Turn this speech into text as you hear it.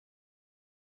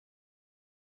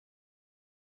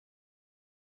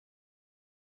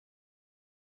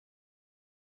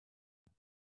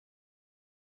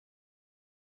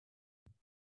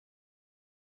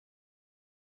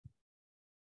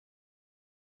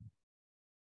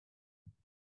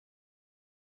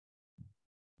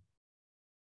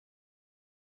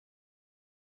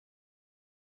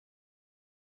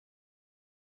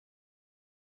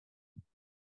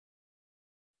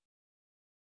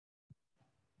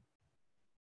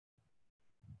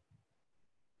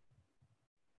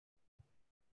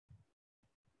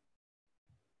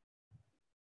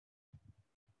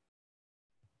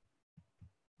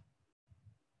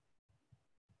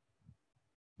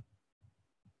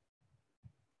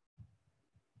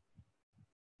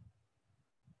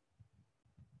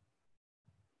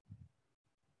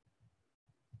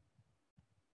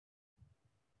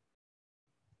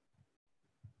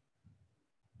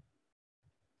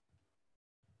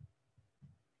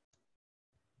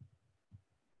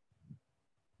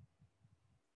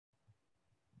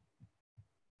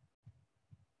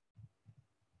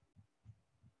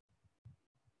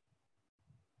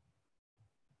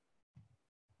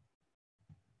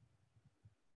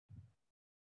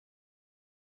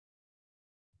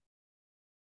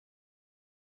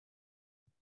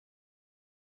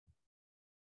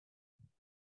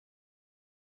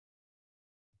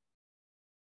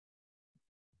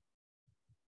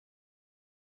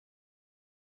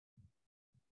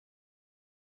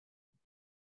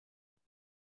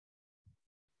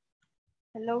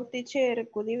Hello, teacher.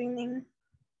 Good evening.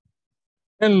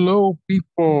 Hello,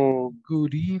 people.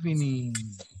 Good evening.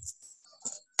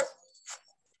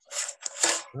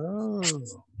 Oh.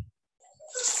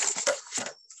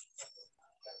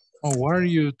 How are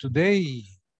you today?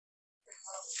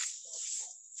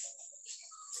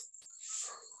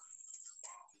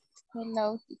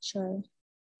 Hello, teacher.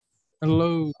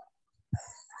 Hello.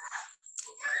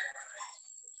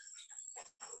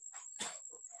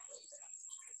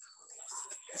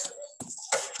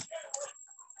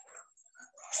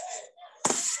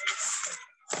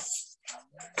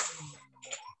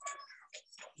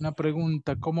 Una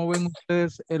pregunta, ¿cómo ven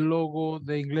ustedes el logo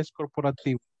de inglés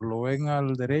corporativo? ¿Lo ven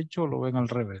al derecho o lo ven al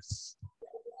revés?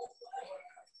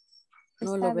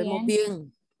 No, Está lo vemos bien.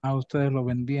 bien. Ah, ustedes lo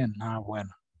ven bien. Ah, bueno.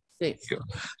 Sí.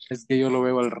 Es que yo lo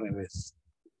veo al revés.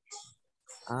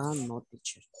 Ah, no,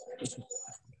 teacher.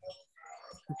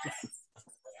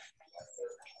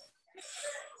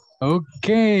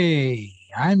 Okay,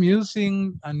 I'm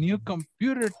using a new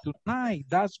computer tonight.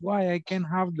 That's why I can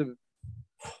have the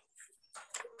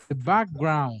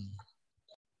background.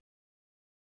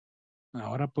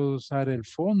 Ahora puedo usar el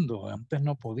fondo, antes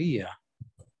no podía.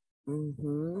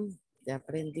 Ujú, ya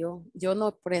aprendió. Yo no he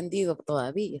aprendido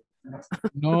todavía.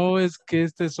 No, es que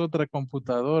esta es otra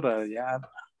computadora, ya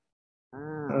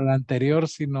Ah, la anterior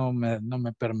sí no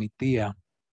me permitía.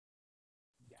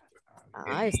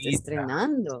 está Ahorita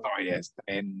estrenando. estoy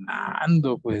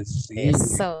estrenando, pues sí.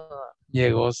 Eso.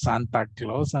 Llegó Santa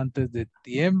Claus antes de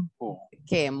tiempo.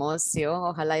 Qué emoción.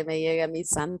 Ojalá y me llegue a mi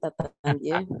santa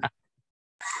también.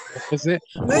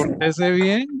 Pórtese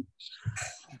bien.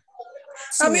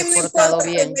 Sí, A mí me he no portado importa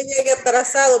que bien. me llegue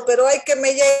atrasado, pero hay que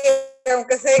me llegue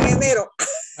aunque sea en enero.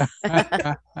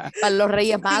 Para los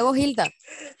Reyes Magos, Hilda.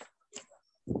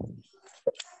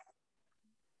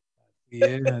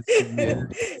 Bien, así es.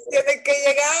 Tiene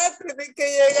que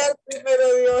llegar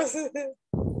primero Dios.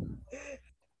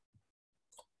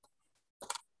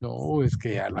 No, es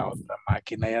que ya la otra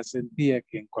máquina ya sentía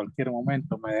que en cualquier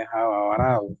momento me dejaba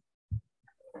varado.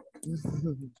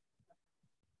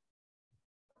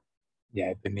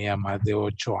 Ya tenía más de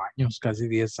 8 años, casi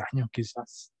 10 años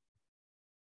quizás.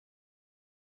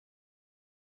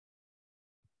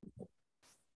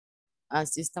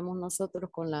 Así estamos nosotros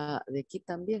con la de aquí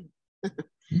también.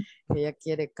 Ella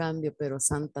quiere cambio, pero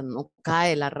Santa no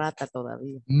cae la rata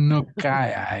todavía. No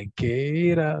cae, hay que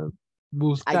ir a Hay que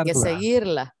buscarla.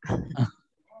 seguirla.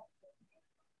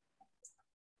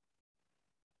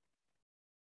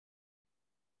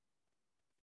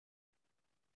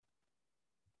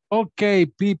 Ok,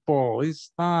 people,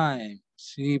 it's time.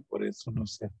 Sí, por eso no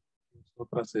sé. Es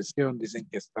otra sesión, dicen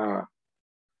que estaba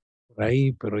por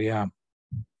ahí, pero ya.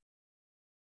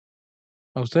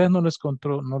 A ustedes no les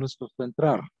costó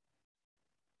entrar.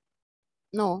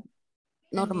 No, A mí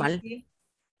normal. sí.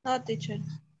 No, teacher.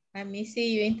 A mí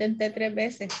sí, yo intenté 3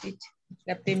 veces, teacher.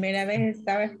 La primera vez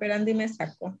estaba esperando y me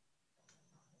sacó.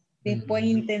 Después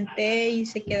intenté y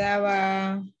se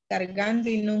quedaba cargando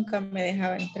y nunca me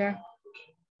dejaba entrar.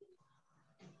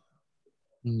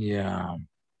 Ya.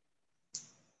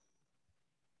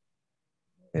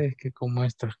 Es que como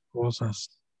estas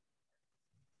cosas,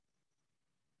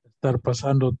 estar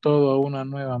pasando todo a una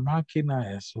nueva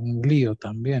máquina es un lío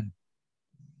también.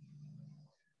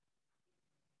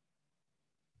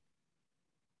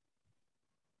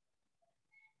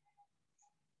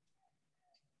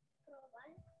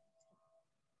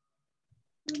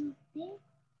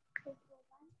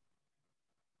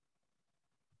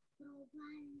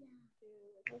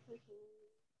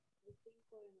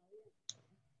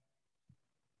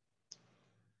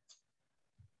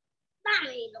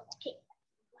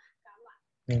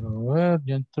 Pero a ver,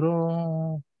 ya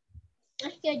entró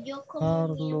Es que yo como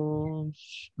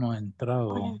Carlos. No ha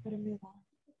entrado. Hola, enfermedad.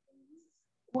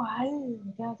 ¿Cuál?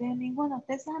 Ya de ninguno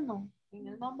esté sano. En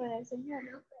el nombre del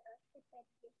Señor.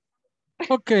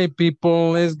 Okay,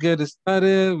 people, let's get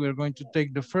started. We're going to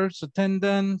take the first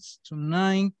attendance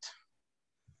tonight.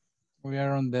 We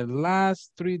are on the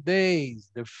last 3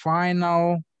 days, the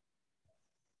final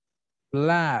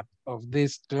lab of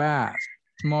this class,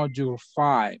 module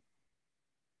 5.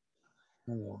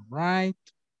 All right.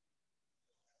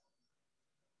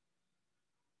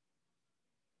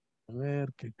 A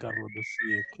ver, que Carlos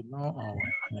decía que no. Ah,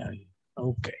 bueno, ya.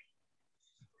 Okay.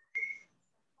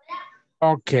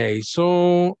 Okay,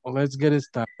 so let's get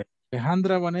started.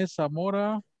 Alejandra Vanessa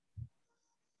Mora.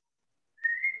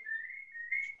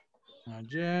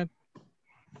 Not yet.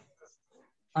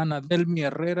 Ana Delmi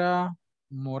Herrera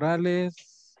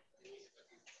Morales.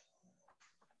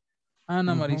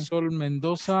 Ana Marisol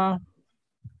Mendoza.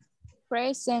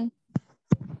 Present.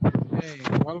 Okay,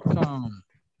 welcome.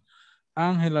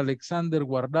 Ángel Alexander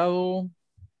Guardado.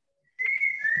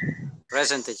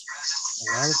 Present teacher.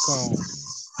 Welcome.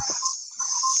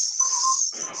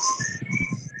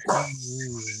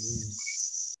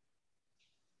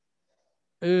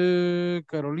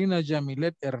 Carolina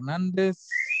Yamilet Hernández.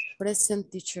 Present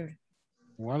teacher.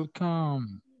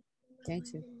 Welcome.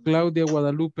 Thank you. Claudia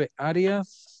Guadalupe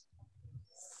Arias.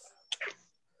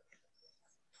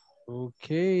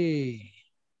 Okay.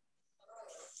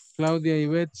 Claudia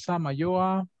Ivette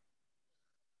Samayoa.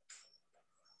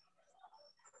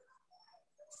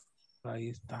 Ahí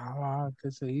estaba.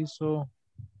 ¿Qué se hizo?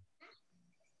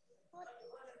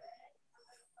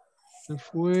 Se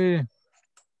fue.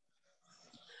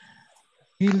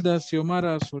 Hilda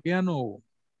Xiomara Soriano.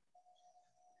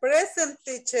 Present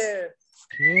teacher.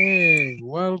 Okay,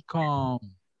 welcome.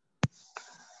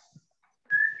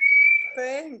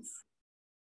 Thanks.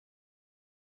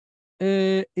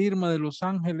 Irma de Los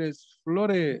Ángeles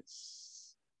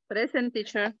Flores. Present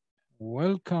teacher.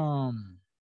 Welcome.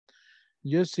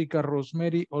 Jessica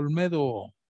Rosemary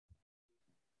Olmedo.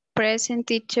 Present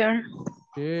teacher.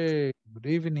 Okay, good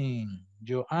evening.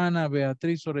 Joana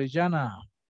Beatriz Orellana.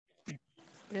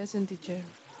 Present teacher.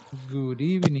 Good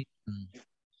evening.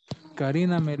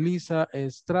 Karina Melissa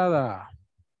Estrada.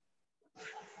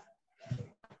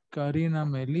 Karina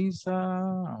Melissa,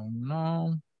 oh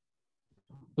no.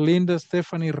 Linda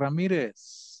Stephanie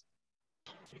Ramírez.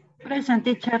 Present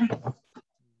teacher.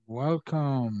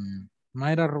 Welcome.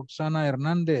 Mayra Roxana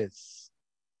Hernández.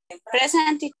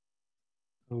 Present teacher.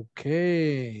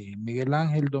 Okay. Miguel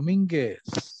Ángel Domínguez.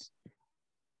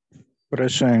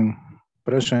 Present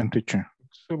teacher.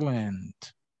 Excellent.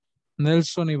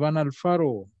 Nelson Iván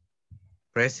Alfaro.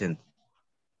 Present.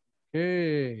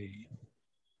 Okay.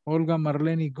 Olga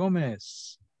Marlene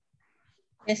Gómez.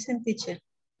 Present teacher.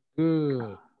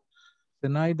 Good.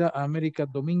 Zenaida América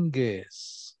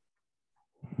Domínguez.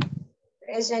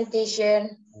 Present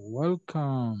teacher.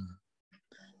 Welcome.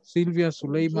 Silvia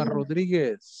Zuleima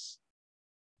Rodríguez.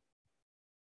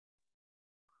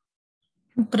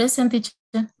 Present teacher.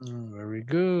 Very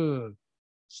good.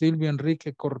 Silvia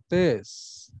Enrique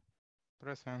Cortés.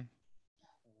 Present.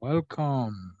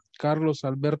 Welcome. Carlos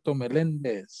Alberto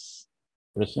Meléndez.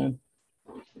 Present.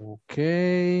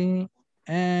 Okay.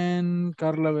 And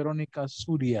Carla Verónica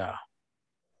Zuria.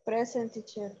 Present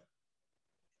teacher.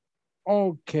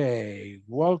 Okay.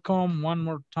 Welcome one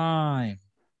more time.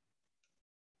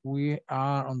 We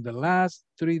are on the last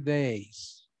 3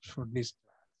 days for this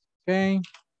class. Okay.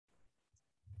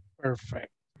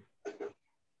 Perfect.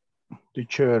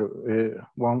 Teacher,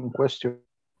 one question.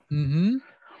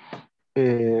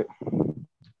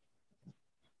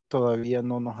 Todavía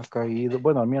no nos ha caído,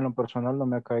 bueno, a mí en lo personal no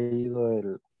me ha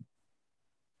caído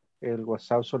el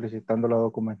WhatsApp solicitando la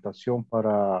documentación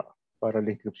para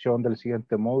la inscripción del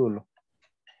siguiente módulo.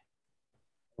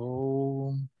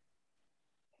 Oh.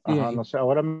 Ajá, no sé,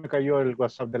 ahora me cayó el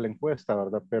WhatsApp de la encuesta,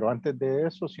 ¿verdad? Pero antes de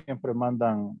eso siempre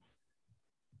mandan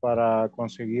para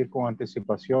conseguir con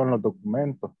anticipación los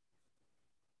documentos.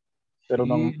 Pero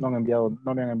no me han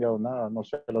enviado nada, no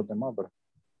sé los demás, ¿verdad?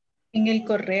 En el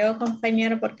correo,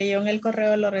 compañero, porque yo en el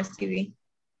correo lo recibí.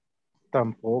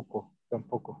 Tampoco.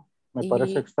 Me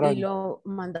parece extraño. Y lo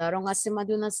mandaron hace más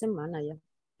de una semana ya.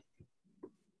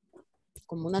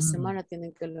 Como una semana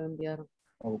tienen que lo enviaron.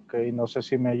 Ok, no sé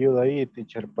si me ayuda ahí,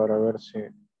 teacher, para ver si...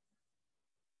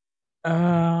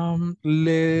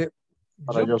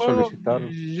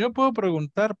 Yo puedo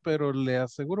preguntar, pero le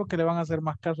aseguro que le van a hacer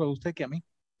más caso a usted que a mí.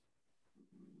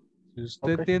 Si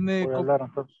usted tiene que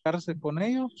comunicarse con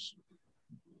ellos,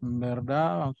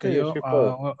 ¿verdad? Aunque sí, yo sí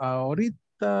puedo.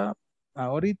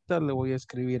 ahorita le voy a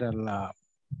escribir a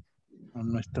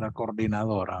nuestra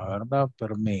coordinadora, ¿verdad?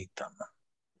 Permítame.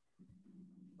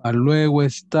 A luego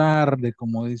es tarde,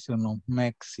 como dicen los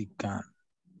mexicanos.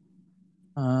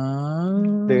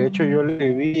 De hecho, yo le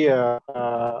escribí a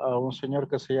un señor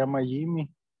que se llama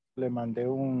Jimmy. Le mandé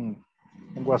un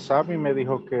WhatsApp y me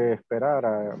dijo que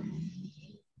esperara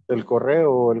el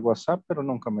correo o el WhatsApp, pero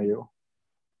nunca me llegó.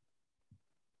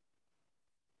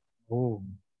 Oh.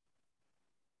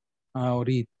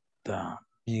 Ahorita,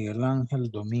 Miguel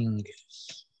Ángel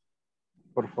Domínguez.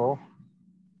 Por favor.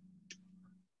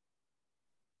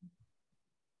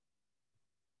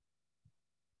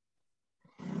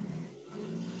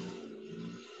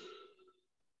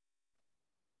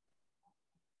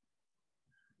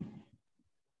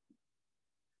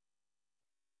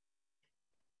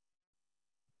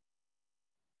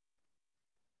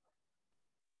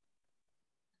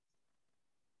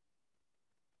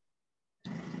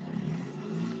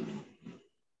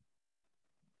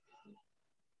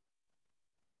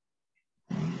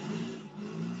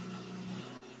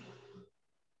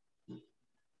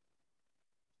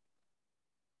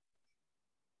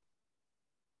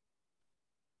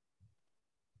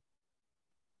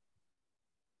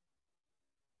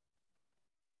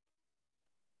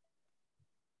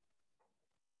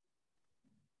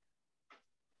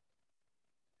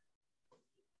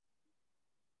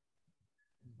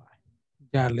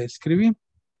 Ya le escribí.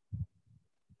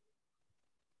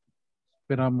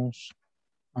 Esperamos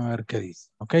a ver qué dice,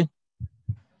 ¿ok?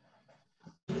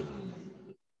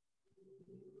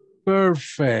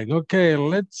 Perfect. Okay,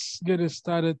 let's get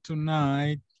started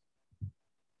tonight.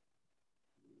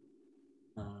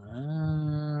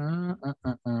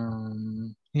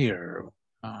 Here.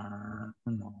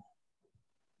 No.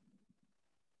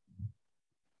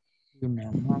 Give me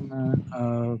a moment.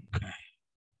 Okay.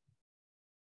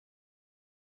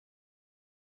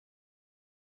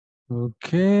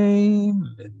 Okay,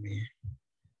 let me.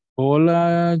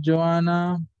 Hola,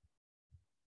 Joanna.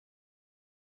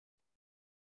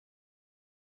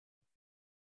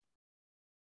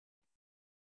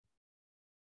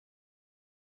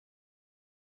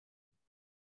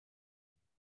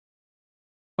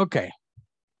 Okay.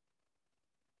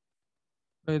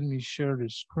 Let me share the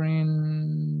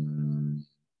screen.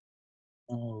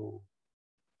 Oh.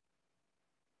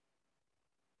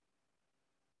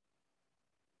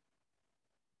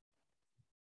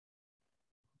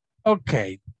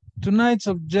 Okay. Tonight's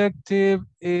objective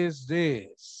is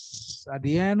this. At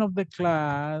the end of the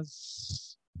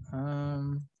class,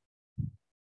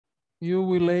 you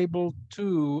will able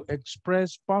to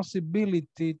express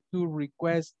possibility to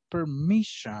request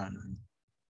permission.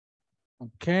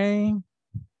 Okay.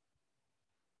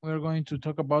 We're going to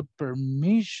talk about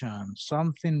permission,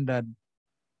 something that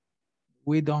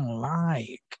we don't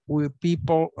like. With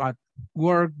people at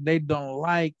work, they don't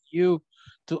like you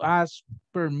to ask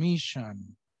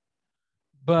permission.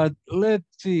 But let's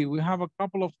see, we have a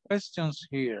couple of questions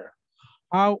here.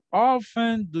 How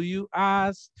often do you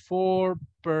ask for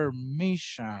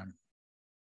permission?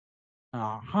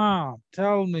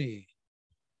 Tell me,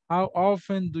 how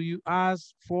often do you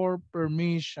ask for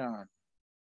permission?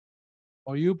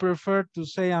 Or you prefer to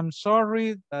say, I'm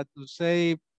sorry, than to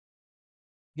say,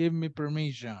 give me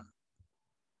permission?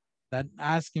 That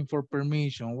asking for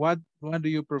permission, what do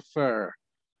you prefer?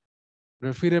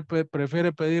 ¿Prefiere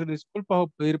pedir disculpas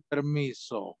o pedir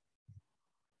permiso?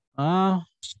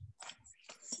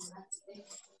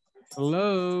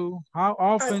 Hello, how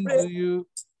often do you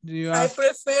ask? I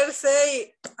prefer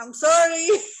say, I'm sorry.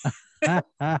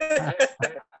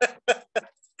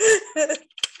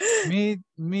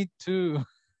 Me too.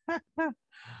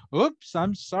 Oops,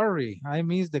 I'm sorry. I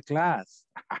missed the class.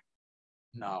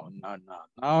 No,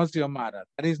 Xiomara,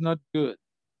 that is not good.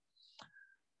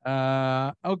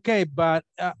 Okay, but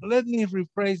let me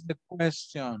rephrase the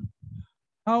question.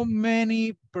 How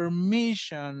many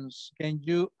permissions can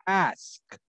you ask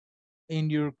in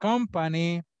your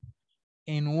company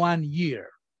in 1 year?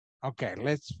 Okay,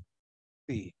 let's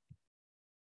see.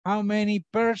 How many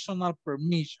personal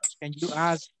permissions can you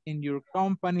ask in your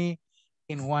company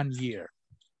in 1 year?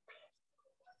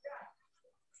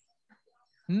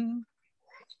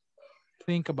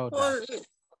 Think about that.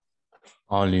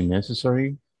 Only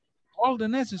necessary. All the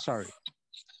necessary.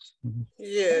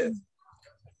 Yes.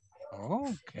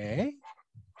 Okay.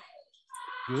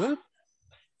 Good.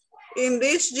 In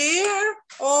this year,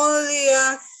 only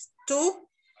two.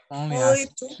 Only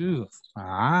two.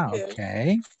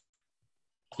 Okay.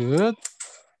 Good.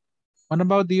 What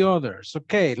about the others?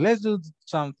 Okay, let's do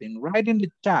something. Write in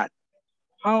the chat.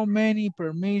 How many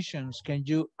permissions can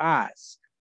you ask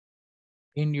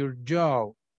in your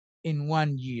job in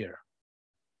 1 year?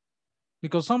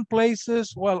 Because some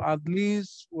places, well, at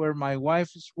least where my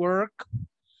wife's work,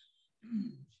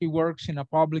 she works in a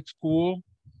public school,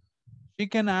 she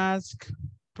can ask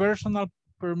personal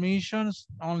permissions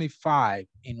only 5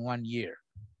 in 1 year.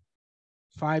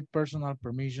 5 personal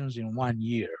permissions in 1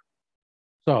 year.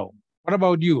 So what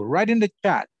about you? Write in the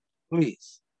chat,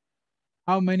 please.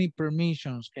 How many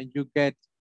permissions can you get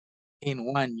in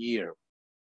 1 year?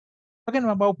 Talking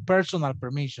about personal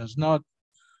permissions, not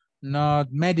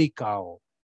medical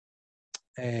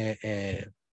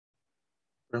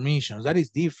permissions. That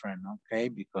is different, okay?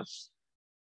 Because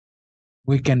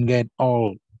we can get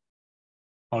all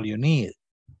you need.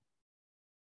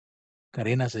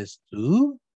 Karina says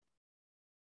 2.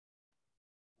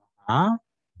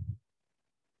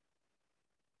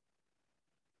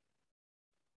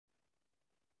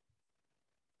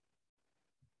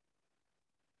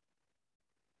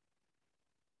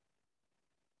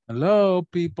 Hello,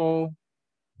 people.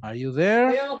 Are you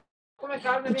there?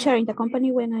 Teacher, in the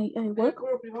company when I work,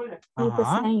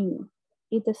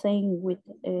 it's the same with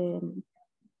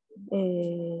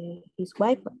his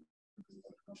wife.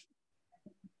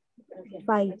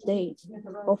 5 days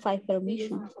or 5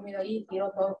 permissions.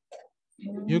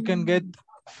 You can get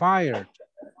fired.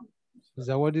 Is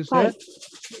that what you said?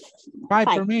 5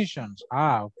 permissions.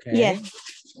 Okay. Yes.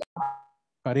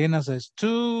 Karina says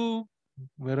 2.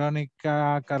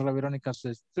 Carla Veronica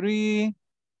says 3.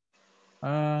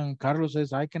 Carlos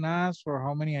says, I can ask for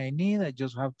how many I need. I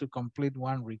just have to complete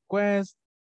one request.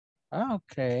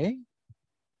 Okay.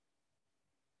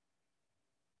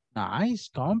 Nice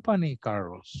company,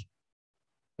 Carlos.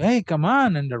 Hey, come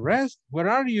on. And the rest, where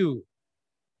are you?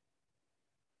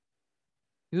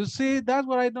 You see, that's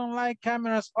what I don't like,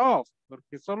 cameras off.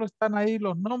 Porque solo están ahí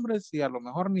los nombres y a lo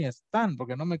mejor ni están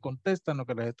porque no me contestan lo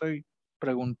que les estoy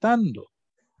preguntando.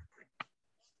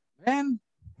 ¿Ven?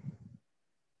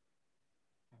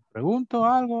 Pregunto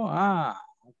algo.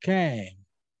 Okay.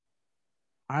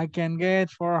 I can get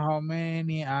for how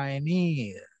many I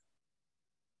need.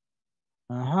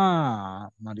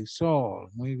 Marisol,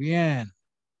 muy bien.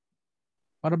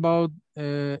 What about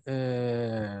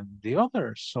the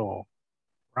others? So,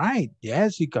 right,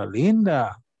 Jessica,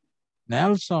 Linda,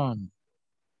 Nelson,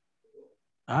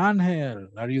 Angel,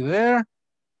 are you there?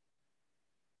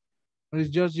 Or is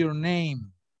just your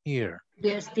name here?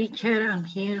 Yes, teacher, I'm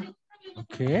here.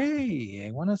 Okay,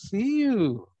 I want to see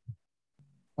you.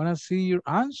 I want to see your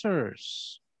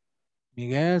answers.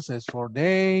 Miguel says 4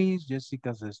 days.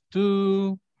 Jessica says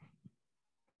 2.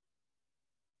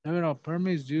 Several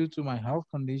permits due to my health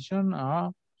condition.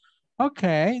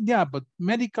 Okay, yeah, but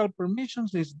medical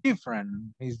permissions is different.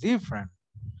 It's different.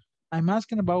 I'm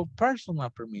asking about personal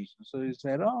permission. So you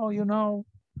said, oh, you know,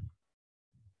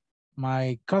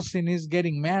 my cousin is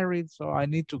getting married, so I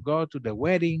need to go to the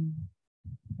wedding.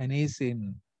 And he's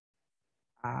in,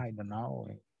 I don't know,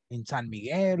 in San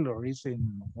Miguel or he's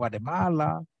in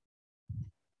Guatemala.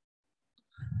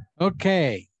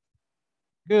 Okay,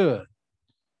 good.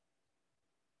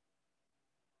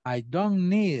 I don't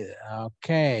need,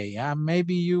 okay.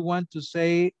 Maybe you want to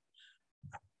say,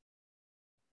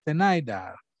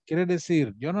 Zenaida, quiere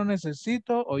decir, yo no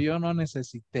necesito o yo no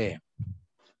necesité.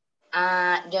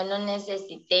 Yo no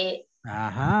necesité.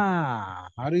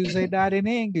 How do you say that in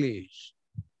English?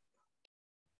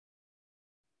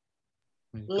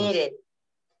 Needed.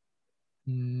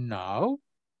 No.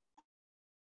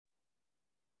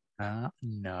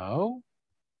 No.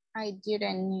 I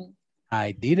didn't need.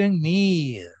 I didn't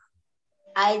need.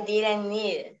 I didn't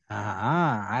need.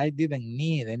 I didn't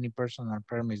need any personal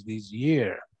permits this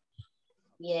year.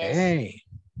 Yes. Hey,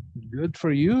 good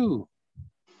for you.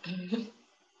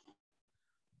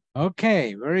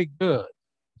 Okay, very good.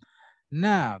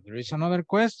 Now, there is another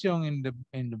question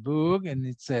in the book, and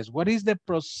it says, what is the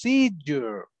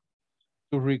procedure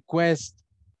to request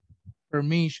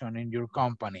permission in your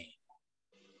company?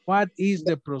 What is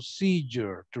the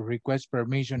procedure to request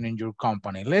permission in your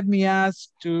company? Let me ask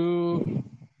to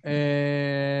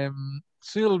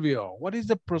Silvio, what is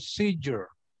the procedure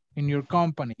in your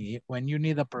company when you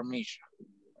need a permission?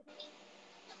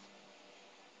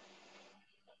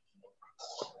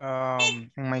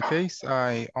 In my case,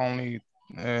 I only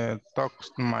talk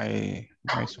to my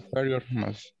superior,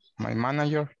 my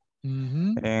manager,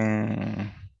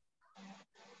 and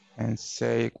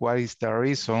say what is the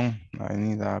reason I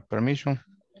need a permission.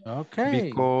 Okay.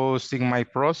 Because in my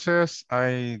process,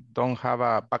 I don't have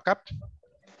a backup,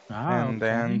 and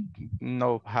then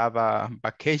no have a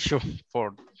vacation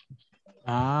for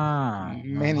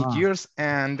many years,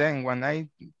 and then when I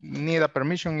need a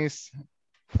permission is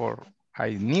for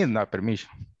I need a permission.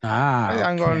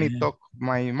 I only talk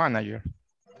my manager.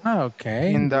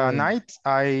 Okay. In the night,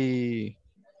 I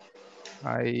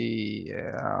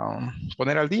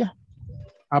poner al día.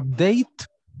 Update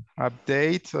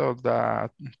of the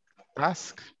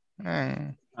task.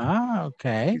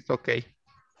 Okay. It's okay.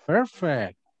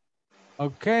 Perfect.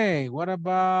 Okay, what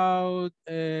about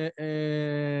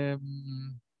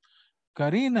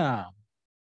Karina?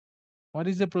 What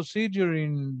is the procedure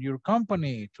in your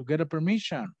company to get a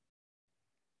permission?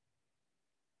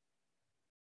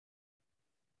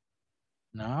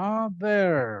 Not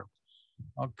there.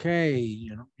 Okay,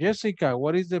 Jessica,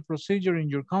 what is the procedure in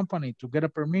your company to get a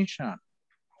permission?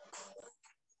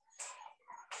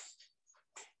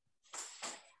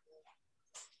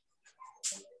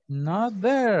 Not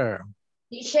there.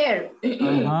 Teacher,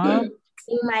 in my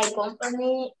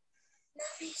company,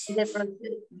 the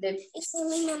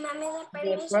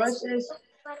process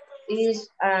is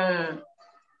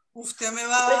Usted me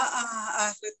va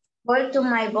a go to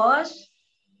my boss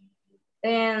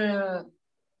and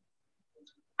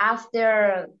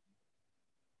after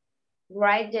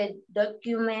write the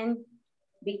document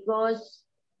because,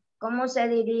 ¿cómo se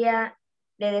diría?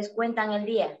 Le descuentan el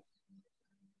día.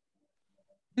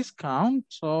 Discount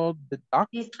or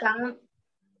deduct? Discount.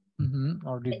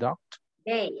 Or deduct?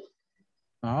 Day.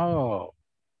 Oh.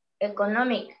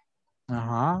 Economic.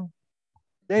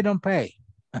 They don't pay.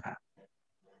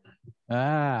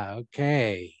 Ah,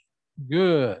 okay.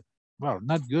 Good. Well,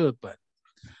 not good, but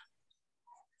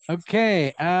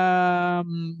okay.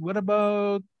 What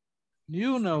about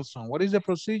you, Nelson? What is the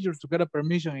procedure to get a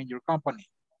permission in your company?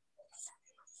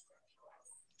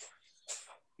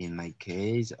 In my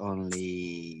case,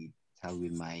 only tell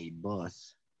with my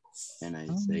boss, and I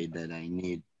say that I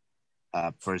need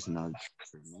a personal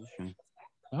permission.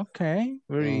 Okay,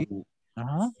 very.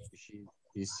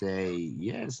 She say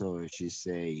yes or she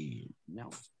say no.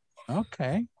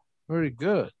 Okay, very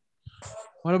good.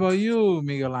 What about you,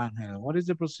 Miguel Angel? What is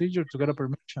the procedure to get a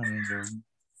permission in your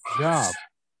job?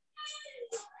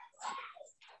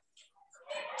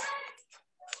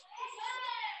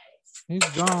 He's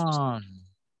gone.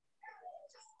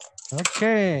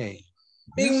 Okay.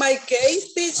 In my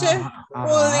case, teacher,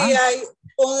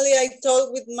 only I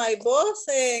talk with my boss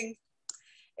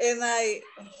and I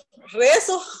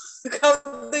rezo. How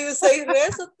do you say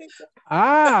rezo, teacher?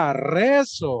 Ah,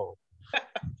 rezo.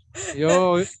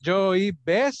 Yo oí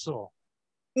beso.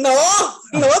 No,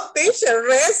 teacher,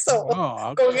 rezo.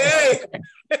 Oh,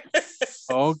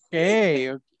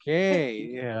 okay.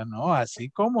 Okay. Yeah, no,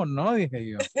 así como no, dije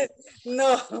yo.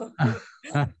 No.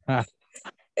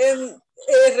 And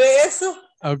rezo.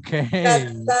 Okay.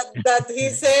 That he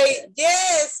say,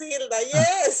 yes, Hilda,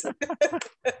 yes.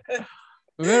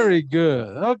 Very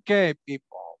good. Okay, people.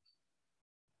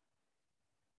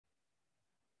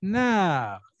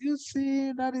 Now, you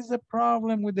see, that is the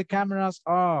problem with the cameras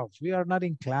off. We are not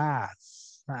in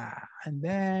class. And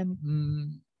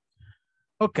then,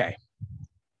 okay,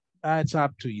 that's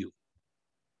up to you.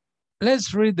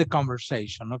 Let's read the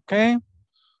conversation, okay?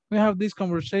 We have this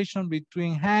conversation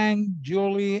between Hank,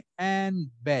 Julie,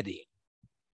 and Betty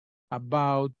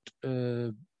about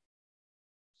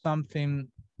something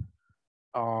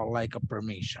like a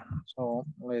permission. So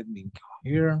let me go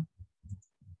here.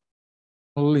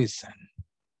 Listen.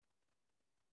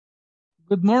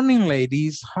 Good morning,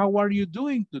 ladies. How are you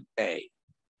doing today?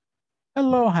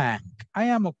 Hello, Hank. I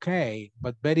am okay,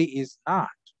 but Betty is not.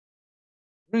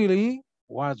 Really?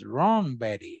 What's wrong,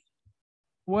 Betty?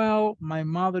 Well, my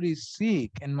mother is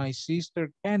sick and my sister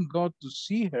can't go to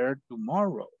see her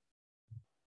tomorrow.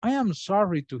 I am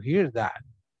sorry to hear that.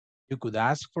 You could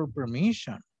ask for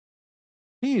permission.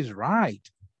 He is right.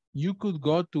 You could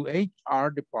go to HR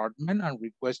department and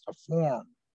request a form.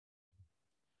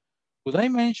 Could I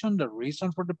mention the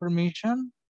reason for the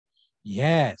permission?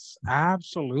 Yes,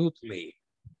 absolutely.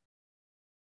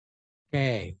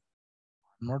 Okay,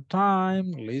 one more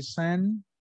time, listen.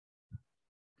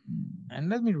 And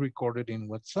let me record it in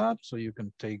WhatsApp so you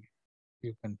can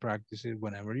practice it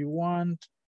whenever you want.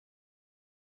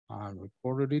 I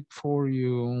recorded it for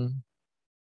you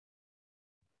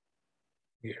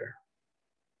here.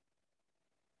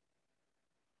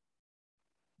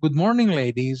 Good morning,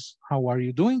 ladies. How are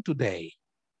you doing today?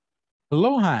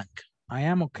 Hello, Hank. I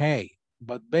am okay,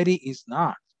 but Betty is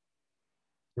not.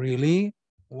 Really?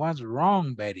 What's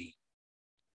wrong, Betty?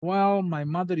 Well, my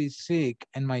mother is sick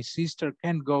and my sister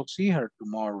can't go see her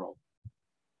tomorrow.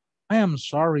 I am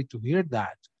sorry to hear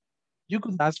that. You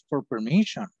could ask for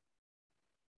permission.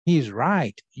 He is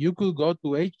right. You could go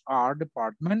to HR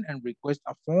department and request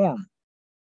a form.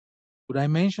 Could I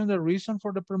mention the reason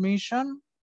for the permission?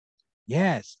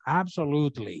 Yes,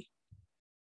 absolutely.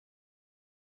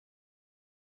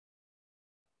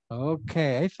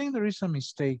 Okay, I think there is a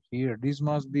mistake here. This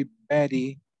must be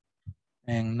Betty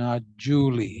and not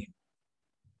Julie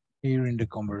here in the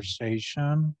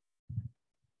conversation.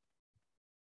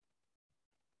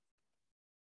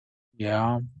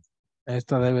 Yeah,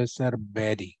 esta debe ser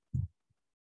Betty.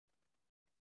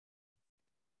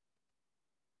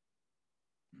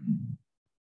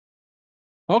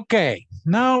 Okay,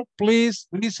 now please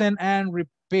listen and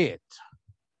repeat.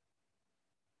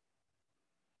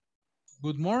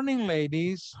 Good morning,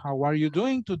 ladies. How are you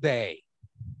doing today?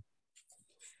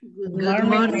 Good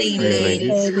morning,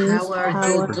 ladies. How are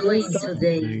you doing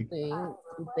today?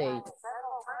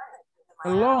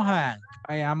 Hello, Hank.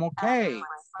 I am okay,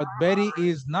 but Betty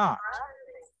is not.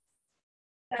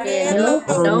 Hello,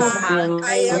 Hank.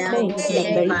 I am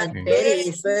okay, but Betty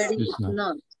is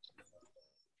not.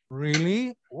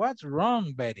 Really? What's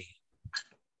wrong, Betty?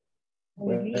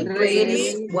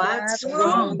 Really? What's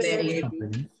wrong, Betty?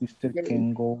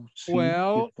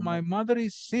 Well, my mother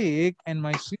is sick and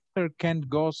my sister can't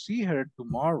go see her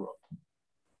tomorrow.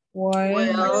 Well,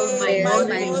 my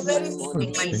mother is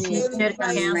sick, my sister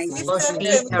can't go see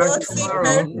her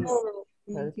tomorrow.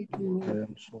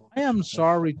 I am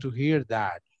sorry to hear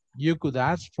that. You could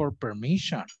ask for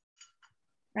permission.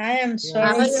 I am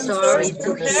sorry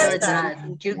to hear that.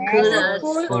 You could ask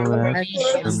for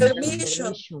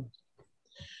permission.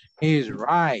 He's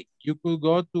right. You could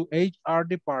go to HR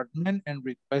department and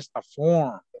request a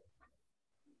form.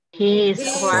 He's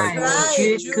right.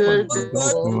 You could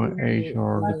Go to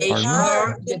HR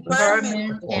HR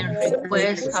department and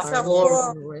request a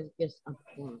form.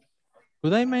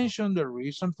 Could I mention the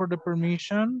reason for the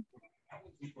permission?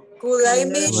 Could I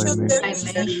mention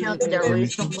the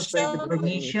reason for the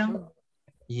permission?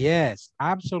 Yes,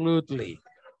 absolutely.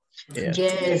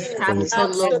 Yes,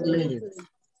 absolutely.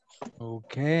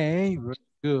 Okay, very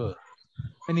good.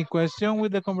 Any question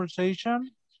with the conversation?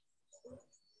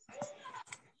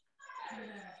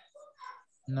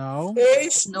 No?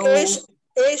 HR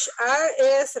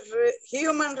is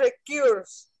human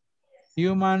recurse.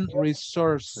 Human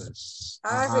resources.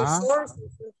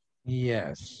 Resources.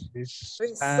 Yes.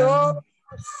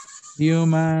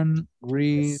 Human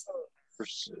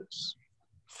resources.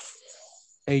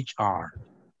 HR.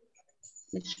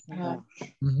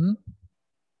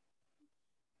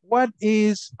 What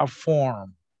is a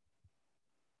form?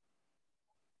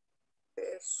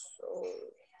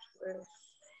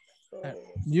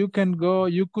 You could go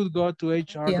to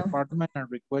HR department and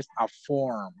request a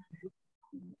form.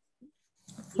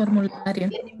 Formulario.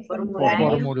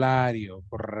 Formulario,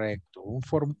 correcto.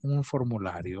 Un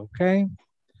formulario, okay?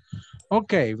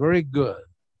 Okay, very good.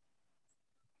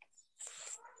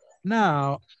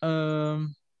 Now,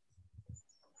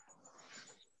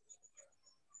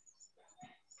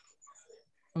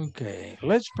 okay,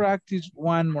 let's practice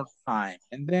one more time.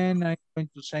 And then I'm going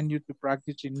to send you to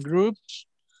practice in groups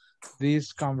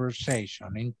this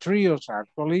conversation, in trios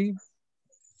actually,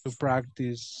 to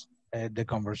practice the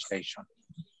conversation.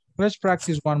 Let's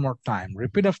practice one more time.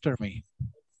 Repeat after me.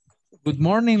 Good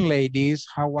morning, ladies.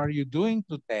 How are you doing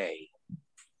today?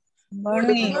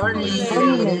 Morning. How are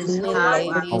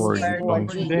you doing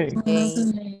today?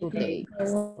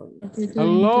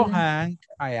 Hello, Hank.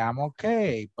 I am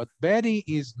okay, but Betty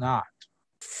is not.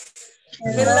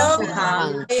 Hello,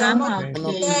 Hank. I am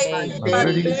okay, but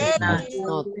Betty is not.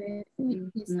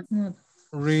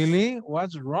 Really?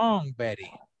 What's wrong, Betty?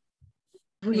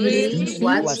 Really?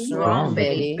 What's wrong,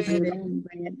 Betty?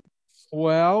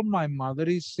 Well, my mother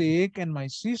is sick and my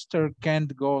sister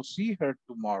can't go see her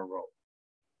tomorrow.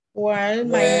 Well,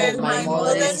 my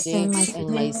mother is sick and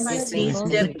my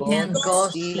sister can't go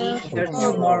see her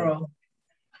tomorrow.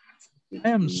 I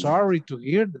am sorry to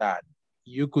hear that.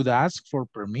 You could ask for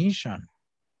permission.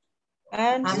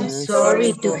 I'm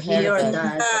sorry to hear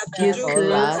that. You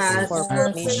could ask for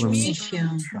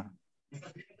permission.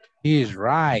 He is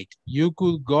right. You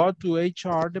could go to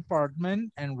HR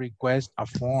department and request a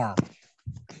form.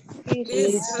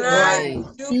 He's right.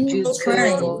 You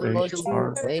could go to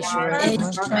HR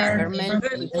department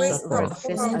and request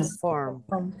a form.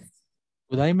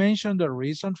 Could I mention the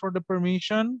reason for the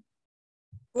permission?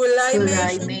 Could I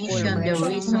mention the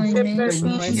reason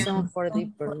for the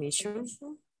permission?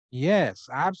 Yes,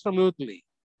 absolutely.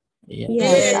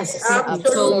 Yes,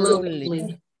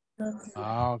 absolutely.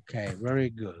 Okay,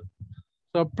 very good.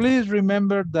 So please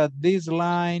remember that this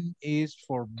line is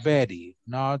for Betty,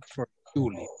 not for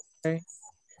Julie. Okay,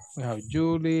 we have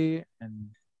Julie and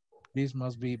this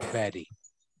must be Betty.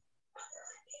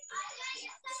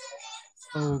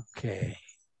 Okay,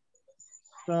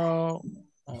 so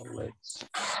let's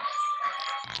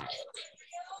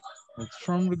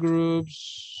from the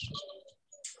groups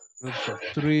of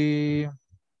 3.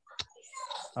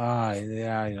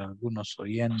 Hay algunos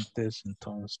oyentes,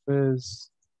 entonces.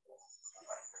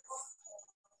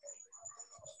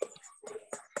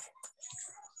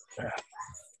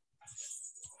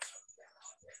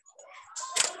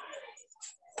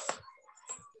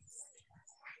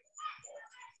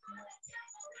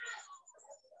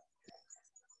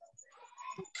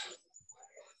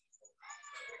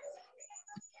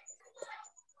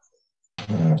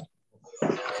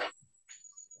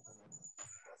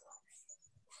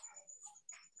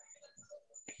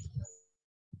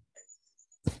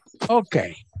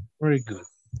 Okay, very good.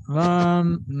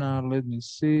 Now let me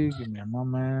see, give me a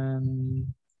moment.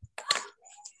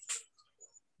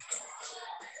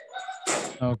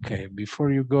 Okay,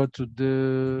 before you go to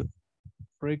the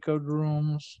breakout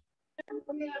rooms.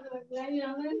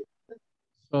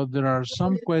 So there are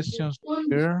some questions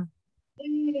here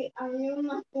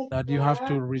that you have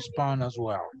to respond as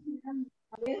well.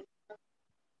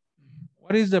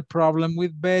 What is the problem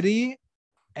with Betty?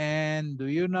 And do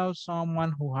you know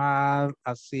someone who has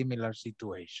a similar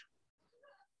situation?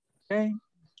 Okay,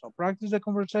 so practice the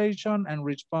conversation and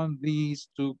respond these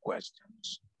 2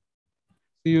 questions.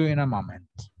 See you in a moment.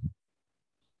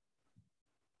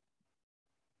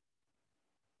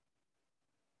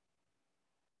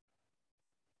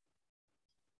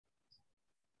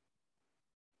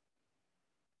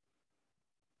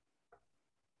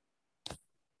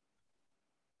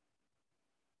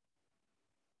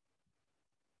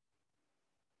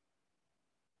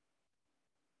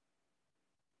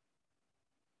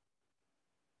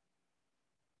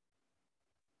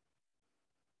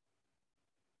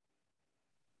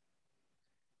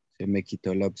 Se me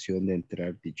quitó la opción de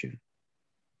entrar, teacher.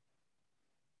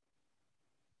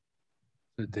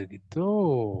 ¿Se te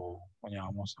quitó? Bueno,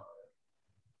 vamos a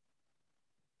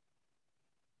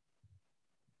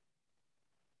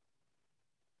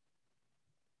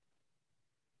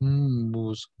ver.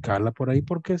 Buscala por ahí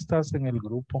porque estás en el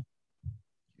grupo.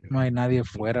 No hay nadie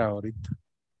fuera ahorita.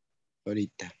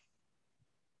 Ahorita.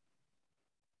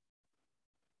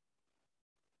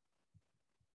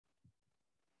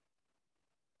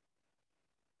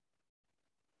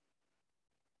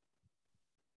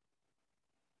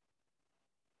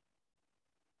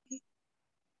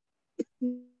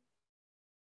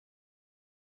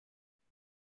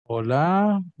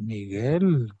 Hola,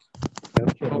 Miguel.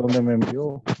 ¿Dónde me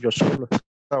envió? Yo solo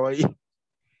estaba ahí.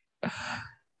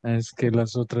 Es que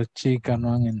las otras chicas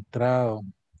no han entrado.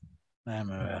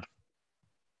 Déjame ver.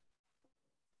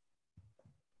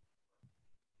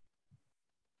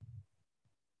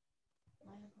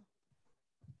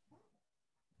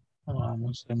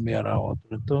 Vamos a enviar a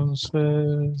otro.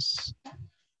 Entonces,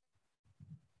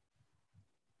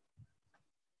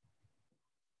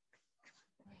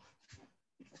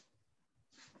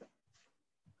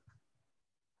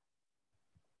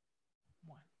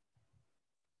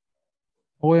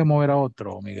 voy a mover a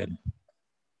otro, Miguel.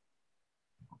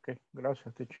 Ok,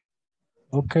 gracias, teacher.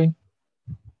 Ok.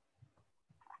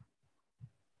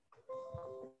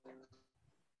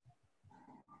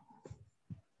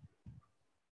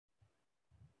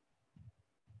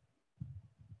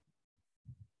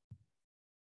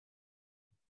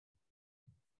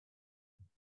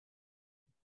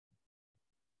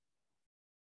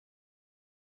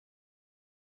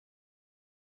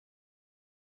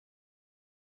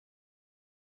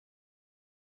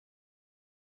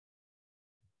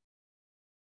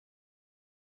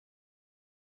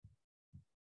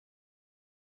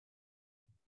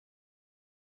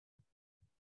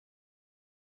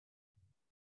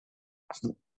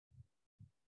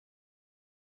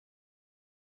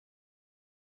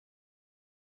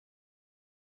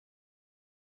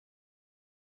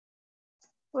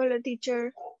 Hola,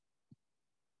 teacher.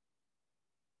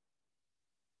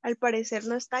 Al parecer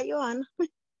no está Joana.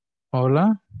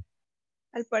 Hola.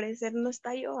 Al parecer no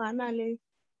está Joana, Ale.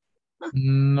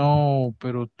 No,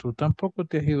 pero tú tampoco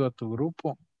te has ido a tu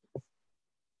grupo.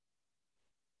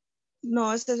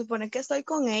 No, se supone que estoy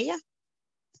con ella,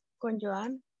 con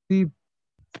Joana. Sí,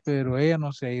 pero ella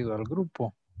no se ha ido al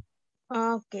grupo.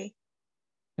 Ah, ok.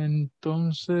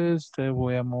 Entonces te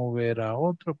voy a mover a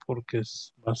otro porque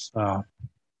vas a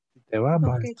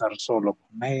Ok. estar solo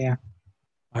con ella.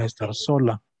 Vas a estar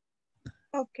sola.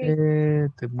 Ok.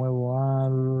 Te muevo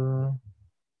al...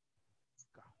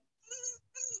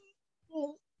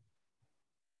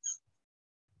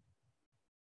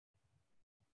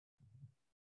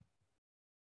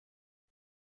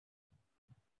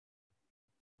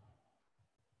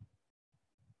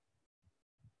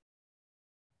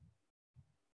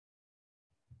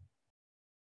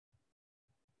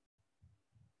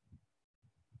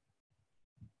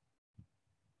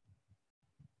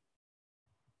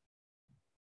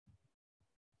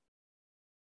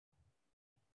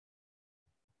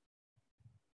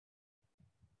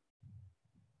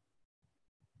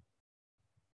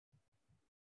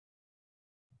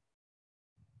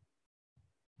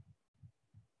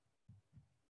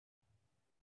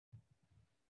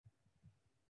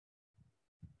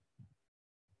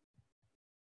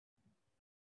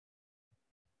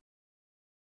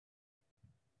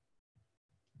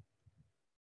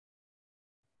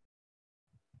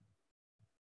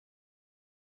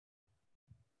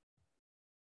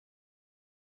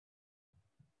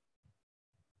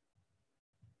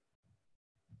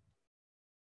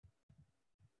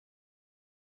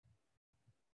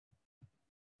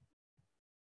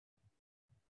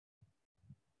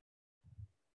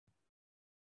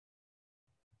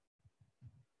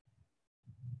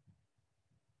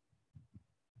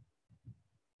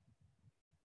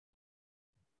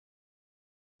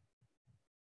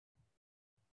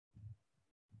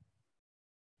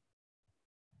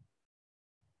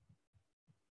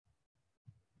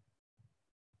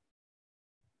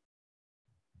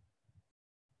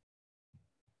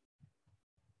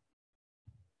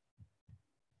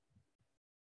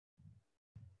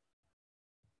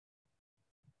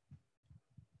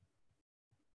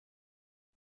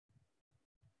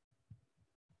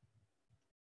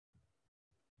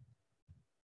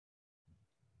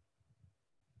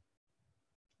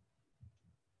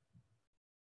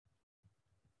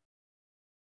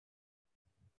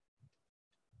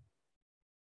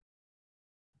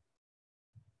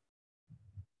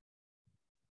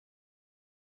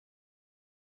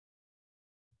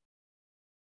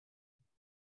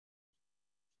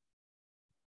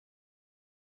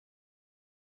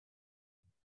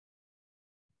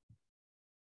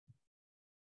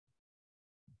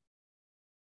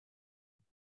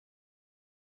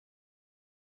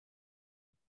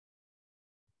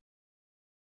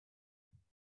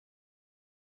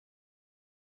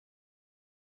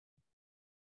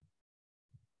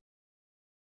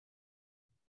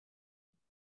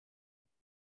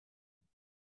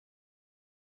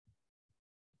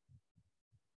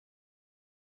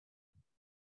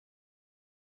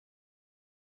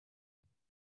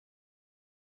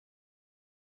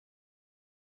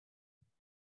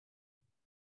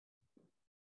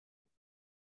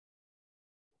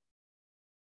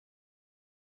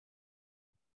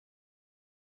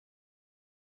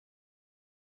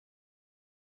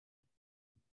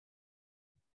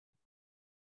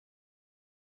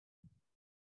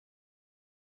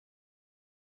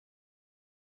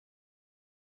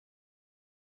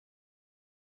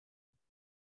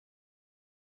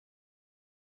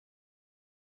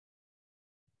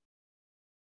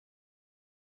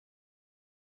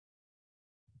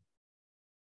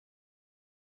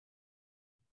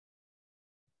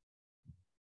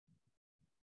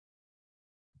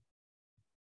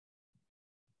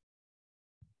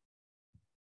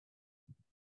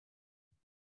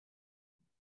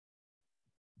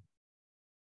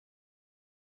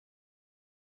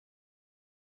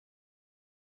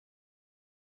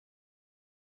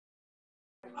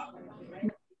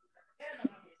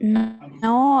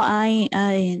 No, I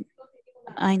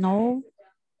know.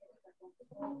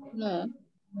 No.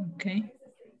 Ok.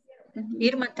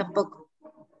 Irma tampoco.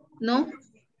 No.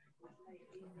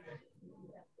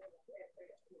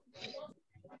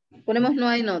 Ponemos no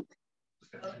hay not.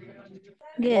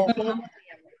 Yes.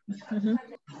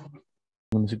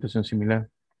 Una situación similar.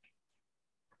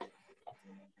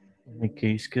 En mi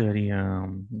case quedaría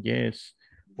yes.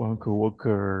 One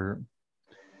coworker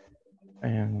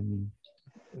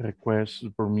requests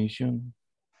permission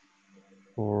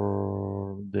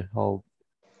for the help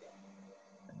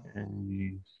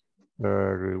and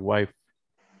her wife.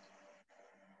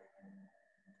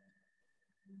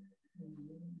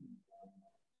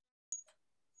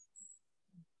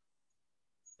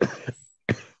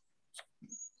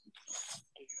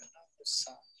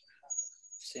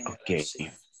 Okay.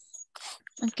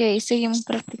 Ok, seguimos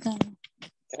practicando.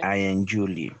 I am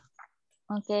Julie.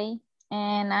 Ok.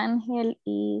 And Angel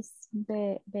is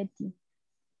Betty.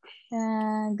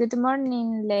 Good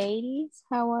morning, ladies.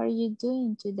 How are you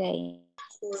doing today?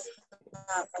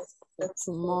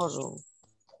 Tomorrow.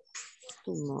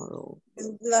 Tomorrow.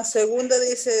 La segunda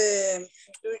dice,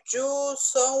 do you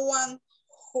someone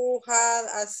who had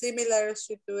a similar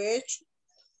situation?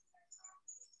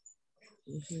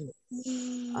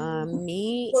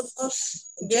 Me,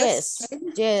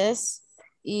 yes,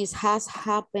 it has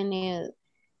happened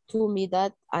to me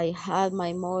that I had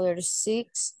my mother sick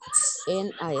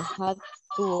and I had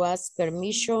to ask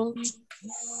permission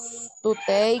to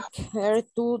take her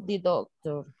to the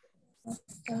doctor.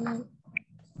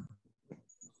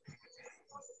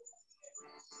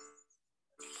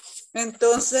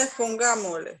 Entonces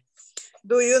pongámosle,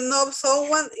 do you know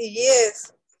someone?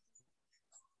 Yes.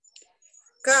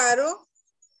 Caro,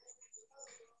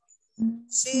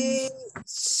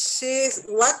 she's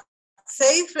what?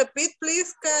 Say, repeat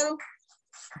please, Caro.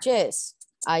 Yes,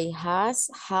 I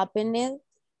has happened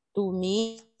to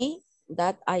me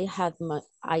that I had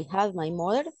my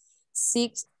mother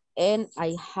sick and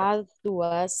I had to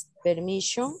ask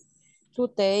permission to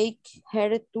take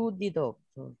her to the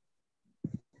doctor.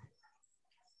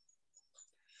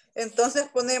 Entonces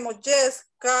ponemos yes,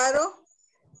 Caro,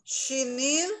 she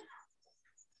need,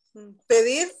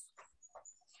 pedir,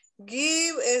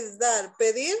 give es dar,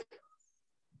 pedir.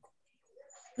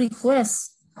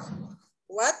 Request.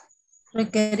 What?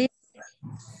 Requerir.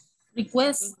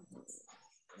 Request.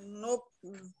 No,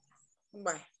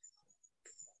 bye.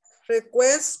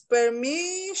 Request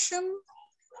permission.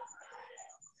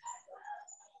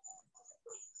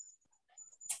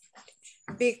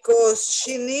 Because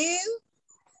she need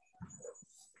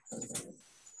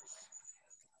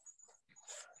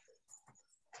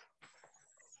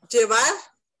llevar.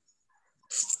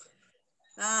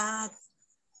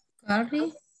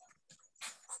 Harry.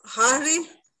 Harry,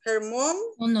 her mom.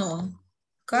 Oh, no.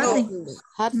 Carly. No.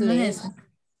 No es eso.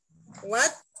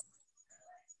 What?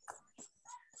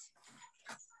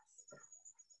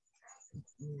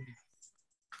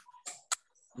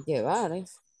 Llevar,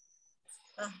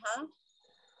 Ajá.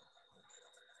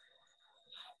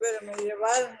 Pero me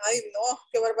llevar. Ay, no,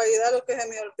 qué barbaridad lo que se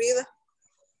me olvida.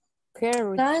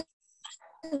 Carry.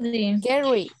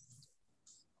 Carry.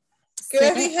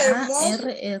 Carry her mom.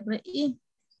 C-A-R-R-I.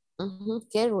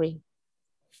 Carry.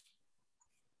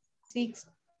 6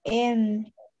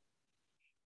 and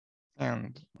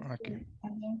okay.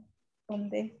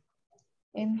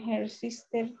 And her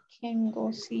sister can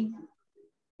go see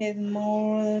her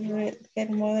mother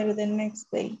the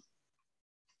next day.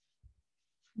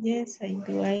 Yes, I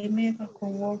do. I met a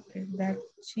coworker that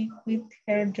she quit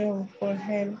her job for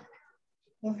her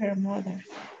mother.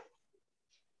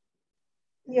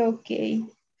 Okay,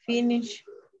 finish.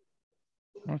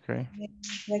 Okay.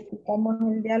 Le quitamos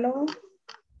el diálogo.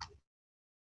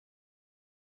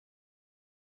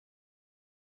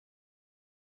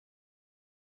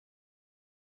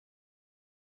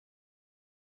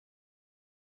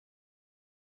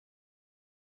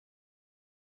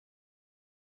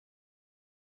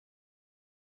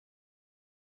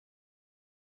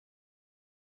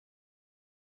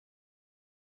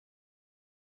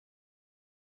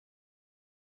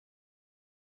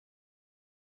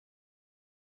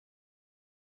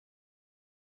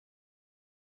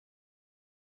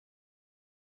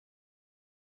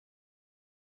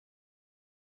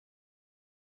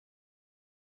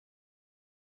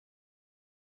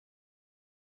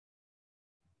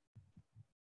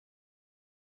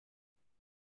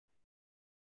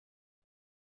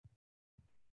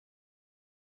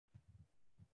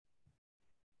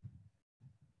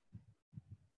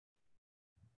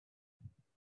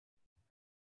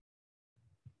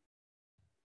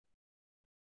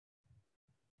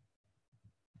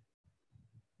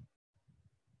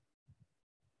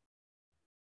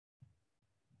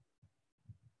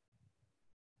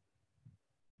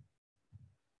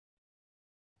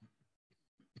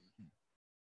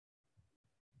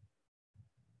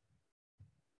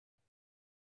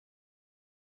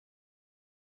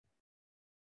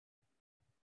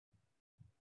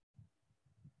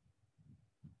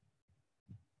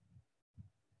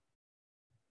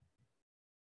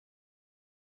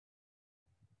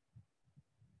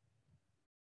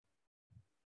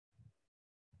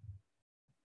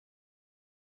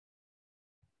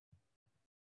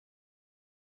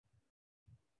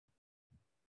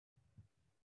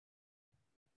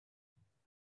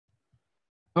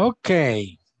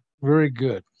 Okay, very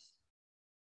good.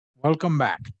 Welcome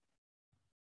back.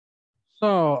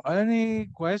 So, any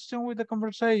question with the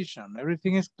conversation?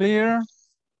 Everything is clear?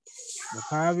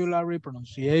 Vocabulary,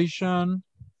 pronunciation.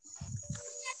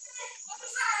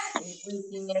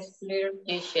 Everything is clear,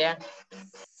 teacher.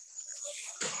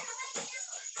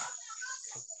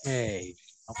 Okay,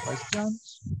 no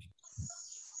questions?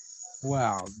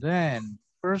 Well, then,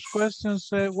 first question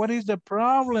said, what is the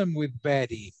problem with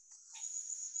Betty?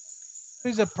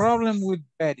 What is the problem with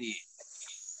Betty?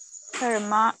 Her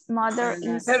mother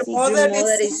is Her sick. mother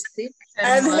is sick,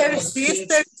 and her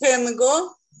sister can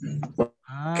go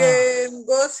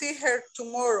see her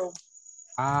tomorrow.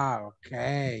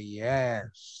 Okay,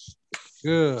 yes,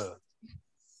 good.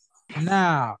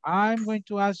 Now, I'm going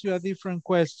to ask you a different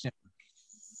question.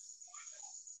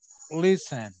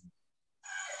 Listen,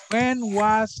 when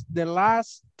was the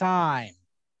last time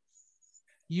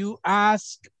you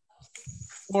asked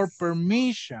for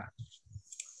permission?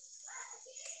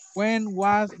 When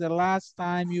was the last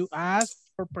time you asked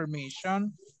for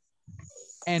permission?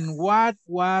 And what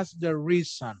was the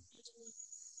reason?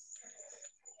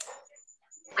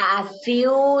 A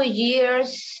few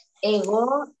years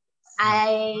ago,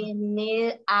 I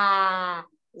need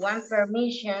one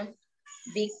permission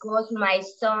because my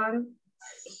son,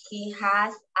 he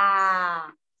has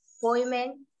a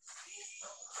appointment.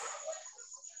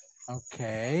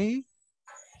 Okay.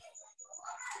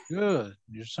 Good.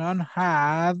 Your son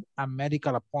had a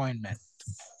medical appointment.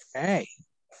 Okay.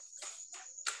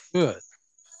 Good.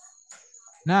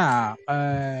 Now,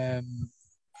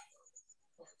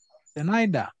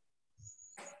 Zenaida.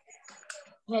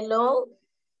 Hello.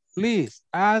 Please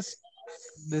ask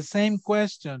the same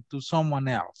question to someone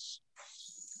else.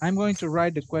 I'm going to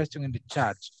write the question in the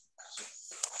chat.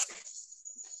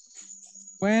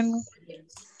 When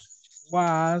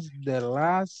was the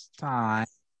last time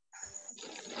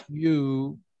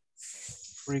you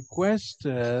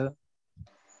requested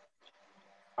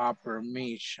a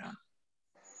permission?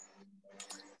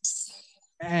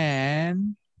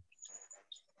 And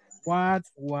what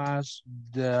was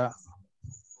the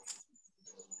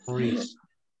reason?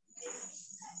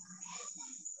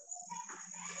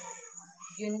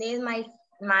 You need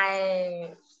my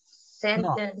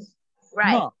sentence,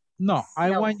 right? No,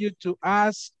 I want you to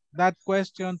ask that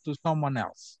question to someone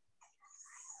else.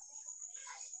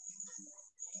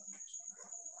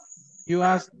 You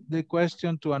ask the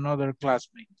question to another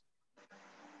classmate.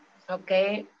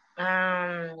 Okay.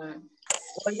 Hola.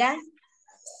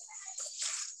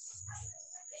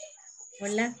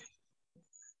 Hola.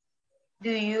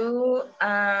 Do you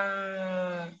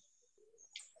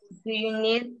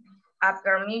need a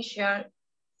permission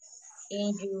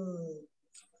in your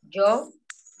job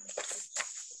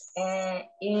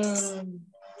in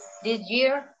this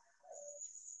year?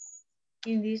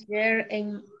 In this year,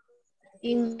 in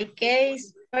my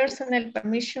case, personal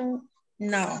permission,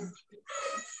 no.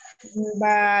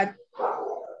 But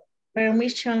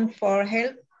permission for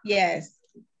help, yes.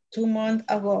 2 months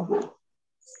ago.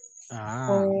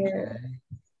 Okay.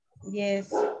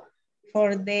 Yes,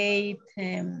 for date,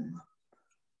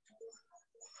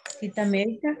 cita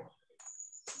médica.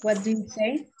 What do you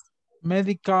say?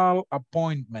 Medical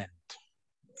appointment.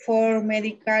 For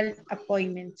medical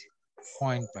appointment.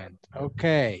 Appointment.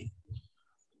 Okay.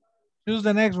 Choose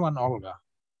the next one, Olga.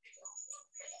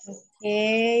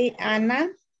 Okay, Ana.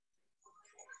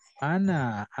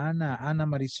 Ana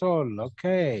Marisol.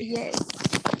 Okay. Yes.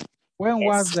 When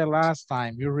was the last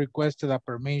time you requested a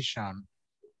permission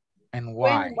and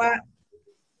why?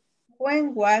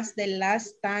 When was the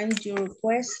last time you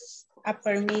request a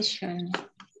permission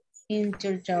in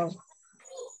your job?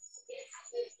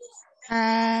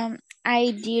 I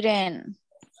didn't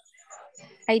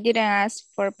ask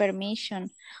for permission,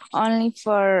 only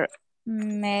for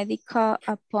medical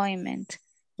appointment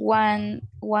one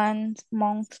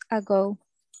month ago.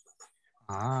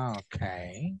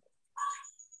 Okay.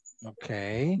 Ok.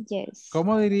 Yes.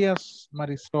 ¿Cómo dirías,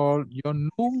 Marisol? Yo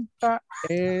nunca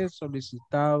he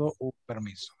solicitado un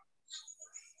permiso.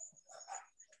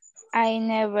 I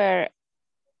never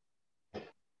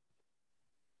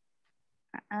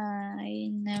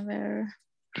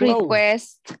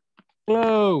request.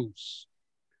 Close.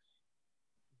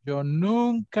 Yo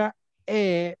nunca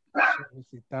he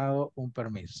solicitado un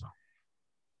permiso.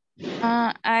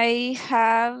 I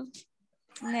have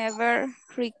never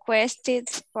requested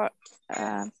for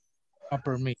a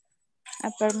permission.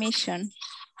 A permission.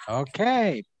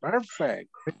 Okay,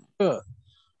 perfect. Very good.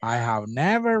 I have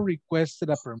never requested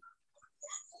a permission.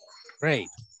 Great.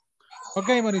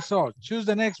 Okay, Marisol, choose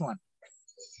the next one.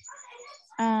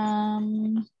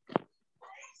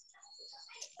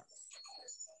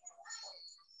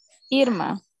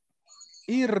 Irma.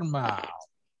 Irma.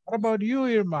 What about you,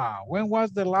 Irma? When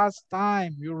was the last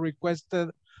time you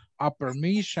requested a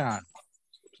permission?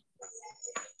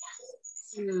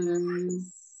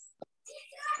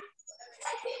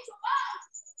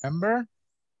 Remember?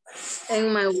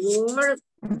 In my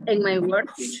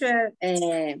work teacher,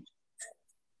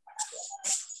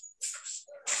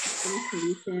 ¿cómo se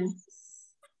dice?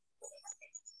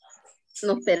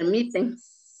 Nos permiten.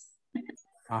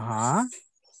 Ajá.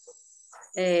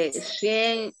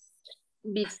 Change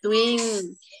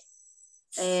between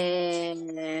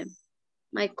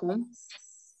my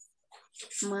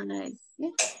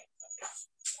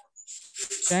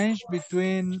Change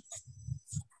between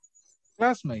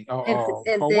classmates or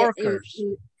co-workers.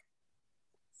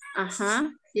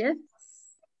 Yes.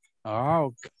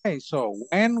 Okay, so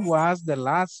when was the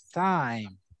last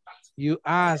time you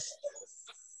asked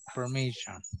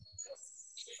permission?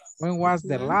 When was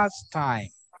the last time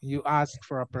you asked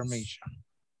for a permission?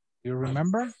 You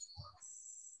remember?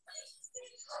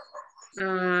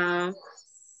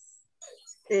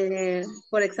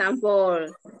 For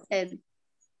example,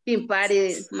 pin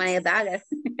party my dagger.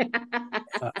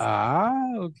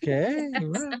 Okay.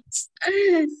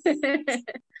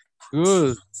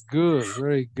 Good, good,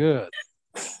 very good.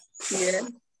 Yeah.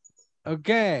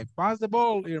 Okay, pass the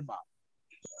ball, Irma.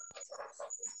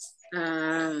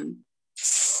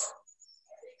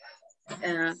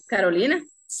 Carolina.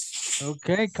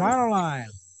 Okay, Caroline.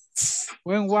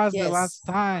 When was the last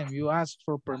time you asked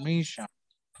for permission?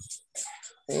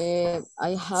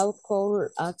 I have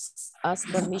called ask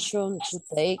permission to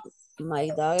take my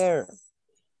daughter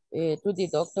to the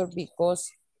doctor because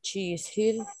she is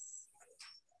ill.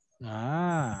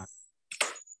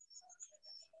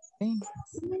 Okay.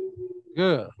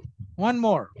 Good. One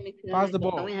more. Pass the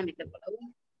ball.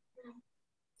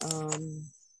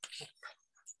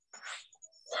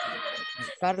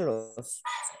 Carlos.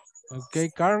 Okay,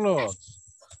 Carlos.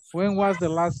 When was the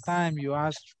last time you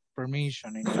asked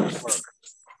permission in your work?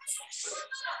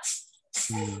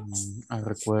 I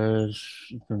request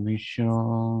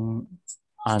permission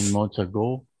a month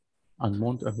ago.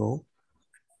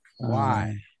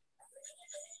 Why?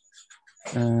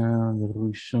 And the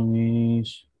reason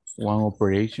is one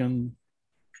operation.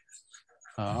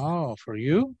 Oh, for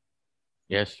you?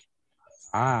 Yes.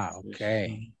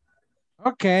 Okay.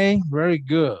 Okay, very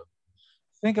good.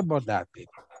 Think about that,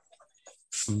 people.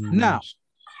 Now,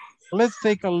 let's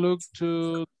take a look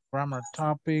to grammar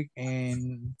topic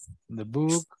in the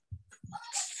book.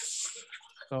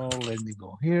 So let me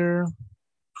go here.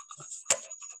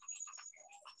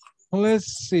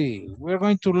 Let's see. We're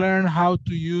going to learn how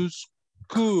to use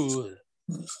could.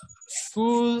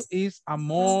 Could is a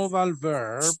modal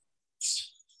verb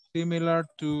similar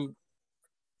to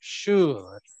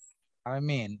should. I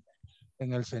mean,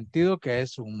 en el sentido que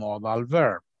es un modal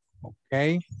verb.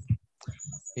 ¿Ok?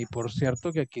 Y por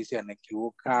cierto que aquí se han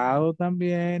equivocado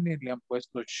también y le han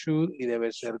puesto should y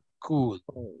debe ser could.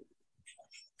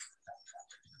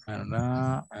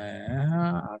 ¿Verdad?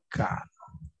 Acá.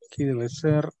 Aquí debe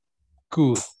ser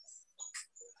could.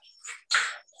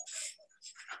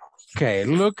 Okay,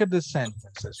 look at the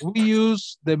sentences. We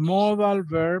use the modal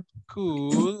verb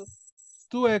could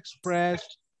to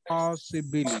express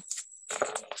possibility.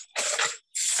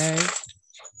 Okay.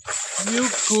 You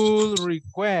could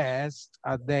request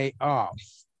a day off.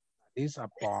 That is a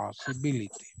possibility.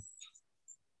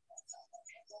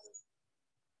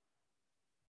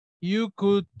 You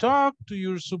could talk to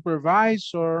your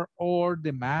supervisor or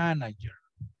the manager.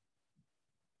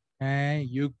 Okay,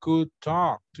 you could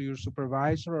talk to your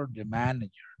supervisor or the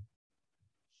manager.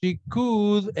 She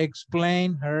could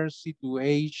explain her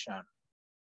situation.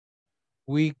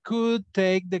 We could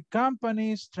take the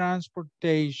company's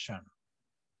transportation.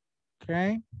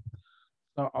 Okay,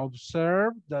 so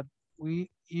observe that we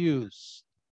use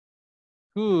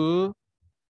could.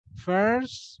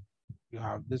 First, you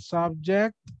have the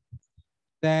subject,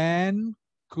 then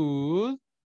could,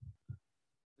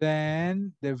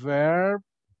 then the verb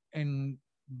in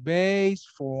base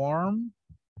form,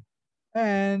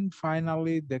 and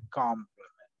finally the complement.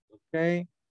 Okay,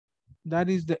 that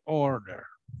is the order.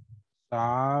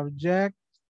 Subject,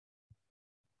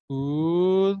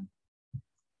 could,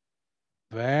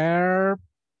 verb,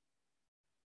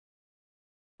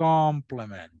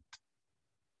 complement.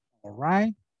 All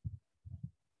right.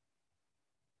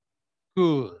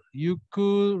 Could. You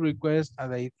could request a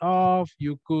day off.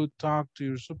 You could talk to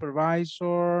your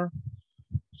supervisor.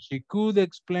 She could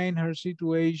explain her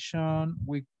situation.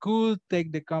 We could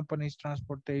take the company's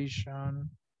transportation.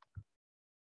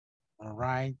 All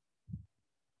right.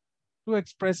 To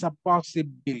express a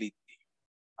possibility.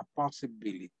 A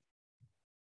possibility.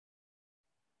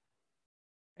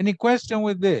 Any question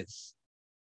with this?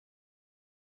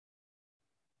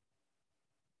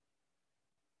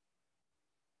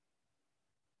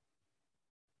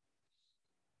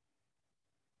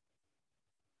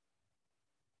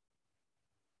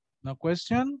 No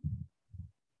question?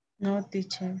 No,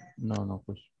 teacher. No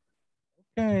question.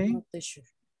 Okay. No, teacher.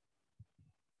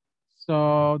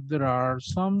 So there are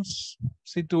some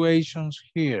situations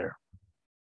here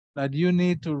that you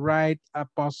need to write a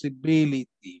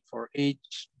possibility for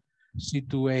each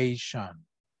situation.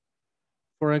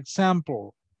 For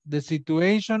example, the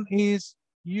situation is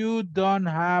you don't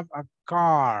have a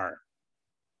car.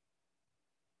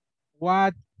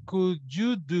 What could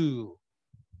you do?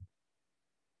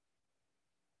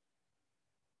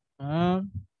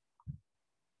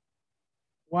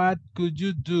 What could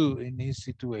you do in this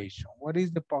situation? What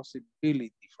is the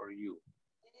possibility for you?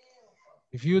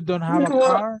 If you don't have a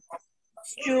car,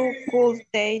 you could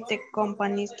take the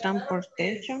company's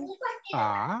transportation.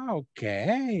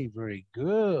 Okay, very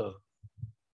good.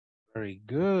 Very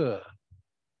good.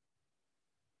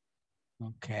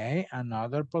 Okay,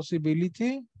 another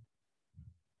possibility.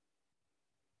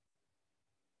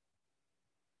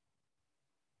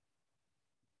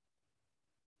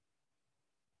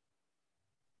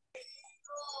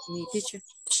 Me, teacher.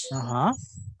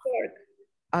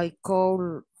 I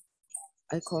call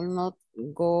not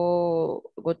go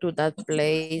to that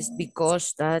place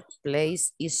because that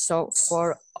place is so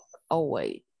far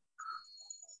away.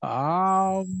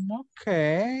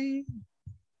 Okay.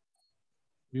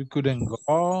 You couldn't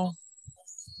go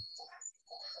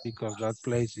because that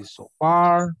place is so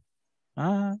far.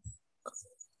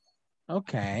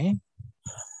 Okay.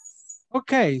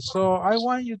 Okay, so I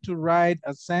want you to write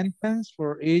a sentence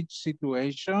for each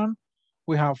situation.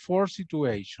 We have 4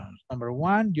 situations. Number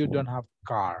 1, you don't have a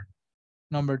car.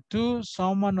 Number 2,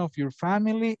 someone of your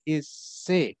family is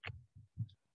sick.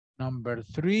 Number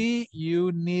 3,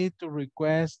 you need to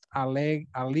request a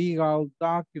legal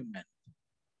document.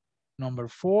 Number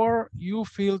 4, you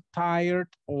feel tired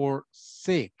or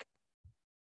sick.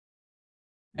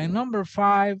 And number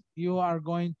 5, you are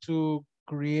going to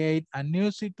create a new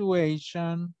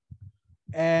situation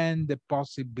and the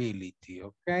possibility,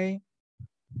 okay?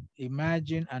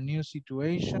 Imagine a new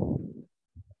situation.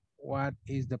 What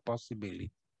is the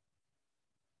possibility?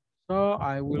 So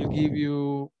I will give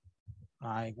you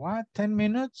like 10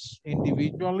 minutes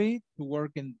individually to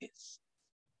work in this.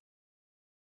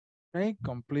 Okay,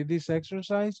 complete this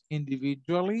exercise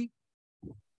individually.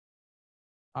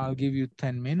 I'll give you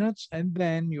 10 minutes and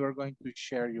then you are going to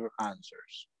share your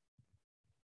answers.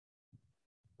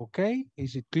 Okay,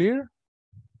 is it clear?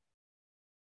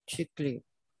 Clear.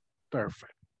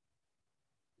 Perfect.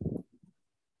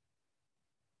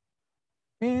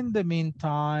 In the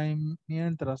meantime,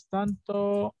 mientras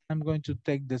tanto, I'm going to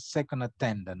take the second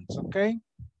attendance, okay?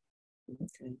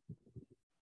 Okay.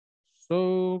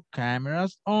 So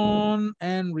cameras on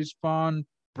and respond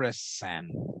present.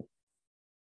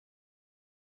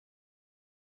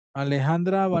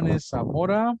 Alejandra Vanessa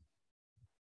Mora.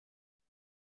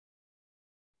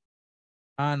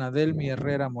 Ana Delmi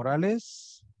Herrera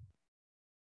Morales.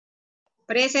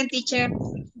 Present, teacher.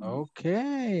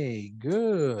 Okay,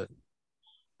 good.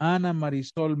 Ana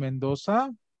Marisol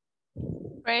Mendoza.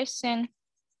 Present.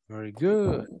 Very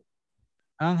good.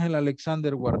 Ángel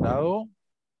Alexander Guardado.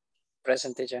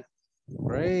 Present, teacher.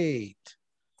 Great.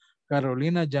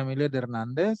 Carolina Yamilet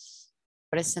Hernández.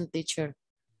 Present, teacher.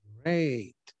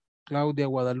 Great. Claudia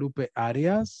Guadalupe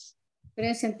Arias.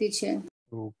 Present, teacher.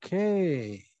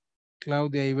 Okay.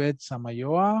 Claudia Ivette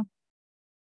Samayoa.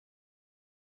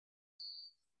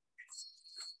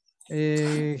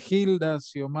 Hilda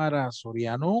Xiomara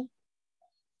Soriano.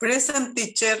 Present,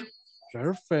 teacher.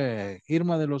 Perfect.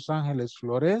 Irma de Los Ángeles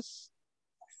Flores.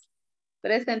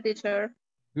 Present, teacher.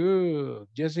 Good.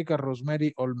 Jessica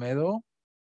Rosemary Olmedo.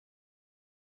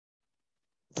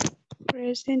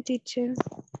 Present, teacher.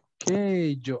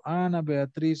 Okay. Joana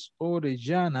Beatriz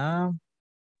Orellana.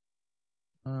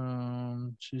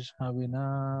 She's having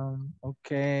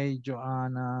okay,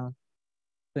 Joanna.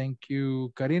 Thank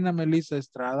you. Karina Melissa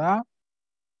Estrada.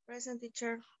 Present,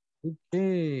 teacher.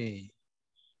 Okay.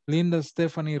 Linda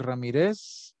Stephanie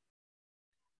Ramirez.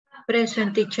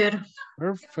 Present, teacher.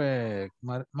 Perfect.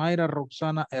 Mayra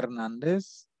Roxana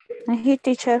Hernández. Here,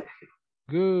 teacher.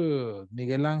 Good.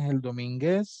 Miguel Ángel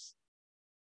Domínguez.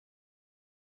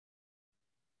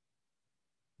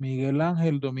 Miguel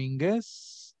Ángel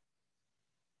Domínguez.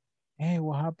 Hey,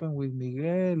 what happened with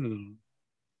Miguel?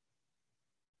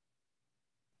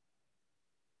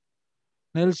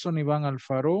 Nelson Iván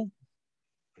Alfaro.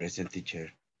 Present,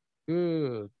 teacher.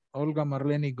 Good. Olga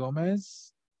Marlene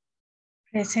Gómez.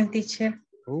 Present, teacher.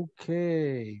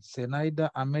 Okay. Zenaida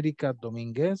América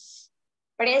Domínguez.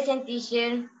 Present,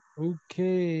 teacher.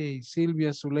 Okay.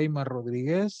 Silvia Zuleima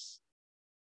Rodríguez.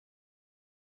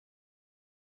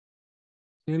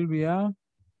 Silvia.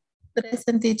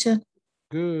 Present, teacher.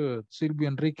 Good. Silvio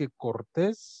Enrique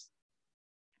Cortés.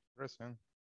 Present.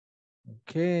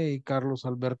 Okay. Carlos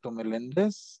Alberto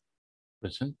Meléndez.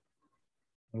 Present.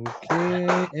 Okay.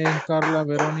 And Carla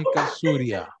Verónica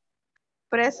Zuria.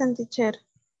 Present, teacher.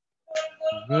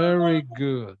 Very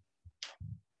good.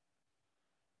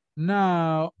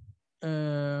 Now,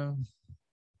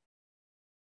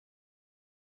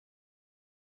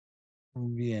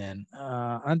 bien,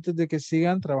 antes de que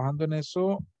sigan trabajando en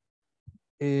eso,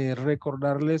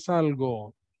 recordarles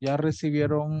algo. Ya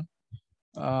recibieron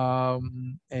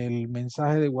el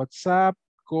mensaje de WhatsApp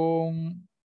con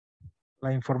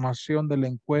la información de la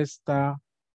encuesta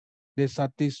de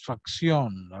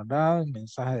satisfacción, ¿verdad?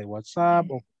 Mensaje de WhatsApp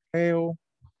o correo.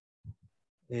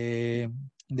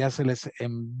 Ya se les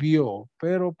envió,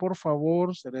 pero por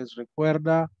favor se les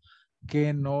recuerda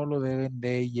que no lo deben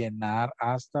de llenar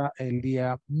hasta el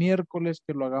día miércoles,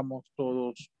 que lo hagamos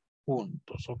todos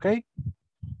juntos, ¿ok?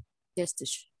 Yes,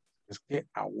 teacher. Es que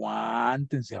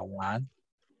aguántense, ¿verdad?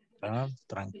 Yes,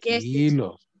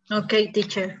 Tranquilos. Okay,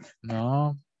 teacher.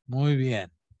 No, muy bien.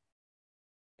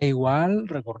 E igual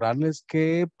recordarles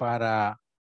que para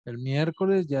el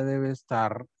miércoles ya debe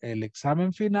estar el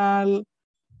examen final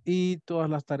y todas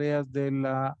las tareas del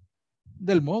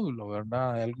módulo,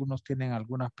 ¿verdad? Algunos tienen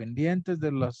algunas pendientes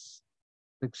de las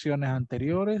secciones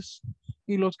anteriores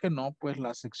y los que no, pues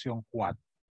la sección 4.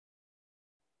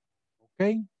 ¿Ok?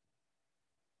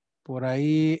 Por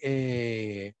ahí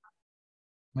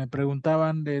me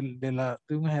preguntaban de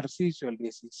un ejercicio, el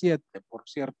 17, por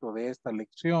cierto, de esta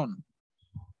lección.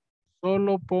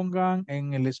 Solo pongan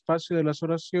en el espacio de las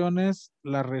oraciones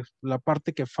la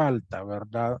parte que falta,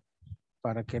 ¿verdad?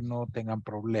 Para que no tengan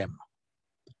problema.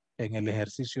 En el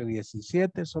ejercicio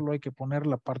 17 solo hay que poner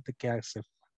la parte que hace,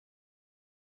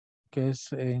 que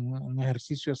es un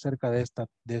ejercicio acerca de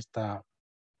esta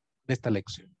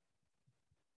lección.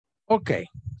 Ok,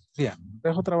 bien,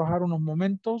 dejo trabajar unos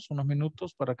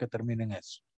minutos para que terminen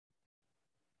eso.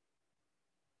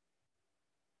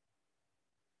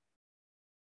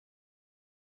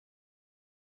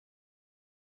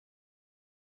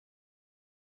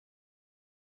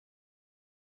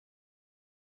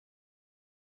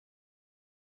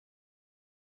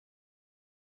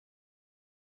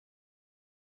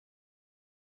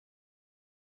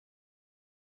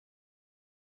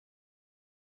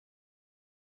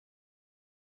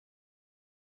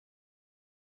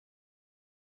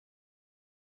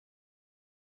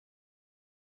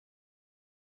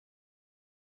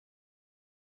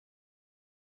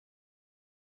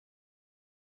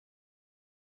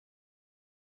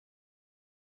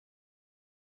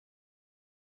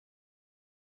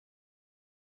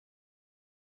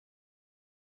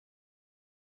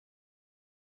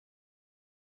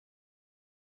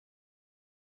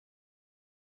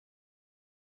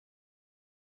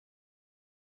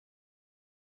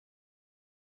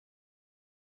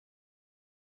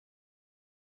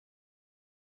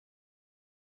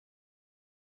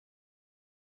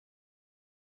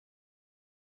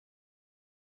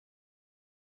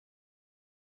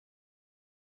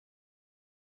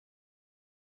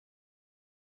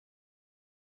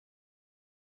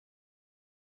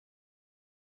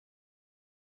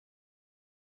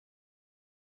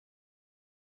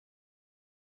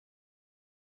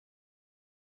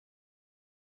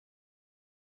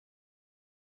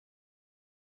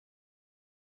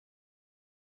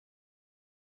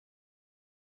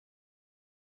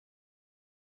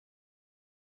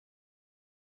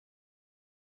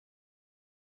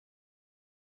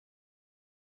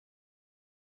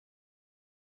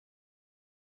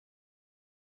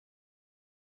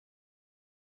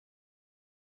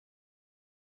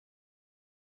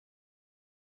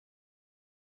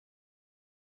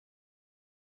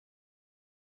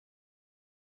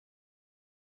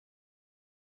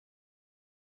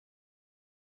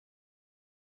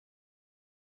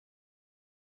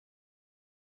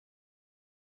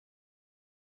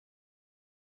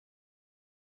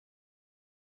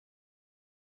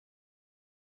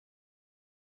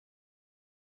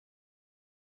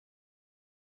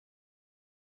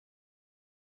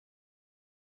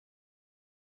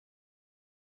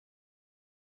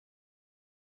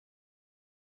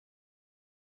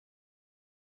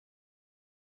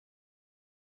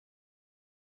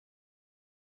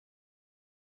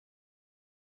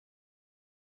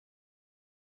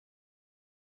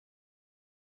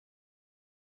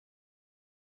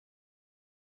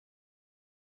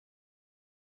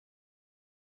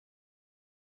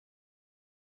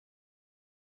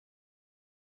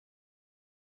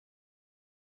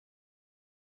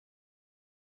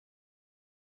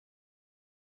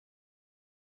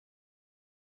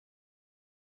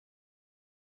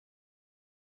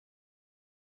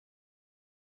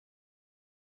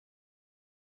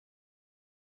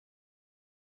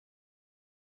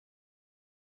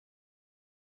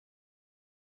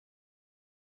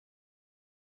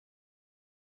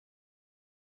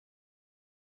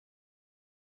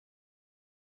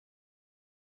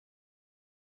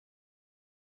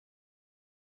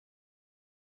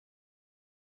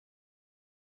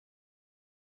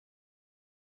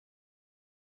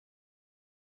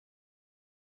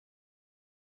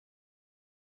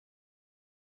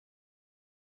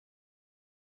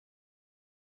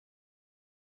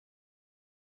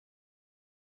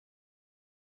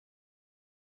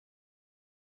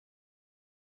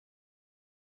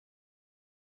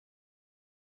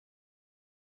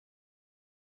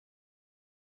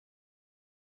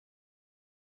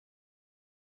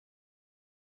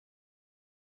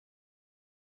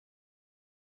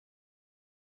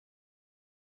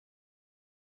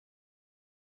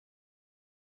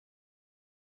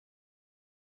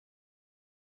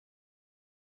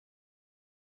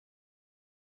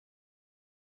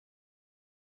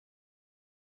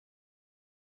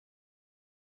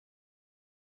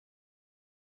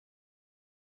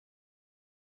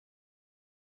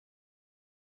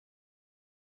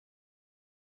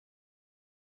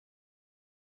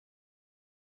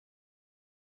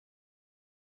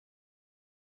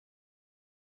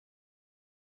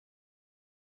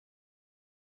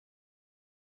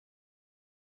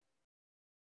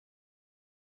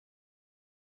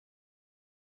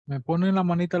 Me ponen la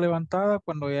manita levantada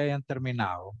cuando ya hayan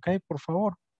terminado. Ok, por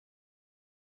favor.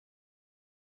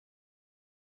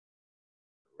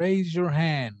 Raise your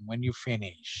hand when you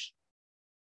finish.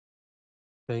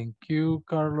 Thank you,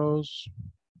 Carlos.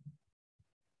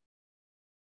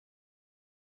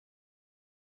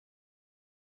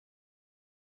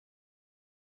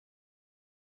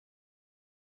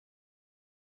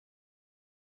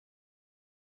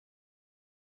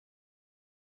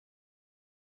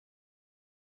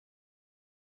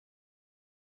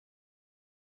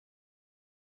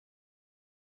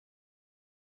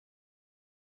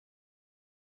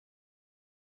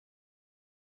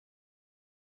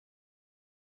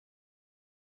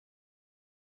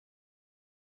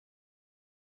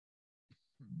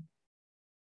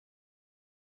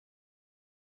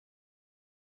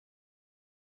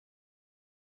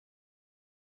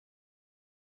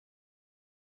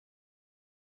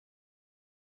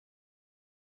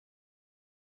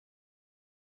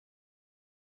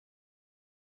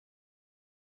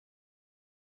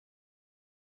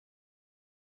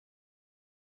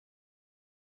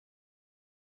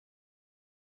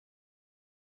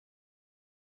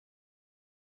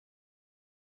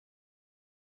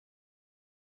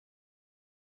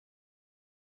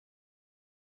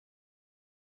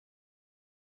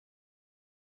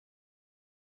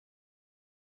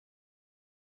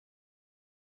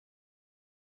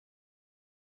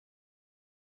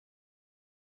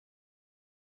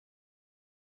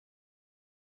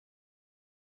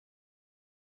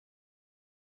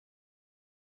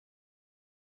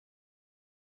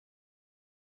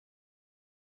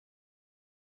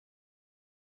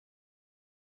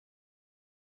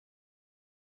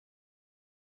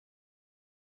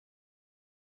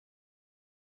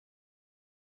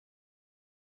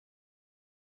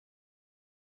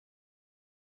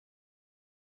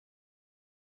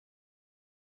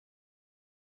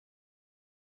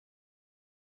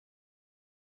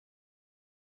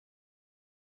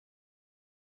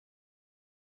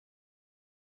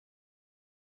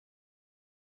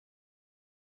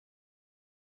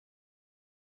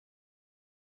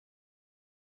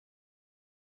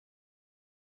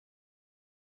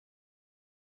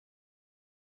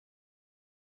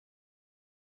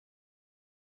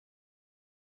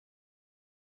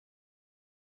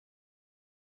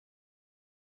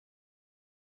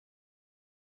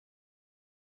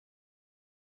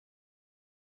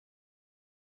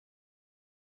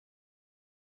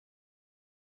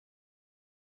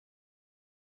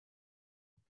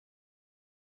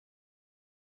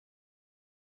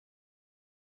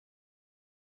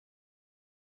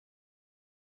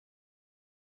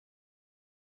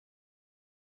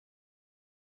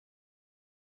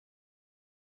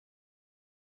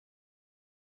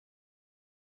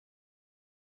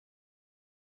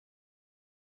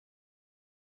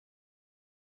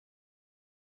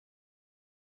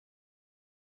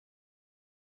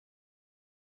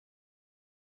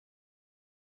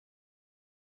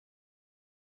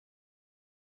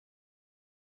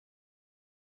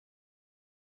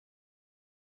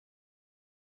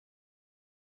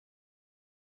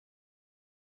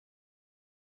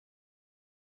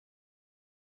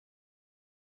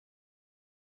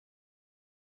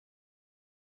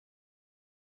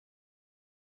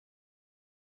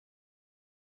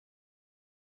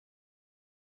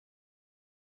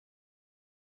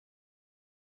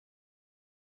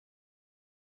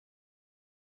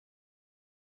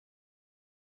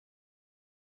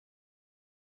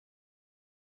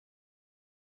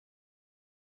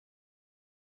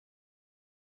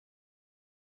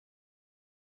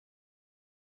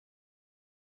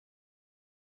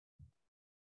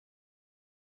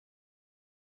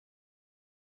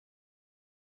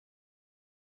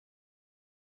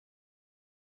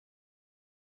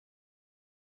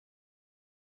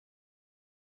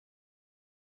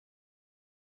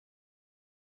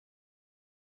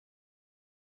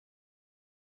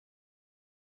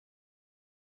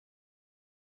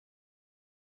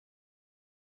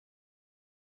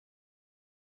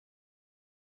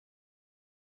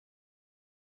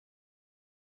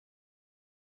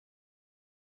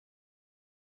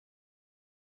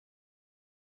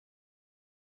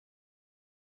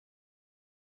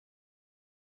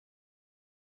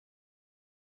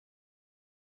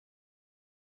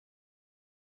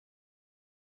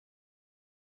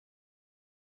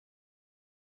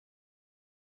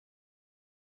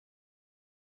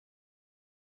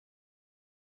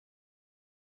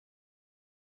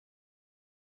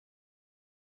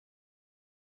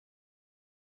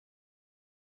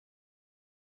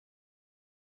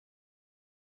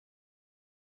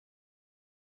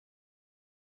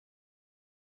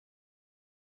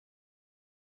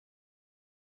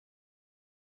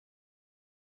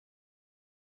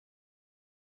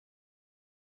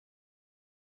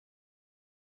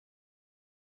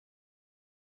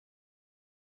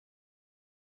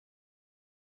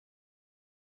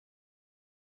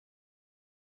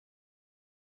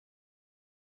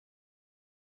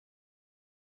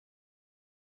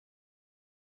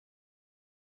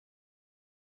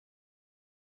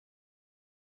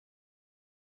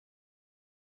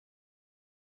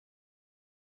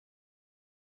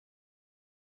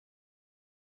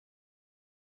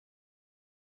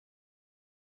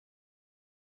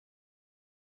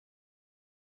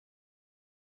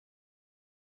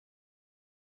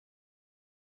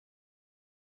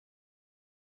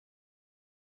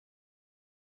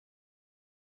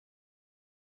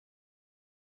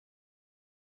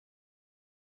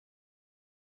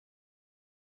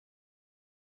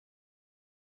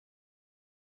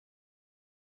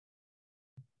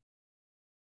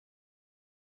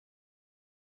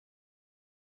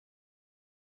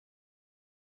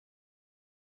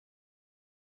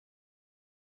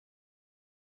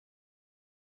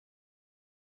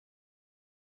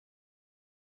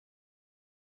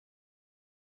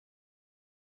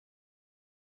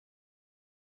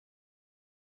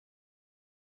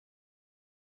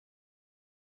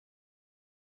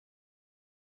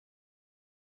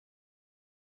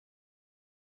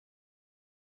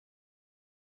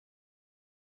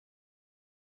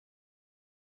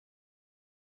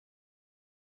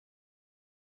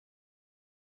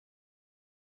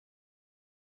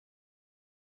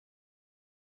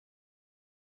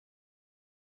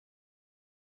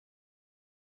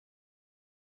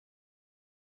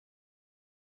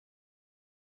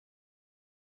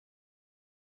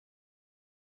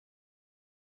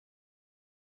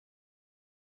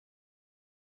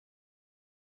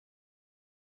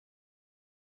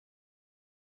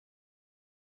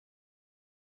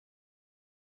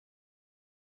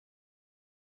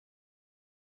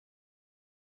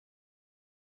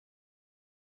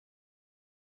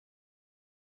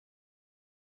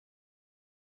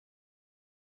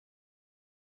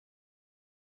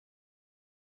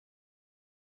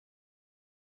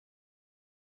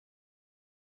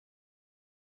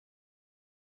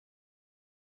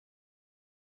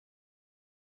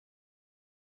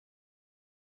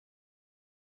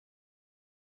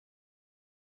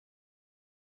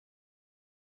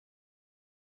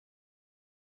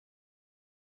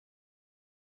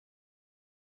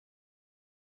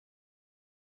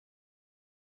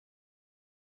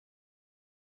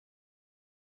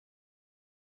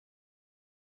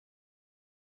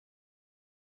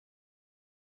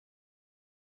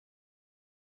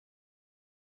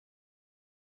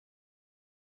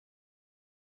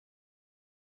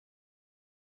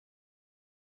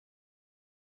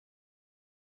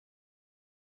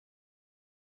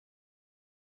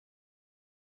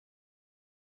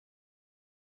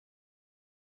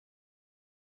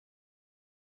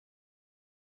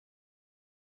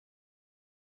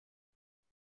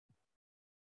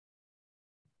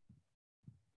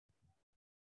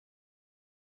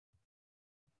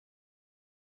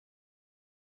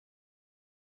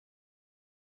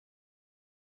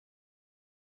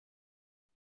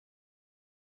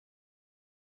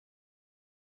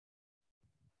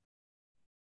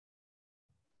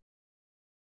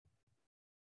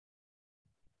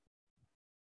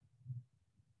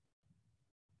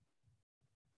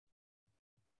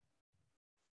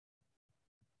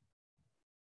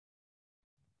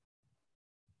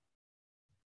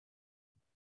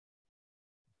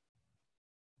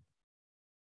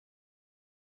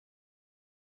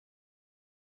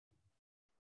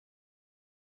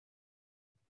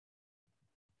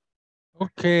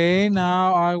 Okay,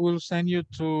 now I will send you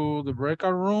to the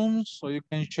breakout rooms so you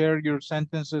can share your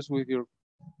sentences with your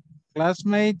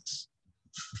classmates.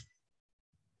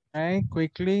 Okay,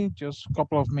 quickly, just a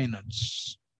couple of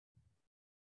minutes.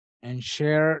 And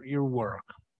share your work.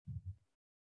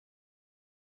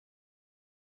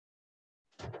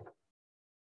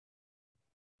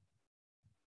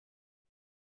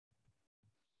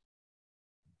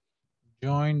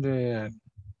 Join the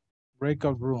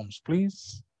breakout rooms,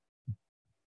 please.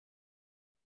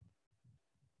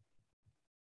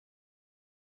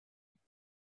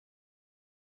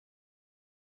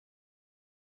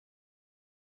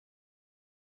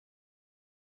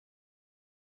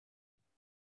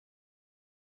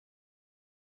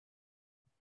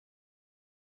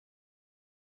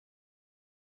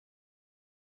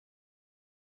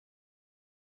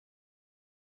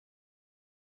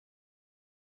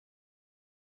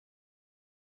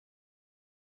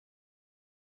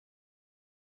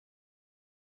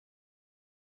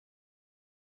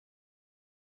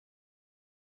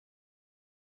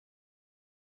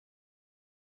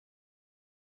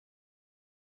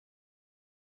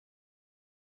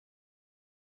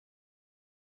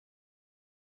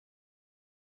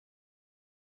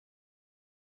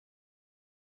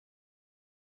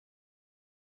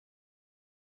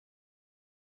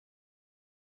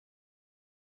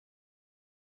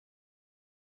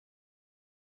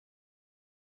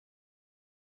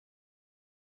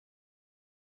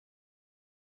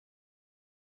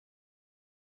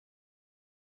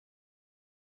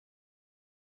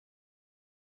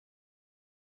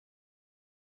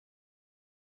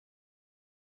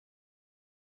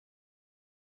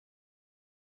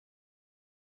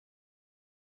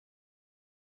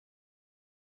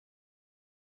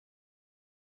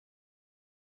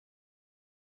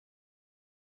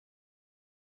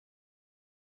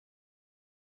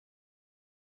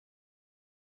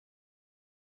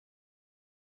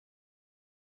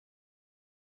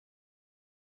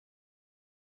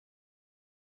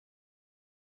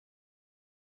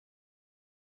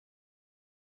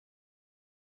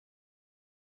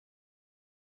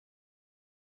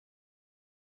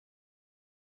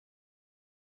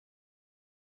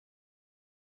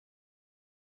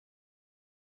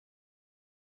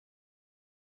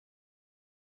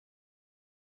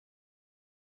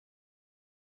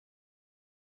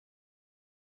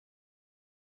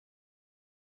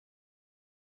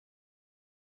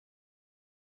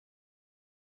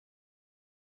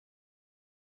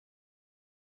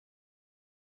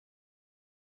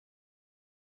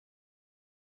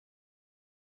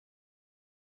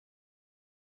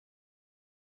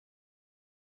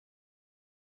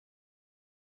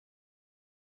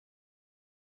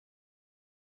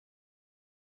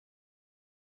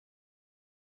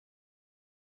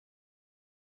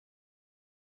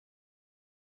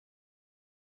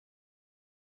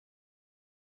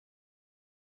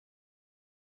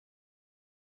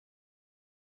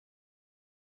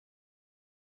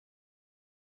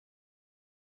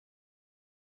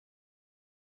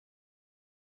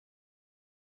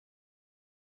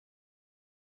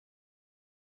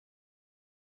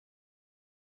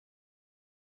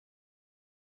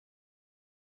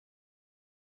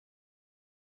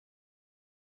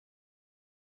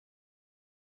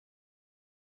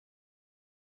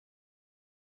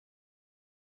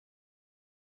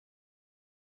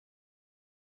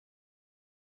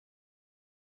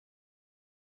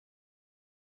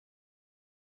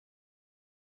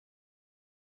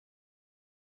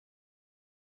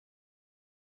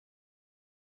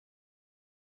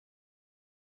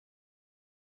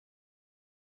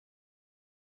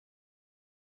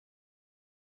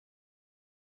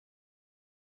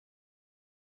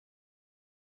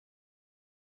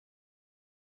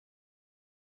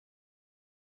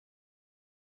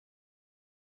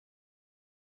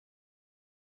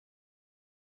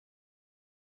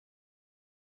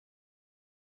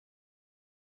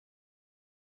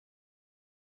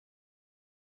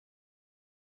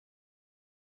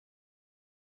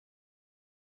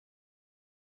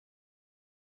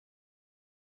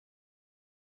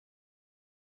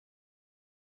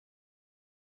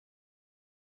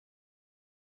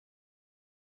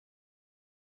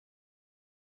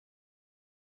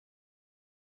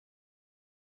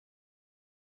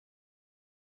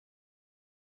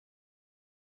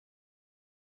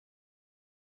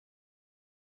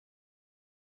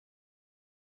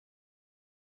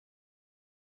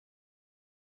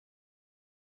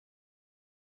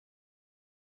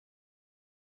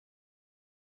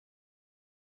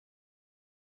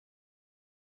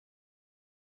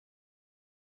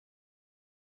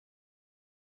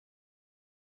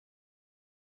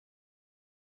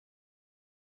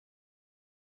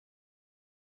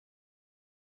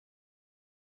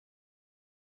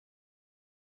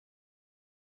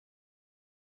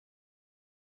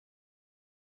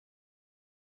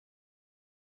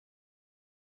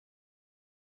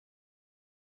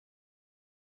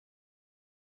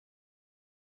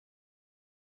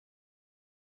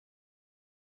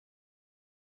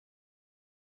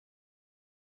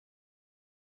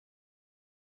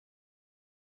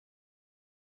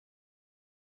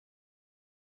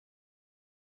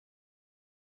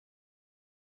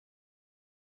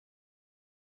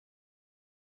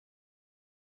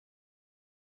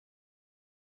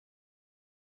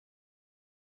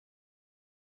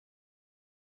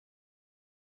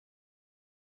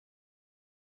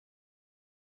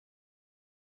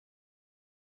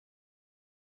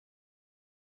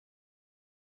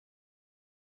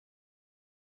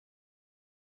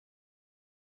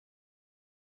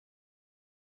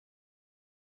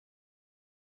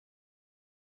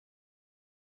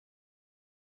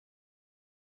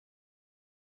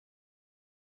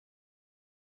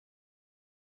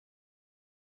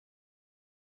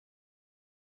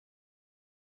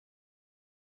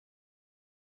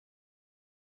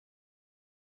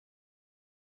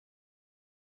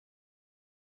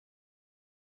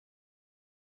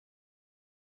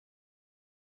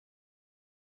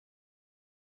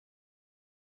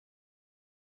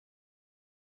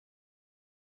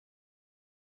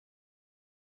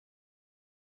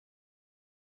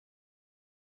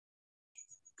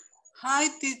 Hi,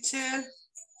 teacher.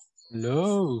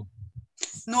 Hello.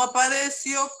 No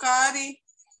apareció Cari.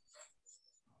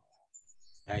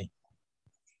 Ay.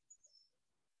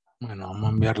 Bueno, vamos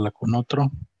a enviarla con otro.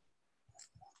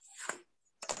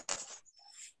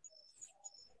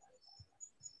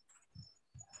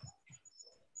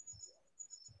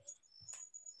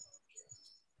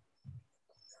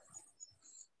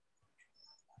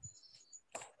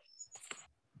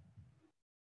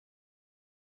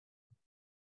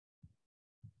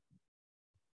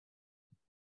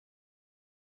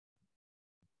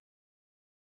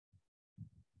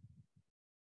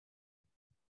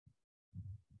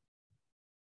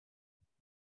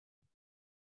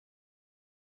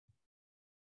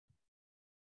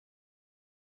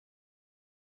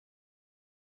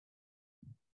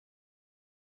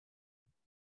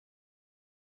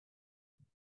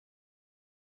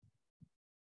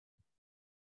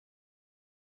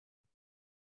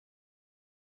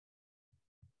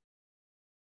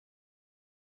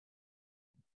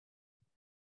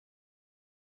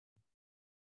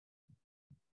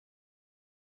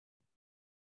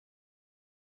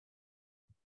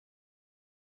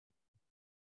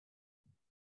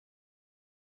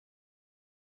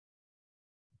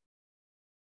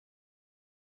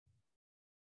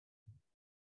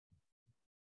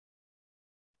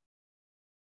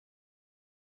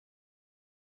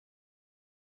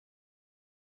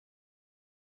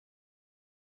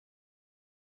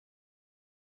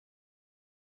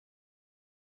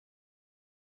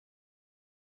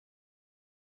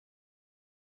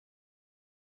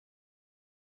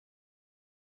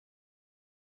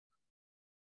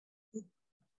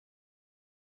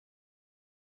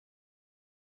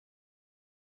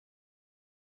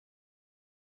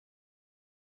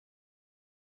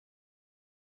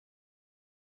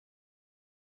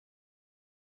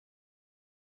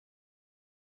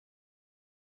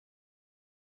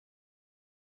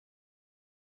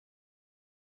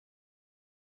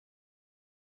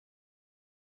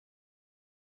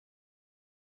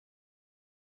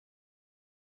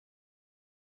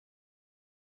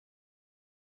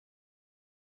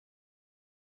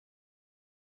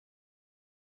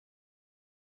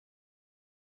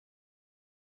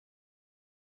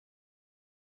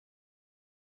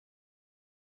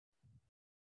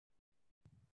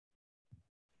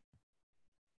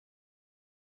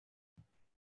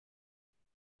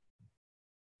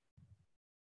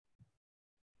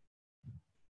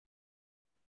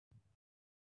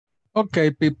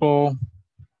 Okay, people.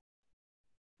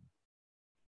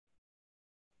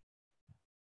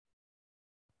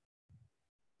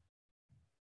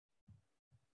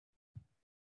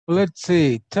 Let's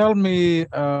see. Tell me,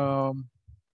 for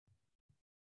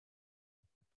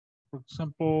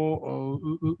example,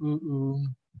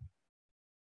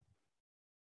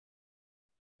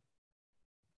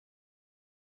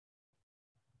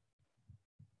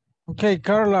 okay,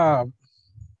 Carla,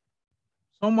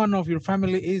 someone of your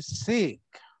family is sick.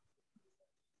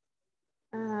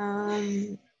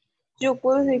 You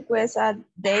could request a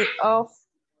day off.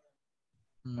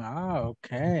 Ah,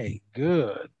 okay,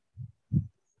 good.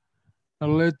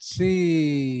 Let's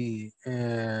see.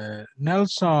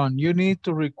 Nelson, you need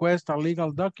to request a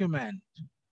legal document.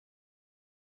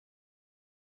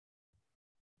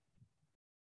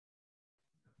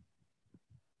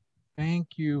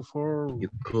 Thank you for... You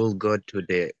could go to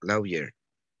the lawyer.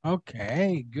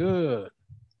 Okay, good.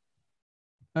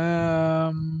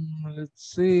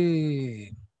 Let's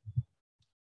see.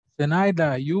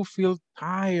 Zenaida, you feel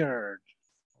tired,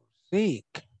 sick.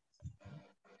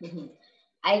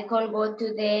 I could go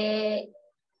to the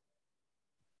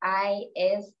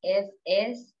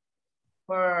ISSS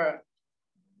for,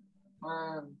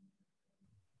 I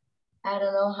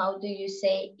don't know, how do you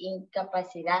say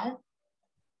incapacidad?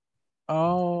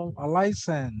 Oh, a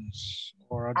license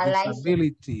or a License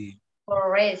disability.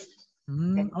 for rest.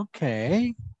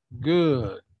 Okay,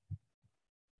 good,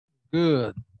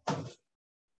 good.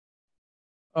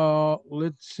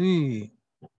 Let's see.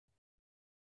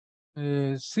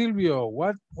 Silvio,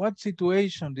 what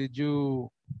situation did you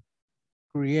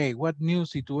create? What new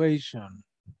situation?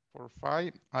 For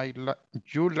 5,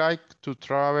 you like to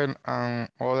travel in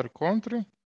other country?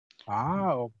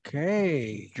 Ah,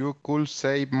 okay. You could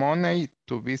save money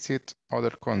to visit other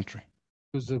country.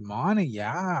 To save money,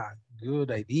 yeah,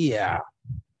 good idea.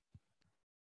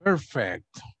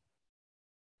 Perfect.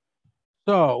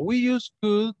 So we use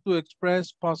could to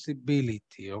express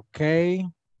possibility, okay?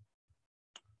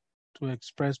 To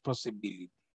express possibility.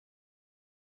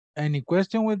 Any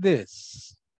question with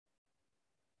this?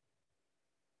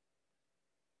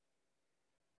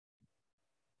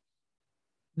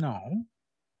 No.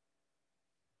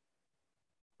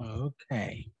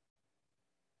 Okay.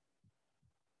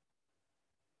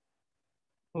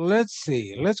 Let's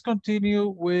see. Let's continue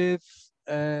with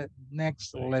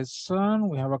next lesson.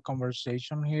 We have a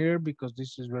conversation here because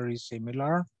this is very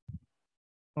similar.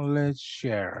 Let's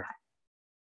share.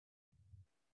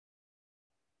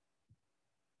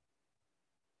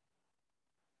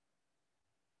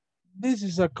 This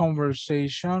is a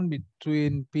conversation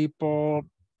between people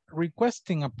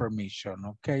requesting a permission,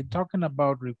 okay? Talking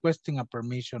about requesting a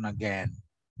permission again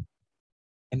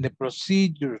and the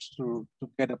procedures to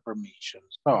get a permission.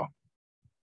 So,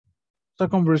 it's a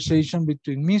conversation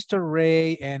between Mr.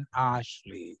 Ray and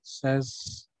Ashley. It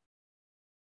says,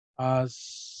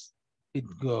 as it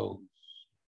goes.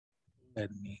 Let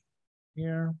me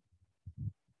here.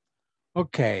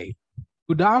 Okay.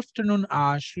 Good afternoon,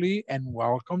 Ashley, and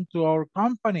welcome to our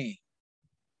company.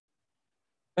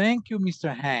 Thank you,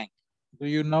 Mr. Hank. Do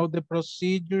you know the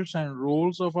procedures and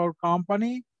rules of our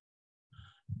company?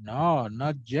 No,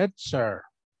 not yet, sir.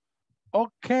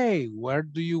 Okay, where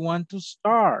do you want to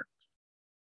start?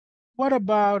 What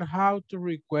about how to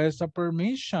request a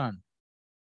permission?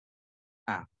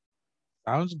 Ah,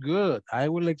 sounds good. I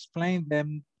will explain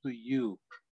them to you.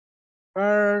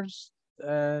 First,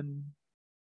 and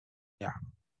yeah,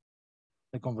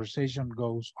 the conversation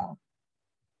goes on.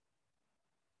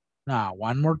 Now,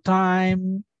 one more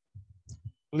time,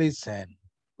 listen.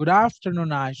 Good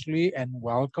afternoon, Ashley, and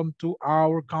welcome to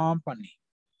our company.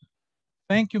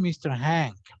 Thank you, Mr.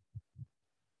 Hank.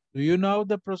 Do you know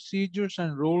the procedures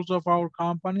and rules of our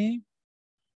company?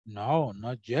 No,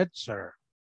 not yet, sir.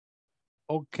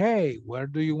 Okay, where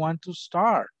do you want to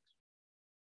start?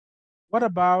 What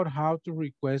about how to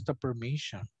request a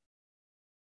permission?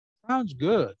 Sounds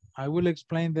good. I will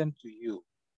explain them to you.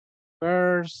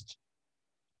 First,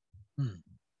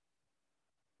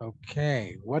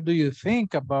 okay, what do you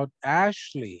think about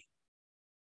Ashley?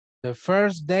 The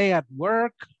first day at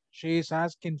work, she is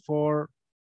asking for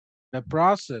the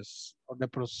process or the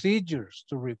procedures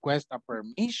to request a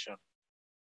permission.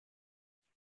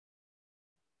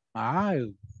 Ay,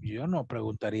 yo no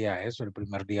preguntaría eso el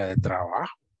primer día de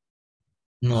trabajo.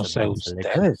 No sé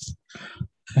ustedes.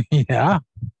 Yeah.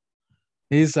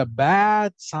 It's a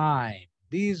bad sign.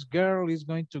 This girl is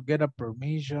going to get a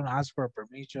permission, ask for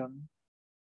permission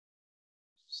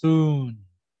soon.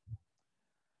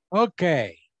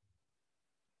 Okay.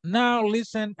 Now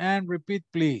listen and repeat,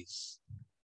 please.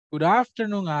 Good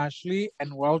afternoon, Ashley,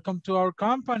 and welcome to our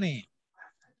company.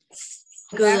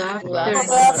 Good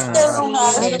afternoon,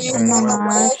 Ashley.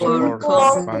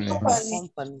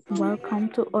 Welcome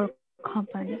to our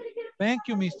company. Thank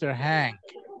you, Mr. Hank.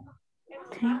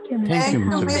 Thank you,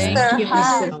 Mr.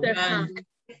 Hank.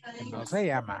 No se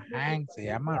llama Hank, se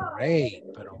llama Ray,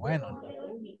 pero bueno.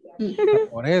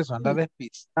 Por eso anda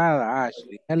despistada,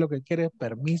 Ashley. Es lo que quiere es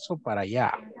permiso para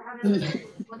allá.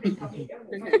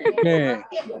 Okay.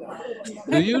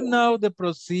 Do you know the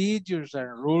procedures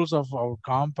and rules of our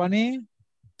company?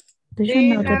 Do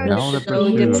you know the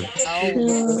procedures and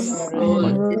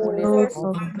rules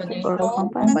of our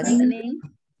company?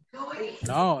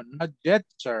 No, not yet,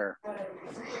 sir.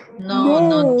 No,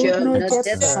 not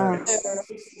yet, sir.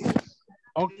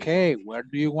 Okay, where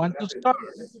do you want to start?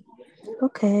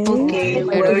 Okay,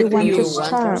 where do you want to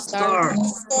start?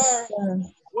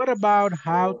 What about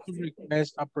how to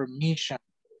request a permission?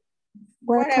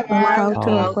 What about how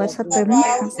to request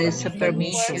a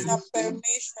permission?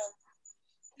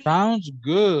 Sounds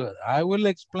good. I will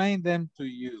explain them to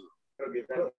you.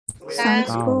 Sounds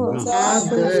good.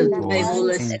 I will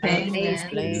explain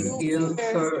you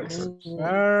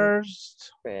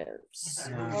first.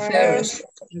 First.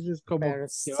 This is como que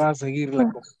va a seguir la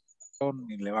conversación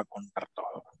y le va a contar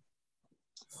todo.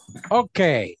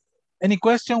 Okay. Any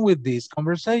question with this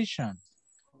conversation?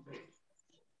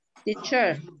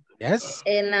 Teacher. Yes.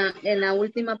 En la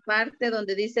última parte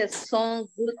donde dice sound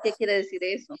good, ¿qué quiere decir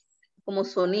eso? Como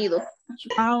sonido.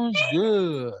 Sounds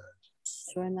good.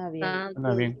 Suena bien.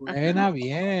 Suena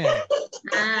bien.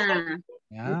 Ah,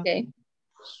 ¿Ya? okay.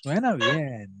 Suena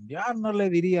bien. Yo no le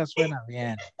diría suena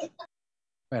bien.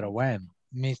 Pero bueno,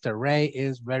 Mr. Ray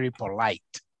is very polite.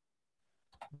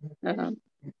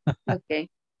 Okay.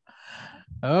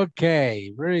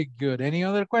 Okay, very good. Any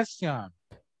other question?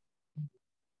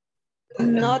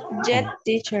 Not yet,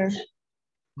 teacher.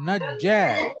 Not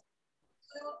yet.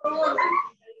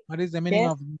 What is the meaning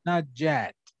of not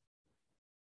yet?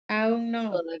 Aún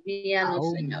no. Todavía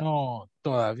no, señor. No,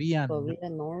 todavía no. Todavía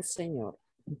no, señor.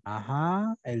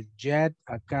 Ajá, el yet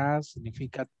acá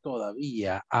significa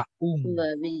todavía, aún.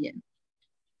 Todavía.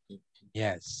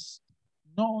 Yes.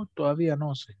 No, todavía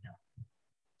no, señor.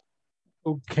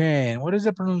 Okay, what is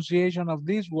the pronunciation of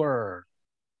this word?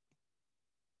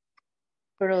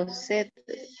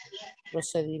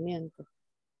 Procedimiento.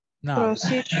 No.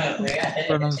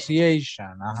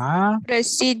 Pronunciation.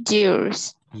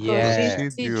 Procedures.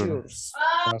 Yes.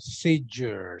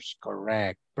 Procedures.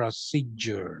 Correct.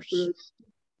 Procedures.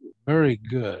 Very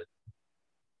good.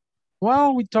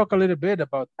 Well, we talk a little bit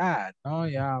about that. No,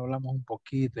 ya hablamos un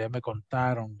poquito. Ya me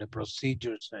contaron the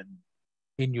procedures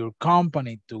in your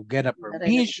company to get a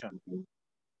permission.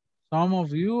 Some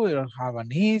of you will have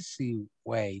an easy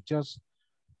way. Just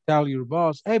tell your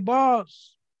boss, hey,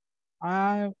 boss,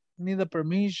 I need a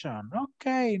permission.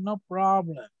 Okay, no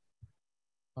problem.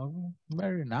 Oh,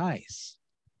 very nice.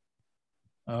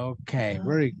 Okay,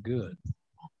 very good.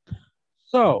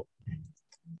 So,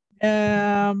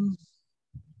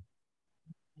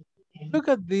 look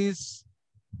at this.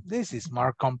 This is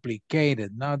more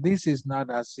complicated. Now, this is not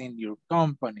as in your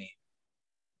company.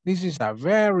 This is a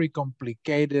very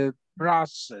complicated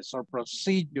process or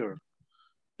procedure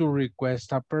to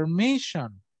request a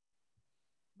permission.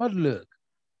 But look,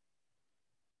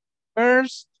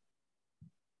 first,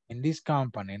 in this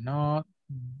company, not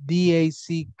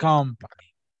DAC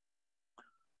company.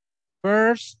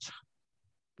 First,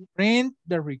 print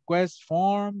the request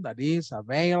form that is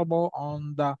available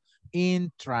on the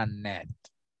intranet.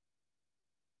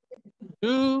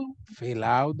 2, fill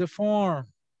out the form.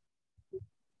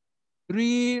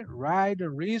 3, write a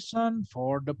reason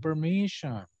for the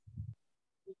permission.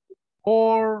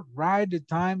 4, write the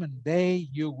time and day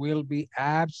you will be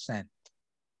absent.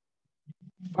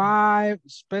 5,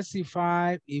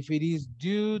 specify if it is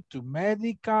due to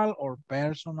medical or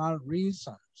personal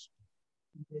reasons.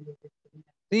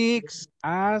 6,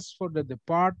 ask for the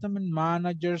department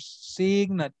manager's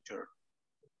signature.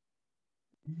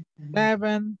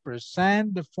 7,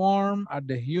 present the form at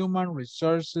the Human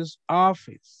Resources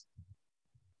Office.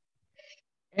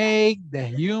 8, the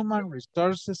Human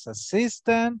Resources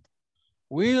Assistant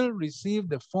will receive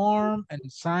the form and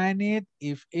sign it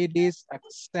if it is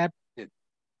accepted.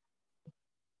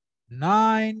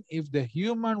 9, if the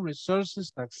Human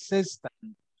Resources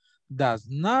Assistant does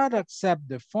not accept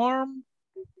the form,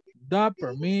 the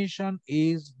permission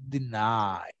is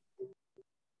denied.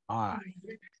 All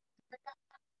right.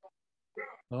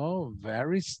 So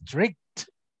very strict.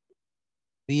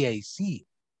 DAC,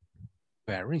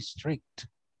 very strict.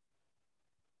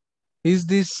 Is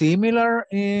this similar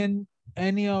in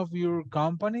any of your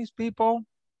companies, people?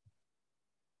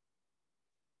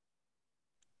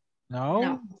 No?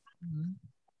 No.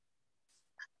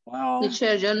 Well,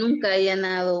 Teacher, yo nunca he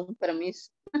llenado un permiso.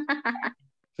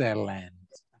 excellent.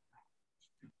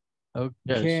 Okay.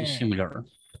 Yes, it's similar.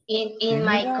 In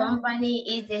my company,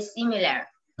 it's similar.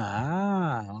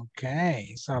 Ah, okay.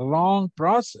 It's a long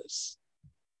process.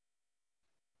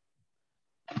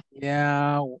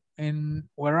 Yeah, and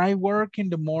where I work in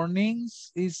the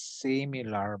mornings is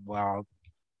similar. Well,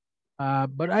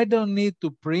 but I don't need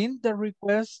to print the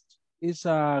request. It's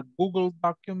a Google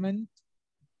document.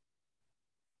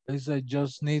 I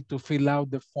just need to fill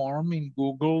out the form in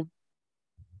Google.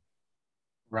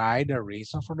 Write a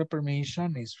reason for the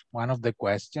permission is one of the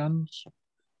questions.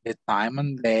 The time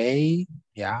and day,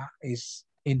 yeah, is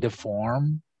in the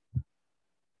form.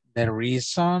 The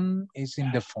reason is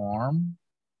in the form.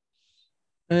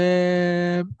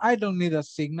 I don't need a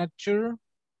signature.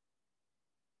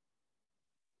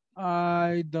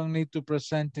 I don't need to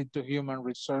present it to Human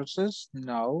Resources.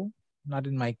 No, not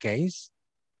in my case.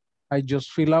 I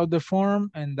just fill out the form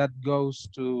and that goes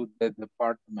to the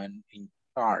department in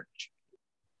charge.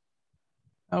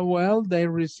 Well, they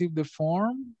receive the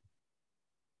form.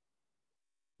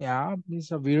 Yeah,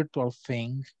 it's a virtual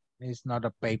thing. It's not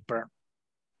a paper.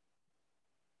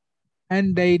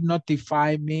 And they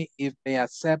notify me if they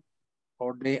accept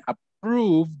or they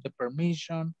approve the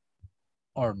permission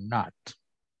or not.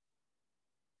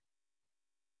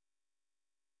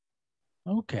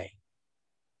 Okay.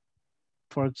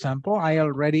 For example, I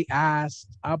already asked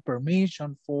a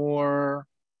permission for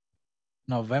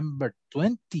November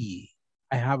 20.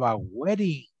 I have a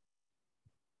wedding.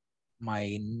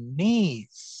 My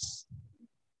niece.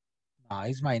 No,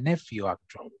 it's my nephew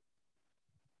actually.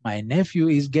 My nephew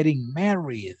is getting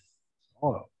married.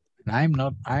 Oh, and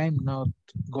I'm not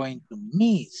going to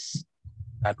miss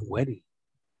that wedding.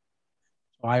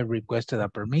 So I requested a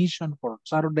permission for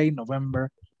Saturday, November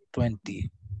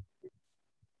 20.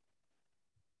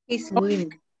 It's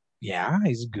good. Yeah,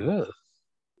 it's good.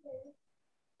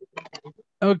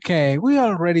 Okay, we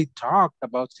already talked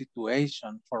about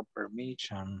situation for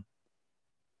permission.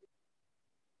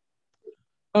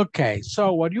 Okay,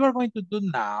 so what you are going to do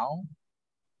now,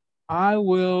 I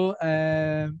will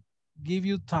give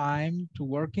you time to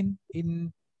work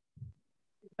in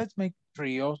let's make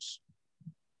trios.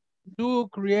 to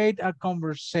create a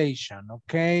conversation,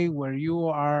 okay, where you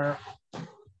are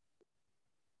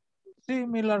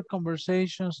similar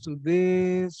conversations to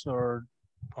this or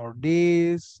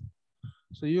this.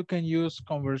 So you can use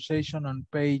conversation on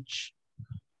page,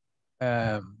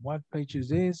 what page is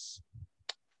this?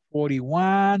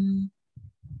 41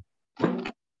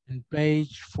 and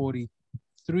page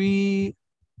 43,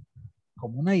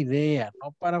 como una idea,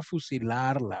 no para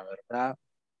fusilarla, ¿verdad?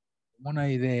 Como una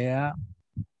idea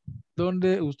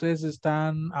donde ustedes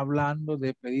están hablando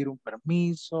de pedir un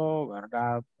permiso,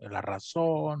 ¿verdad? La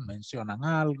razón, mencionan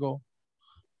algo,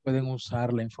 pueden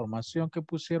usar la información que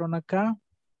pusieron acá,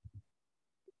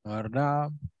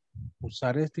 ¿verdad?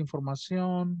 Usar esta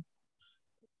información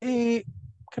y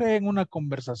creen una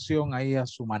conversación ahí a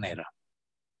su manera,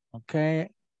 ¿ok?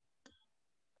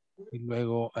 Y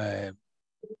luego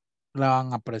la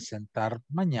van a presentar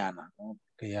mañana, ¿no?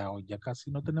 Porque ya hoy ya casi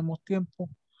no tenemos tiempo,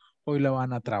 hoy la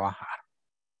van a trabajar.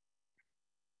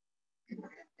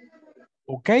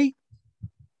 ¿Ok?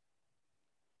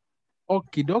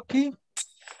 Okidoki.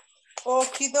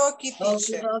 Okidoki,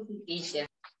 teacher. Okidoki, teacher.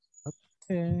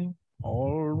 Okay.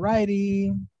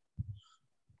 Alrighty.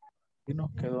 Y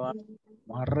nos quedó.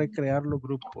 Vamos a recrear los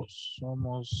grupos.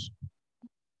 Somos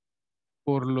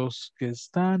por los que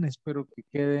están. Espero que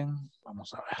queden.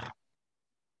 Vamos a ver.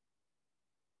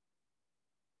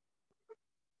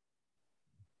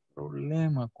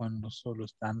 Problema cuando solo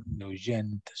están de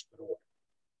oyentes. Pero bueno.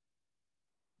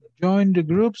 Join the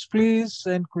groups, please,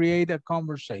 and create a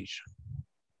conversation.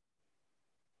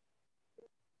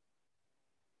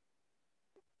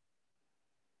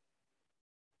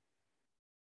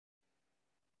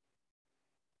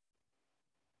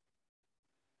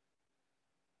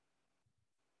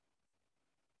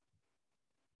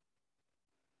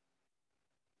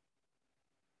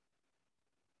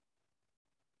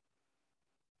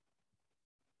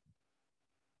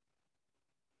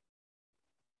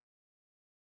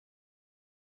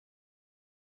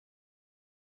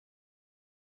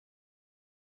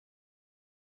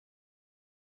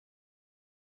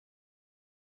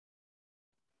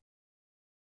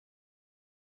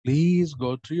 Please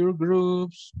go to your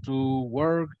groups to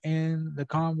work in the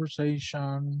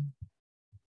conversation.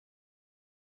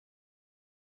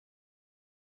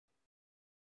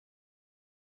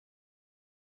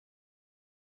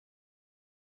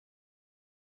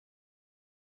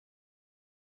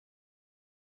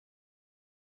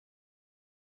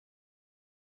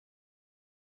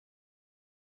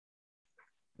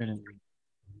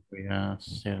 Voy a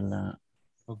hacerla.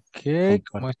 Ok,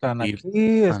 ¿cómo están aquí?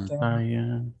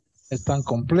 ¿Están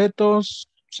completos?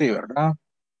 Sí, ¿verdad?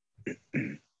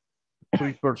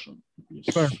 3 persons.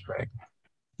 Yes. Perfect.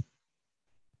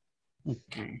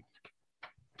 Okay.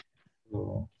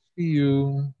 So, see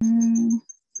you.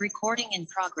 Recording in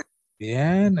progress.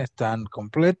 Bien, ¿están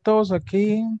completos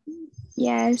aquí?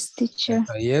 Yes, teacher.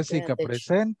 ¿Está Jessica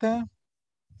presente?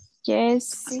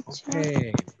 Yes, teacher.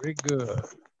 Okay, very good.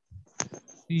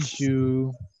 See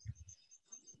you.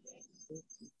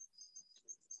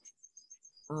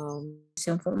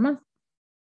 Formal.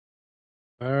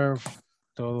 Perfect.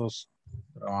 Todos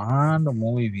trabajando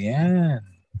muy bien.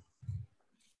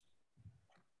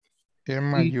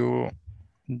 Irma, you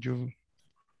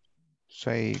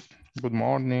say good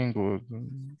morning, good.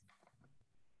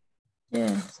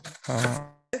 Yes.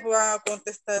 Va a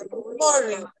contestar good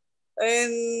morning.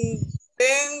 And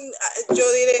then yo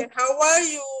diré, how are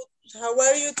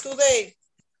you today?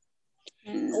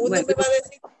 Uno Bueno, me va a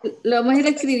decir. lo vamos a ir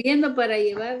escribiendo para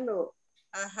llevarlo.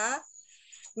 Ajá.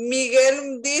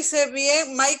 Miguel dice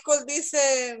bien, Michael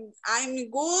dice I'm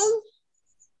good.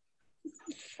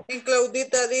 Y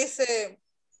Claudita dice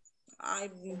I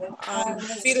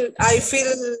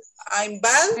feel I'm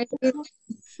bad.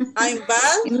 I'm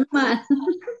bad.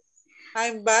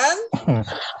 I'm bad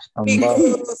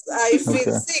because I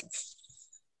feel sick.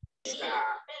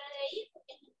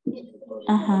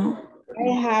 I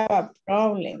have a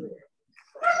problem.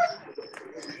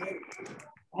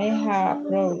 I have a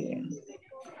problem.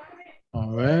 A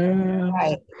ver.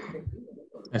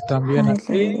 ¿Están bien Hi, aquí?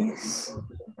 ladies.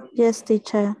 Yes,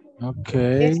 teacher.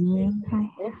 Okay. Hi.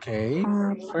 Okay.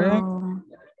 Problem.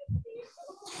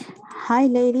 Hi,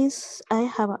 ladies. I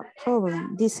have a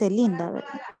problem. Dice Linda.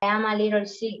 I am a little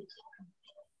sick.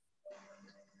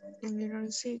 A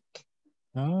little sick.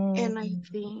 Oh. And I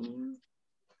think.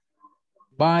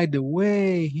 By the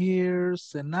way,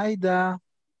 here's Zenaida.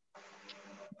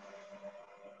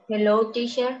 Hello,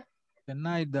 teacher.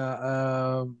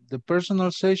 Zenaida, the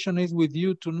personal session is with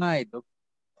you tonight,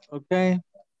 okay?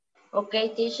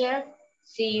 Okay, teacher.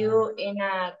 See you in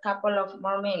a couple of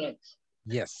more minutes.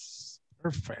 Yes,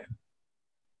 perfect.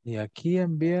 Y aquí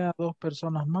envié a 2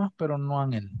 personas más, pero no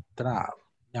han entrado.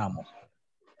 Veamos.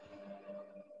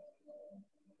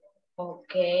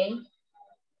 Ok.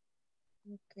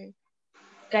 Ok.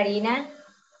 Karina.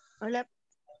 Hola.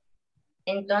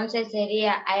 Entonces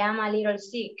sería, I am a little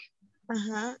sick.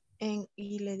 Ajá.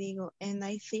 Y le digo, and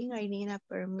I think I need a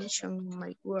permission in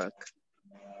my work.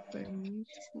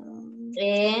 Permission.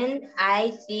 And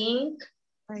I think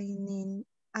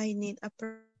I need a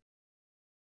permission.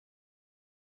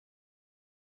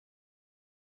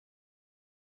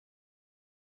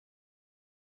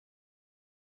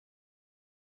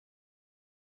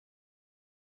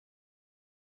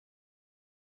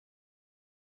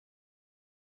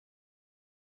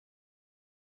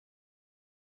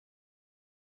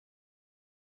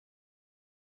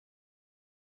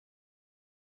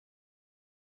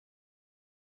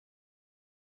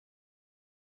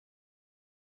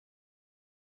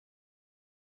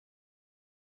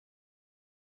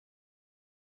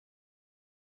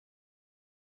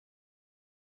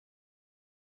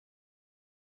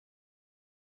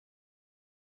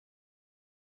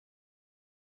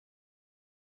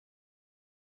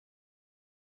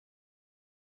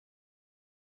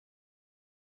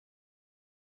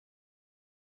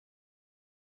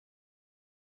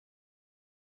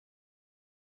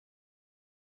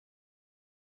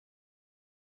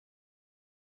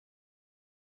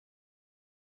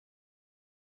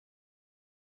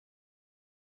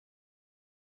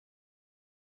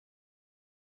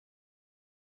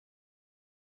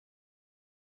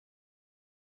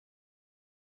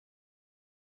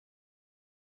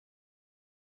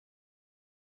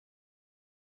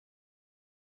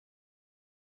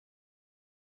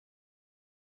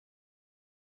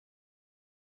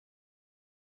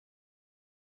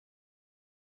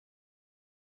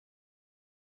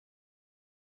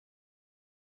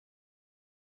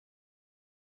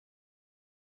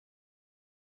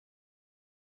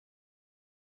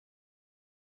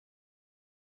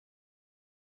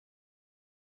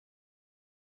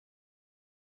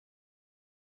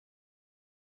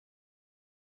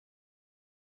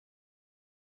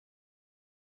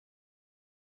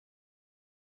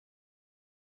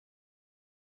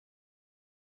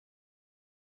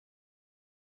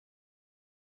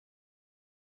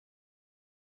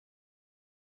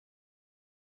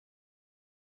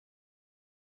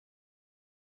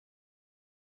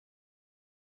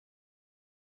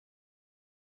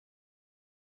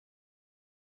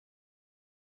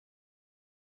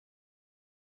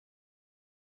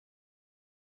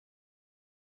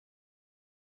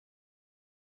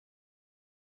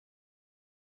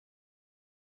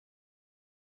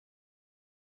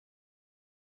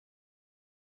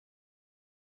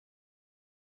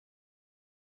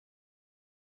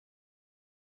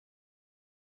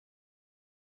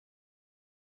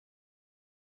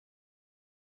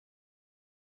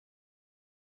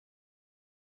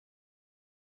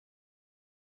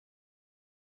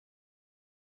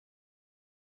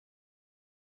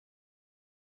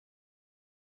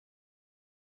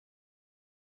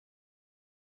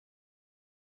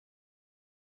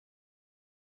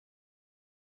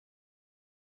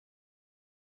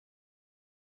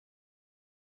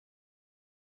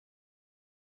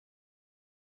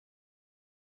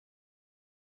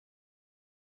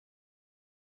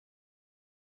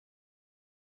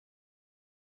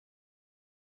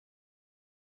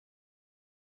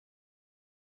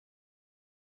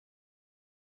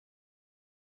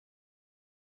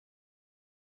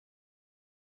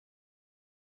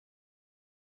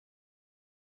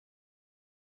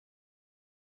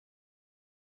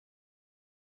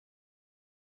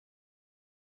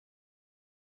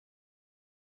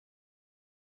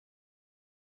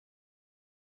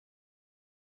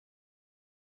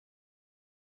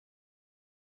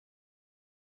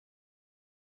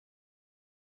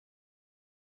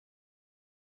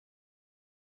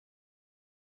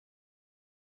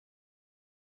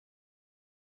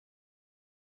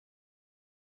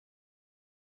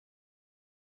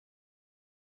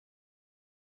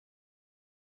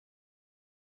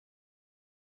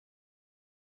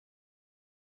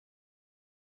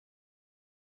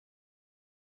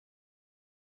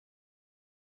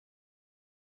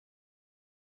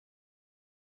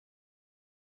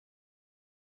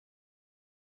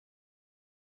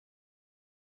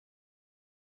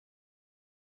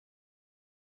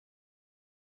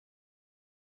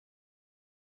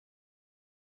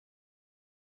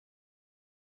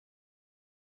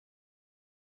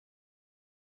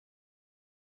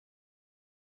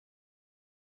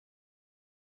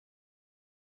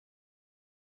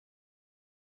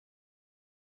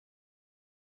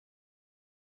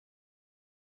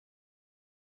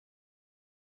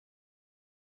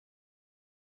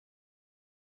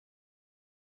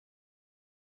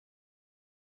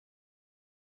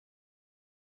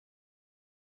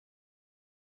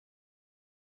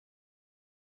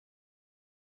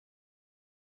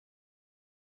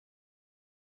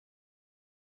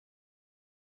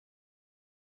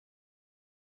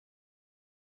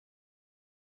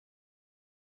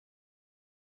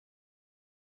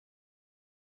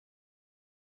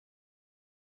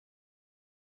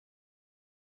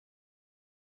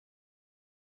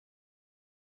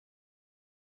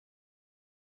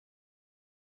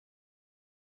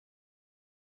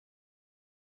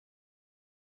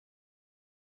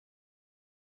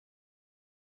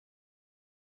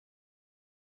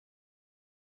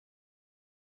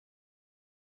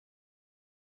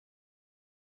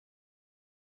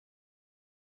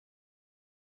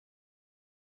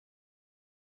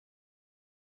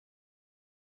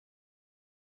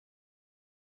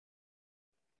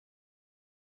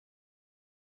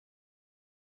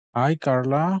 Hi,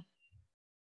 Carla.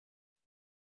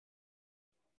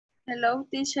 Hello,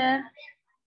 teacher.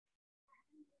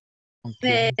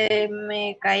 Okay.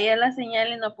 Me caía la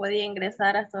señal y no podía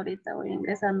ingresar hasta ahorita. Voy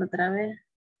ingresando otra vez.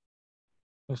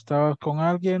 ¿Estabas con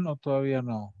alguien o todavía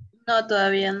no? No,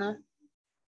 todavía no.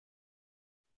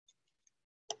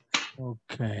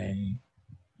 Ok.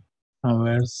 A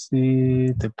ver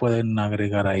si te pueden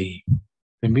agregar ahí.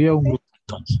 Te envío un grupo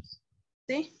entonces.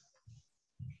 Sí.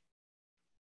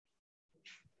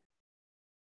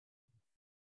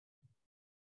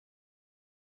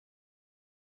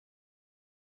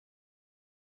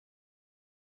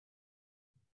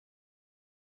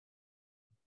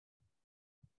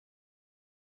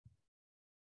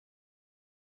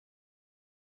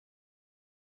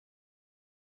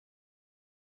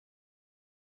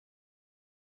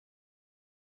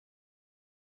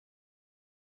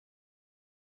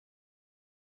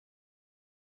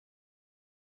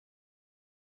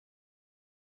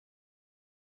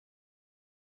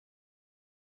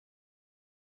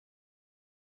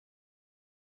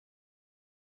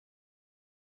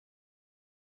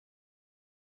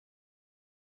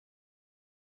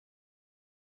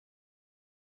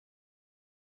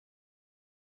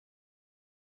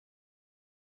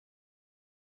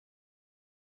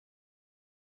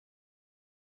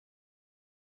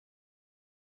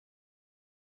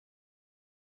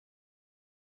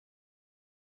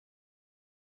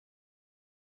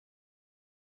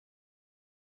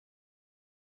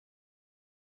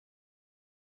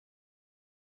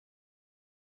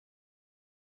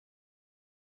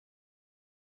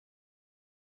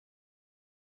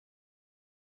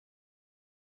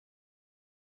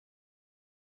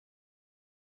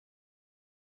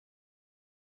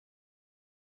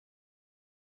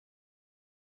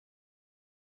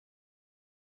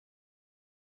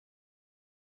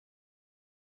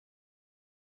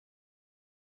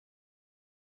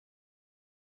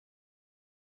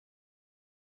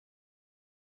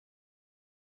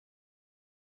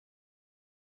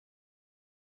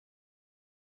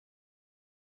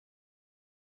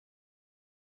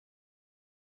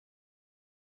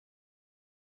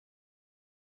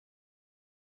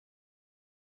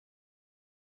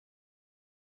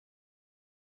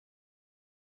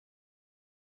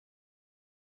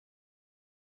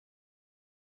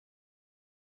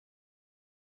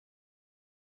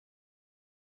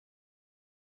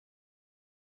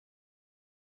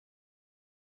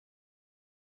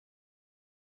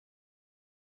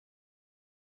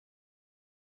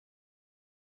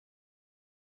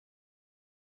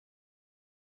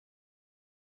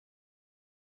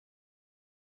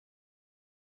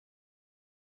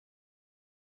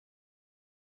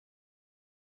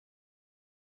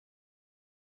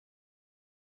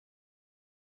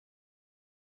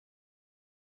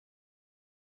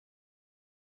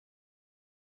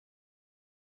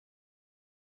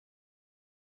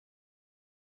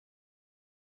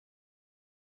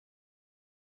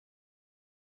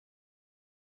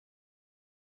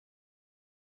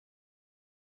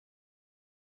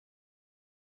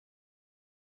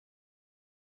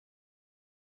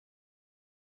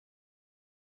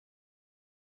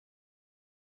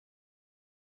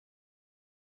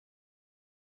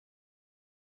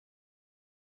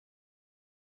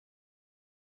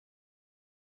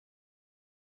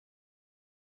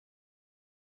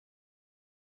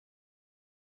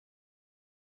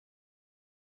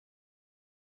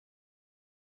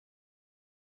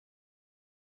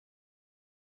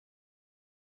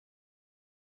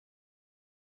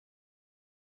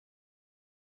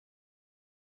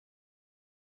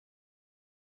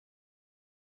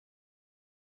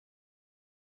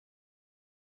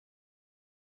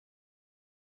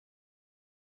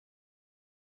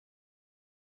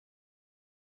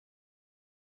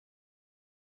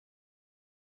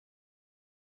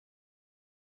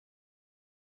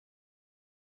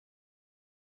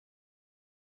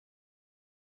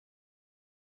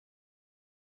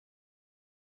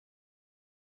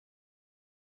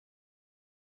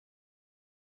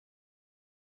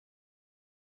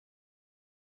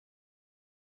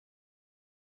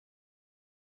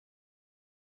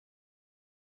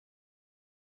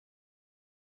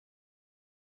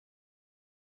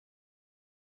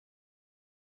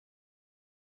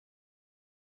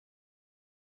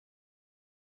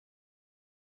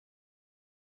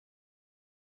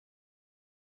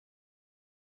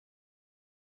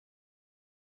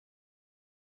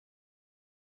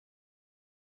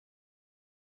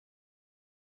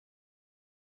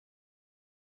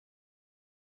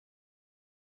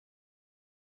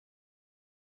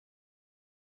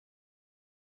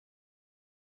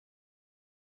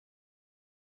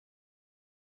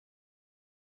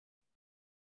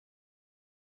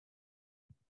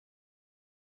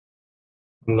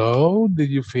 Hello, did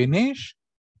you finish?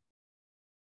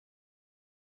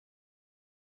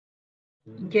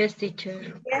 Yes,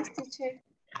 teacher. Yes, teacher.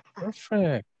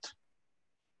 Perfect.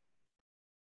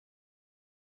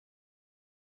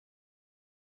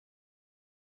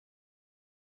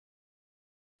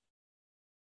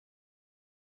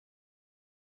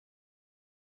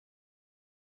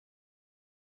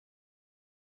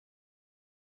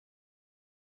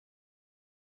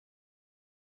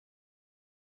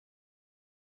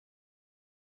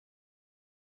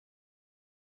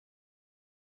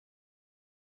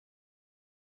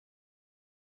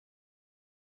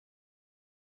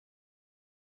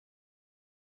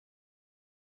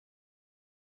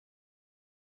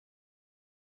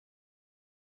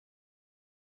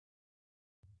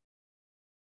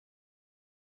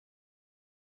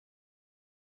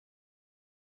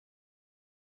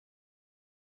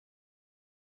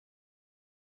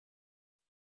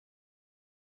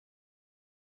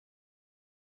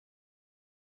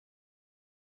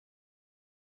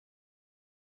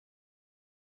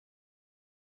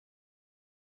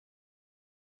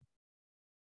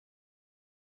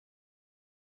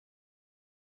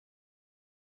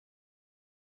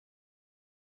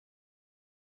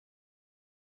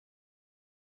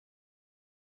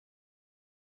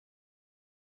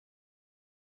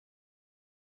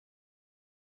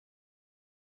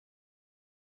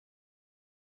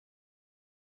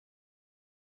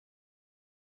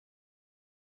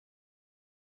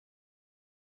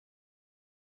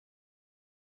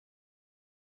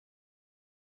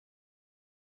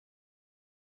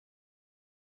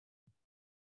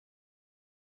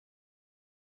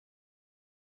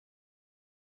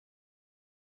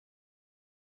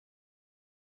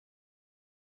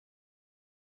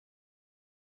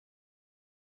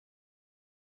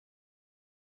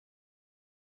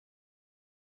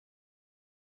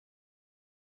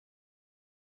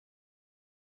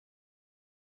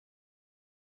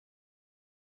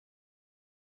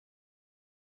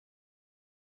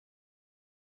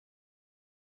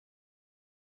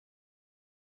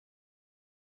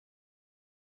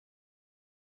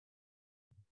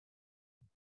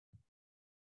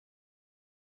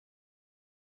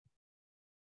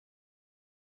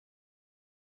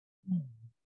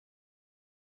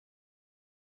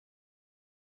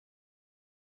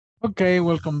 Okay,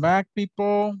 welcome back,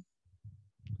 people.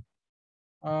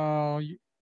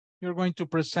 You're going to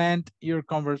present your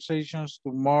conversations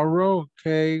tomorrow,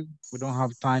 okay? We don't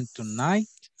have time tonight.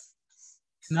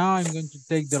 Now I'm going to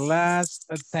take the last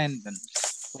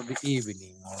attendance for the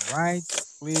evening, all right?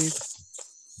 Please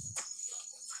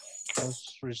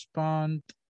just respond.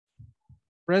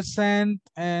 Present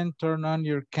and turn on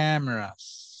your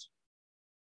cameras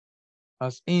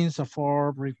as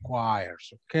INSAFORP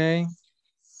requires, okay?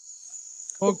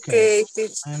 Okay,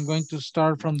 I'm going to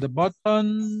start from the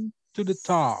bottom to the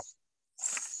top.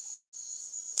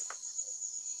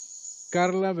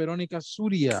 Carla Verónica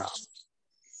Zuria.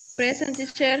 Present,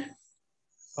 teacher.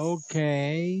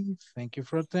 Okay, thank you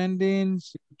for attending.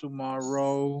 See you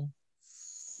tomorrow.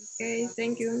 Okay,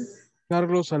 thank you.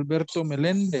 Carlos Alberto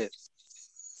Meléndez.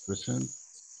 Present.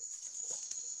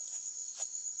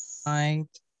 Night.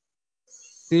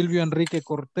 Silvio Enrique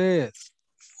Cortés.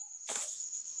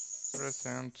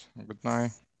 Present. Good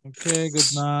night. Okay,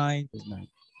 good night. Good night.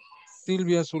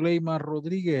 Silvia Zuleima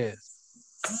Rodríguez.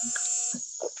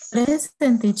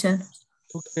 Present, teacher.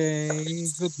 Okay,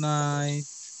 good night.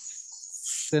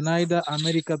 Zenaida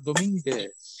América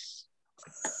Domínguez.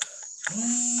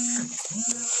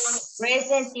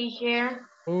 Present, teacher.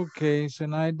 Okay,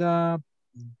 Zenaida,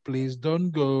 please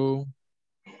don't go.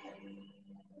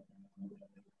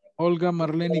 Olga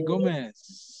Marlene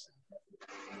Gómez.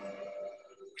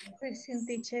 Present,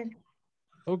 teacher.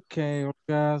 Okay,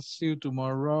 Olga, see you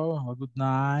tomorrow. Have a good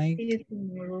night. See you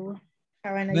tomorrow.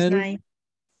 Have a nice night.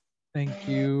 Thank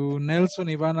you. Nelson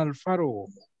Iván Alfaro.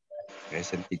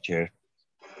 Present, teacher.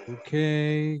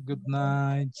 Okay, good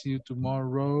night. See you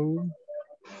tomorrow.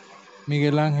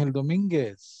 Miguel Ángel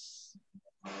Domínguez.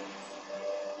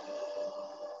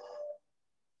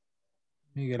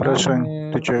 Miguel Present,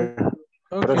 Ángel. teacher.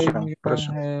 Okay, Present, Miguel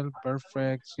present. Ángel.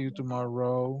 Perfect. See you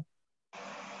tomorrow.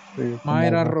 See you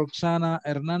Mayra tomorrow. Roxana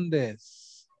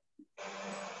Hernández.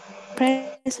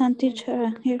 Present,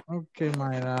 teacher. Here. Okay,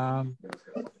 Mayra.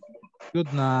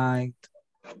 Good night.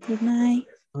 Good night.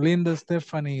 Linda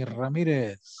Stephanie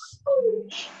Ramírez.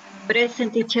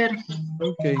 Present, teacher.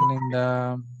 Okay,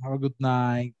 Linda. Have a good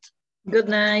night. Good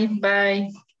night.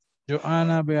 Bye.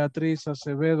 Joana Beatriz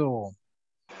Acevedo.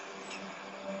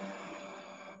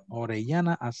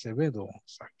 Orellana Acevedo.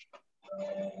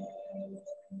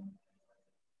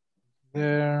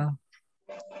 There.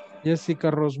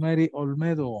 Jessica Rosemary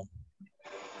Olmedo.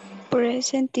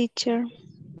 Present, teacher.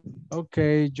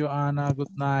 Okay, Joanna,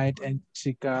 good night. And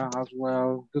Jessica as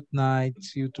well. Good night.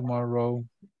 See you tomorrow.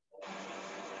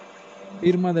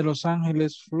 Irma de Los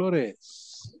Ángeles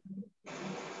Flores.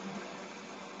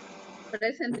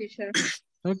 Present, teacher.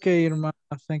 Okay, Irma,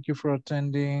 thank you for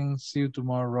attending. See you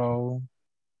tomorrow.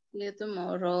 See you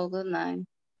tomorrow. Good night.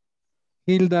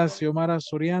 Hilda Xiomara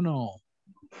Soriano.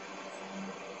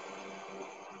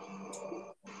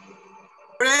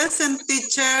 Present,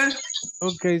 teacher.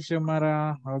 Okay,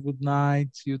 Xiomara, have a good night.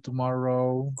 See you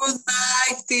tomorrow. Good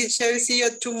night, teacher. See you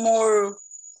tomorrow.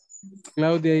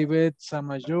 Claudia Ivette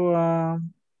Samayoa.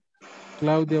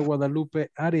 Claudia Guadalupe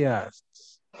Arias.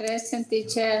 Present,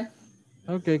 teacher.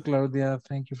 Okay, Claudia,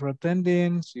 thank you for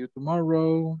attending. See you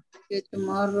tomorrow. See you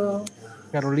tomorrow.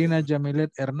 Carolina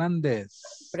Jamilet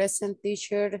Hernandez. Present,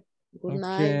 teacher. Good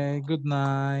night. Okay, good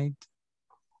night.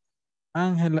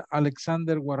 Ángel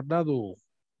Alexander Guardado.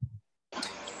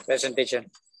 Present, teacher.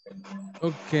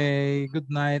 Okay, good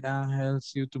night, Ángel.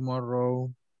 See you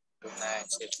tomorrow. Good night.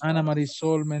 Ana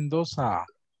Marisol Mendoza.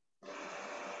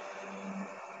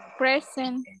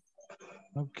 Present.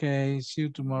 Okay, see you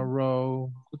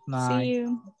tomorrow. Good night. See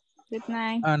you. Good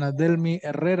night. Ana Delmi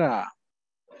Herrera.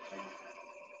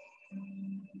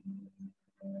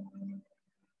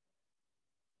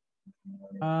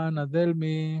 Ana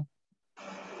Delmi.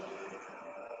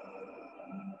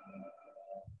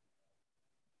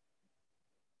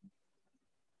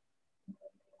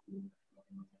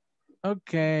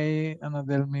 Okay, Ana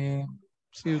Delmi.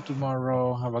 See you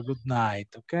tomorrow. Have a good night,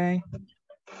 okay?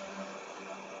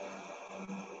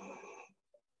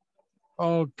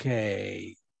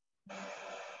 Okay.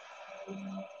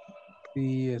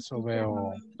 Sí, eso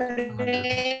veo.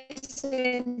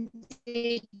 Present,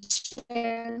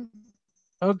 teacher.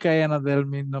 Okay, Ana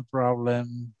Delmi, no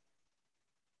problem.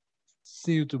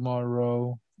 See you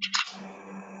tomorrow.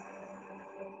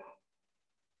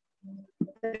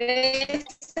 Present,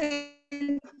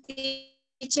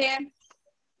 teacher.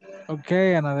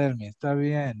 Okay, Ana Delmi, está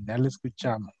bien, ya le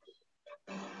escuchamos.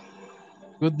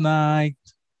 Good night.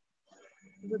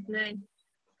 Good night.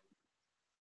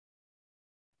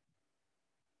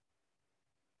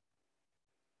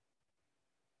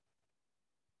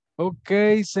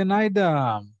 Okay,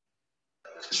 Zenaida.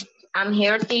 I'm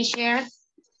here, teacher.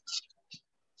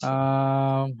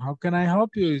 How can I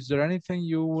help you? Is there anything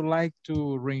you would like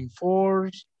to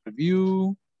reinforce,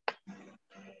 review?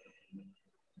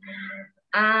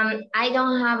 I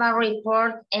don't have a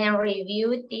report and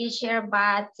review, teacher,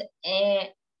 but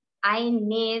I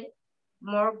need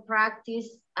more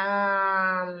practice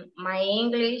my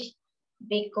English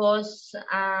because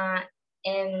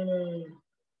in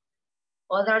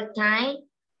other time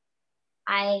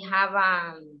I have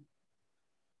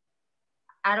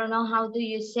I don't know how do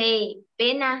you say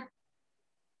pena.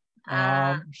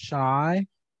 Shy.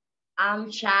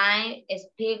 I'm shy,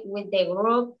 speak with the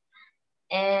group,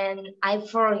 and I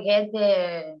forget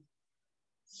the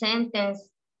sentence.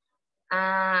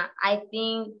 I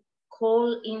think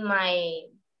cold in my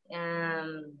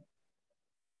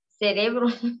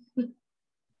cerebro.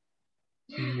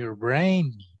 In your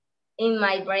brain. In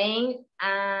my brain.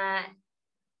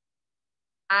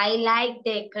 I like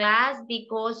the class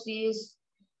because it's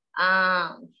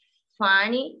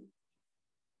funny.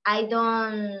 I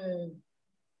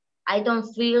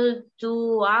don't feel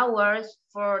 2 hours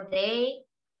per day.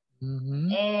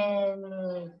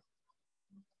 And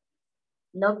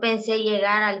no pensé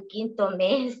llegar al 5º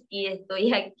mes y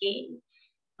estoy aquí.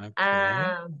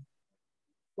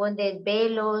 Con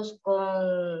desvelos,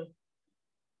 con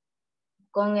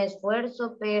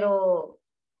esfuerzo, pero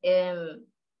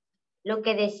lo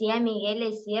que decía Miguel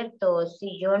es cierto.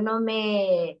 Si yo no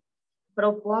me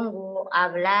propongo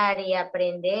hablar y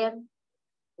aprender,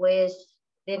 pues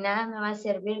de nada me va a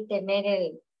servir tener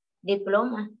el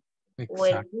diploma.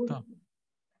 Exacto.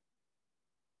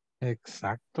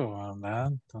 Exacto,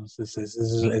 ¿verdad? Entonces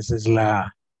esa es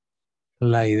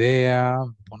la idea,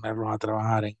 ponerlos a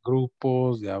trabajar en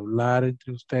grupos, de hablar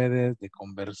entre ustedes, de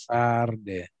conversar,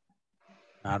 de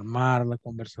armar las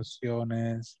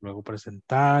conversaciones, luego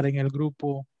presentar en el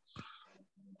grupo,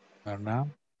 ¿verdad?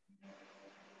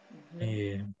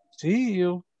 Sí,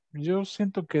 yo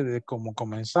siento que de como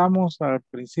comenzamos al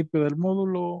principio del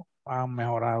módulo, han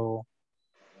mejorado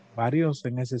varios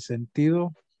en ese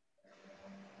sentido,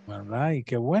 ¿verdad? Y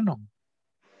qué bueno.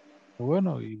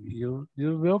 Bueno, y yo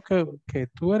veo que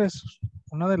tú eres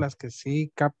una de las que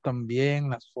sí captan bien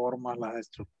las formas, las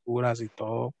estructuras y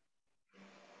todo.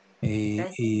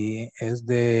 Y es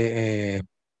de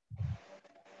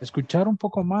escuchar un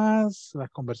poco más las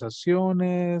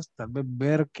conversaciones, tal vez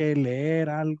ver qué leer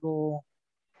algo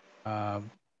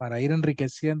para ir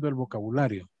enriqueciendo el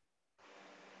vocabulario,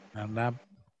 ¿verdad?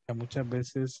 Que muchas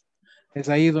veces es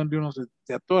ahí donde uno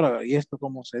se atora, y esto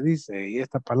cómo se dice, y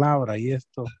esta palabra, y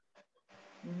esto.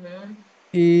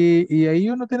 Y ahí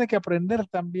uno tiene que aprender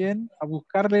también a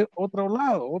buscarle otro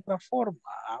lado, otra forma.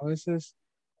 A veces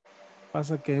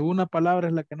pasa que una palabra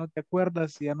es la que no te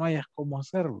acuerdas y ya no hayas cómo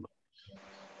hacerlo,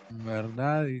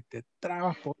 ¿verdad? Y te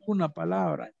trabas por una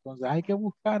palabra. Entonces hay que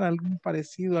buscar algún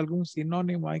parecido, algún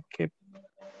sinónimo,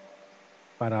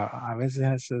 para a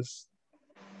veces eso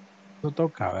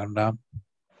toca, ¿verdad?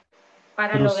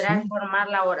 Para Pero lograr sí, formar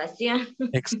la oración.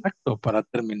 exacto, para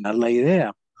terminar la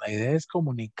idea. La idea es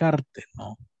comunicarte,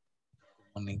 ¿no?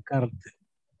 Comunicarte.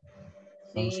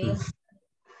 Sí. Entonces,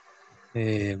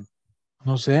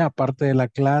 no sé, aparte de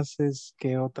las clases,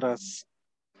 ¿qué otras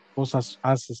cosas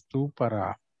haces tú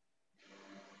para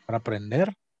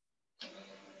aprender?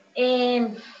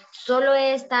 Solo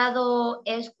he estado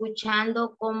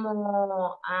escuchando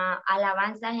como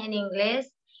alabanzas en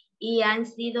inglés y han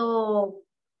sido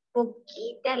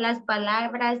poquitas las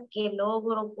palabras que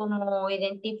logro como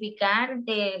identificar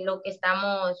de lo que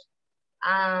estamos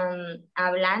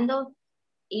hablando.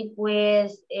 Y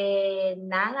pues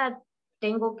nada,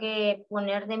 tengo que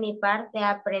poner de mi parte a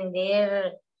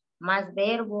aprender más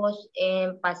verbos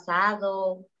en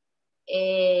pasado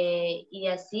y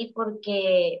así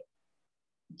porque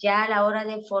ya a la hora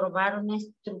de formar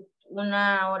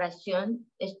una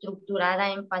oración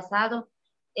estructurada en pasado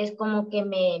es como que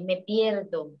me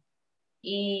pierdo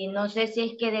y no sé si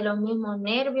es que de los mismos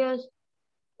nervios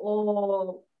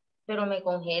pero me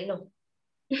congelo.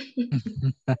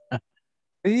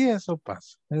 Sí, eso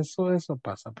pasa, eso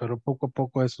pasa, pero poco a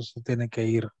poco eso se tiene que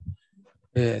ir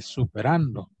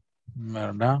superando,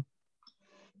 ¿verdad?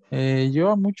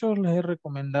 Yo a muchos les he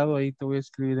recomendado, ahí te voy a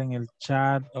escribir en el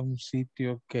chat, a un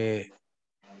sitio que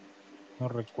no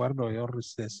recuerdo, yo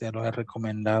se los he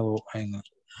recomendado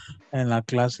en la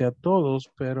clase a todos,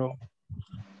 pero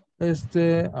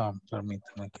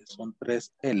permítame, que son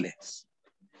 3 L's.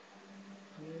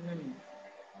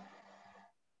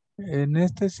 En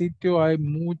este sitio hay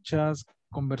muchas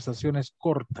conversaciones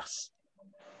cortas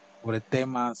sobre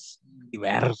temas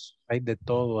diversos, hay de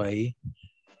todo ahí.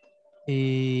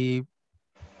 Y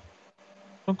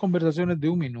son conversaciones de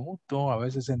 1 minuto, a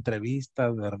veces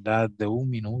entrevistas, ¿verdad? De 1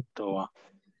 minuto.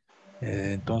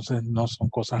 Entonces no son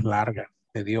cosas largas,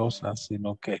 tediosas,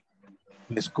 sino que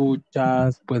le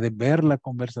escuchas, puedes ver la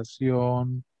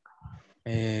conversación,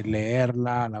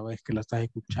 leerla a la vez que la estás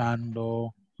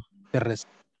escuchando, te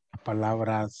reciben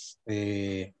palabras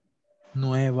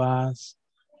nuevas.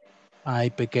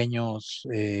 Hay pequeños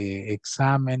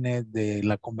exámenes de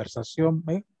la conversación,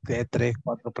 de 3,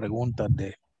 4 preguntas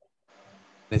de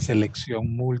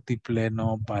selección múltiple,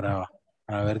 ¿no? Para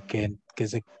ver qué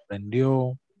se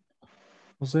comprendió.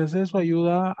 Entonces eso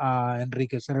ayuda a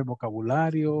enriquecer el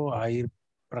vocabulario, a ir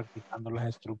practicando las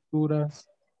estructuras.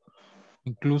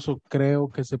 Incluso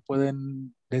creo que se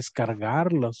pueden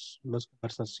descargar las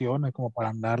conversaciones como para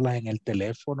andarlas en el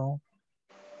teléfono,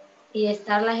 Y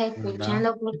estarlas ¿verdad?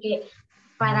 escuchando porque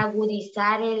para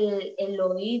agudizar el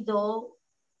oído,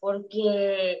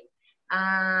 porque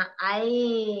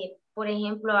hay, por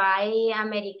ejemplo, hay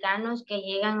americanos que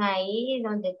llegan ahí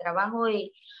donde trabajo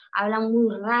y hablan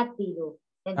muy rápido,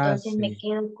 entonces me Sí.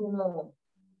 quedo como,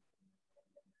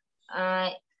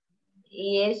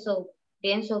 y eso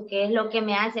pienso que es lo que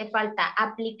me hace falta,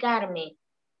 aplicarme.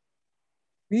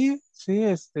 Sí,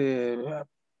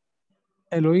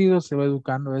 el oído se va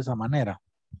educando de esa manera,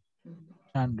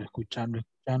 escuchando.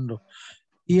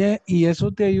 Y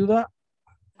eso te ayuda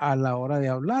a la hora de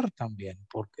hablar también,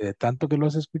 porque de tanto que lo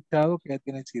has escuchado, que ya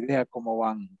tienes idea cómo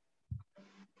van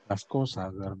las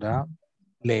cosas, ¿verdad?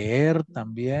 Leer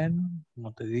también,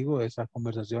 como te digo, esas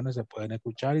conversaciones se pueden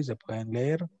escuchar y se pueden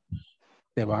leer.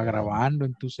 Te va grabando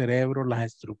en tu cerebro las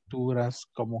estructuras,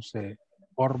 cómo se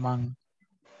forman,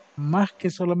 más que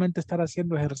solamente estar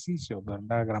haciendo ejercicios,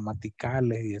 ¿verdad?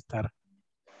 Gramaticales y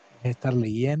estar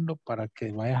leyendo para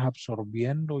que vayas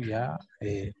absorbiendo ya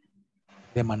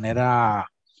de manera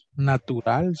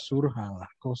natural surjan las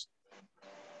cosas.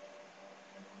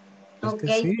 Es Ok, que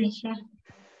sí.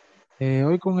 teacher.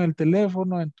 Hoy con el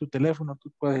teléfono, en tu teléfono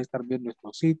tú puedes estar viendo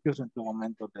estos sitios en tus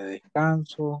momentos de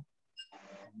descanso,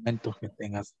 momentos que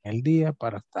tengas en el día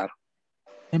para estar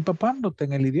empapándote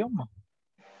en el idioma.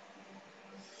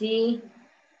 Sí,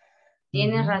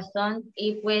 tienes razón.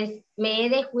 Y pues me he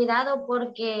descuidado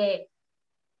porque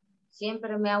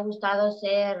siempre me ha gustado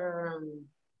ser,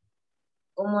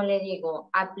 ¿cómo le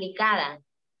digo?, aplicada.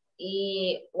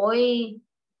 Y hoy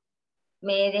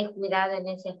me he descuidado en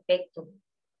ese aspecto.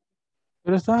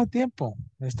 Pero estás a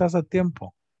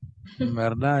tiempo,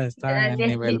 ¿verdad? Está en el Gracias,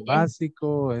 nivel teacher.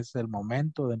 básico, es el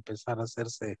momento de empezar a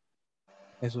hacerse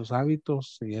esos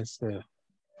hábitos y es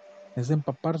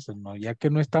empaparse, ¿no? Ya que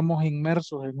no estamos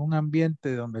inmersos en un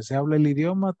ambiente donde se habla el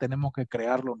idioma, tenemos que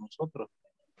crearlo nosotros.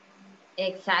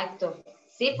 Exacto.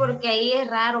 Sí, porque ahí es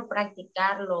raro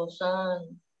practicarlo,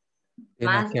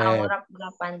 más ahora por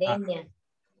la pandemia.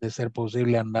 De ser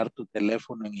posible andar tu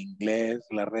teléfono en inglés,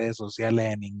 las redes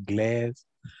sociales en inglés,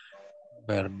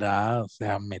 ¿verdad? O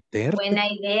sea,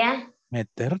 Buena idea.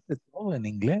 meterte todo en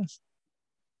inglés,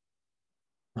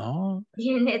 ¿no?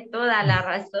 Tiene toda la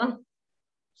razón.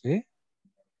 ¿Sí?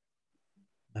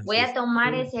 Voy a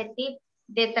tomar ese tip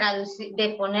de traducir, de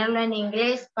ponerlo en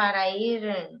inglés para ir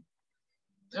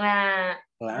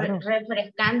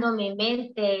refrescando mi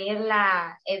mente,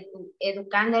 irla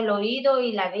educando el oído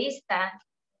y la vista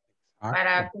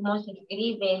para cómo se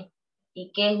escribe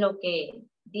y qué es lo que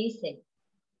dice.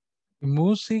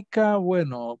 Música,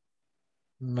 bueno,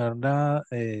 ¿verdad?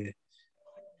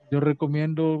 Yo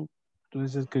recomiendo, tú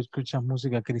dices que escuchas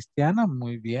música cristiana,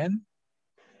 muy bien.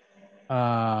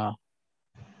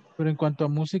 Pero en cuanto a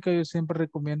música, yo siempre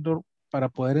recomiendo para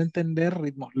poder entender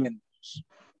ritmos lentos.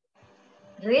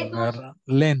 ¿Ritmos?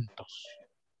 Lentos.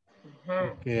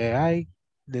 Ajá. Porque hay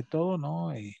de todo,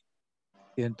 ¿no? Y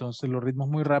entonces los ritmos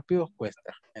muy rápidos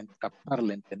cuesta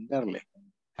captarle, entenderle.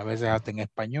 A veces hasta en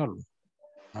español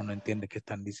no entiende qué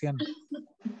están diciendo.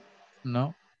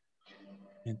 ¿No?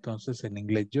 Entonces en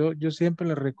inglés yo siempre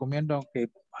les recomiendo, aunque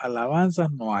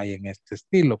alabanzas no hay en este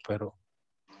estilo, pero...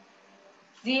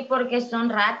 Sí, porque son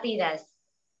rápidas.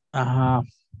 Ajá,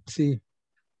 sí.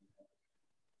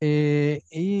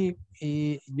 Y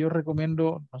yo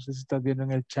recomiendo, no sé si estás viendo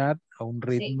en el chat, a un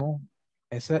ritmo. Sí.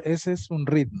 Ese es un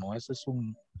ritmo, ese es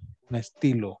un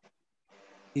estilo.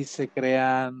 Y se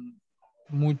crean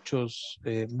muchos,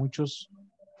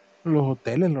 los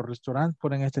hoteles, los restaurantes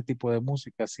ponen este tipo de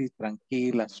música así,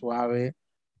 tranquila, suave,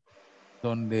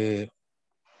 donde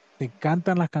se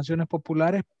cantan las canciones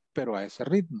populares, pero a ese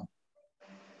ritmo.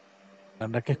 La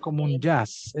verdad que es como un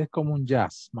jazz,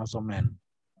 más o menos.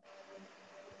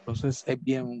 Entonces es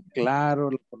bien claro,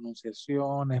 la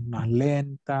pronunciación es más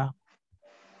lenta,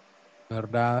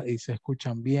 ¿verdad? Y se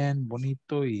escuchan bien,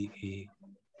 bonito y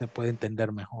se puede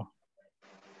entender mejor.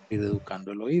 Ir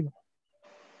educando el oído.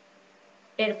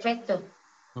 Perfecto.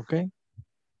 ¿Ok?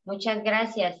 Muchas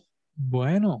gracias.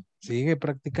 Bueno, sigue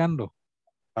practicando.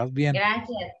 Vas bien.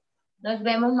 Gracias. Nos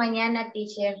vemos mañana,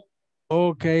 teacher.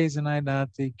 Okay, Zenaida,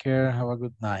 take care. Have a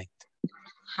good night.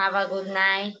 Have a good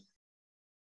night.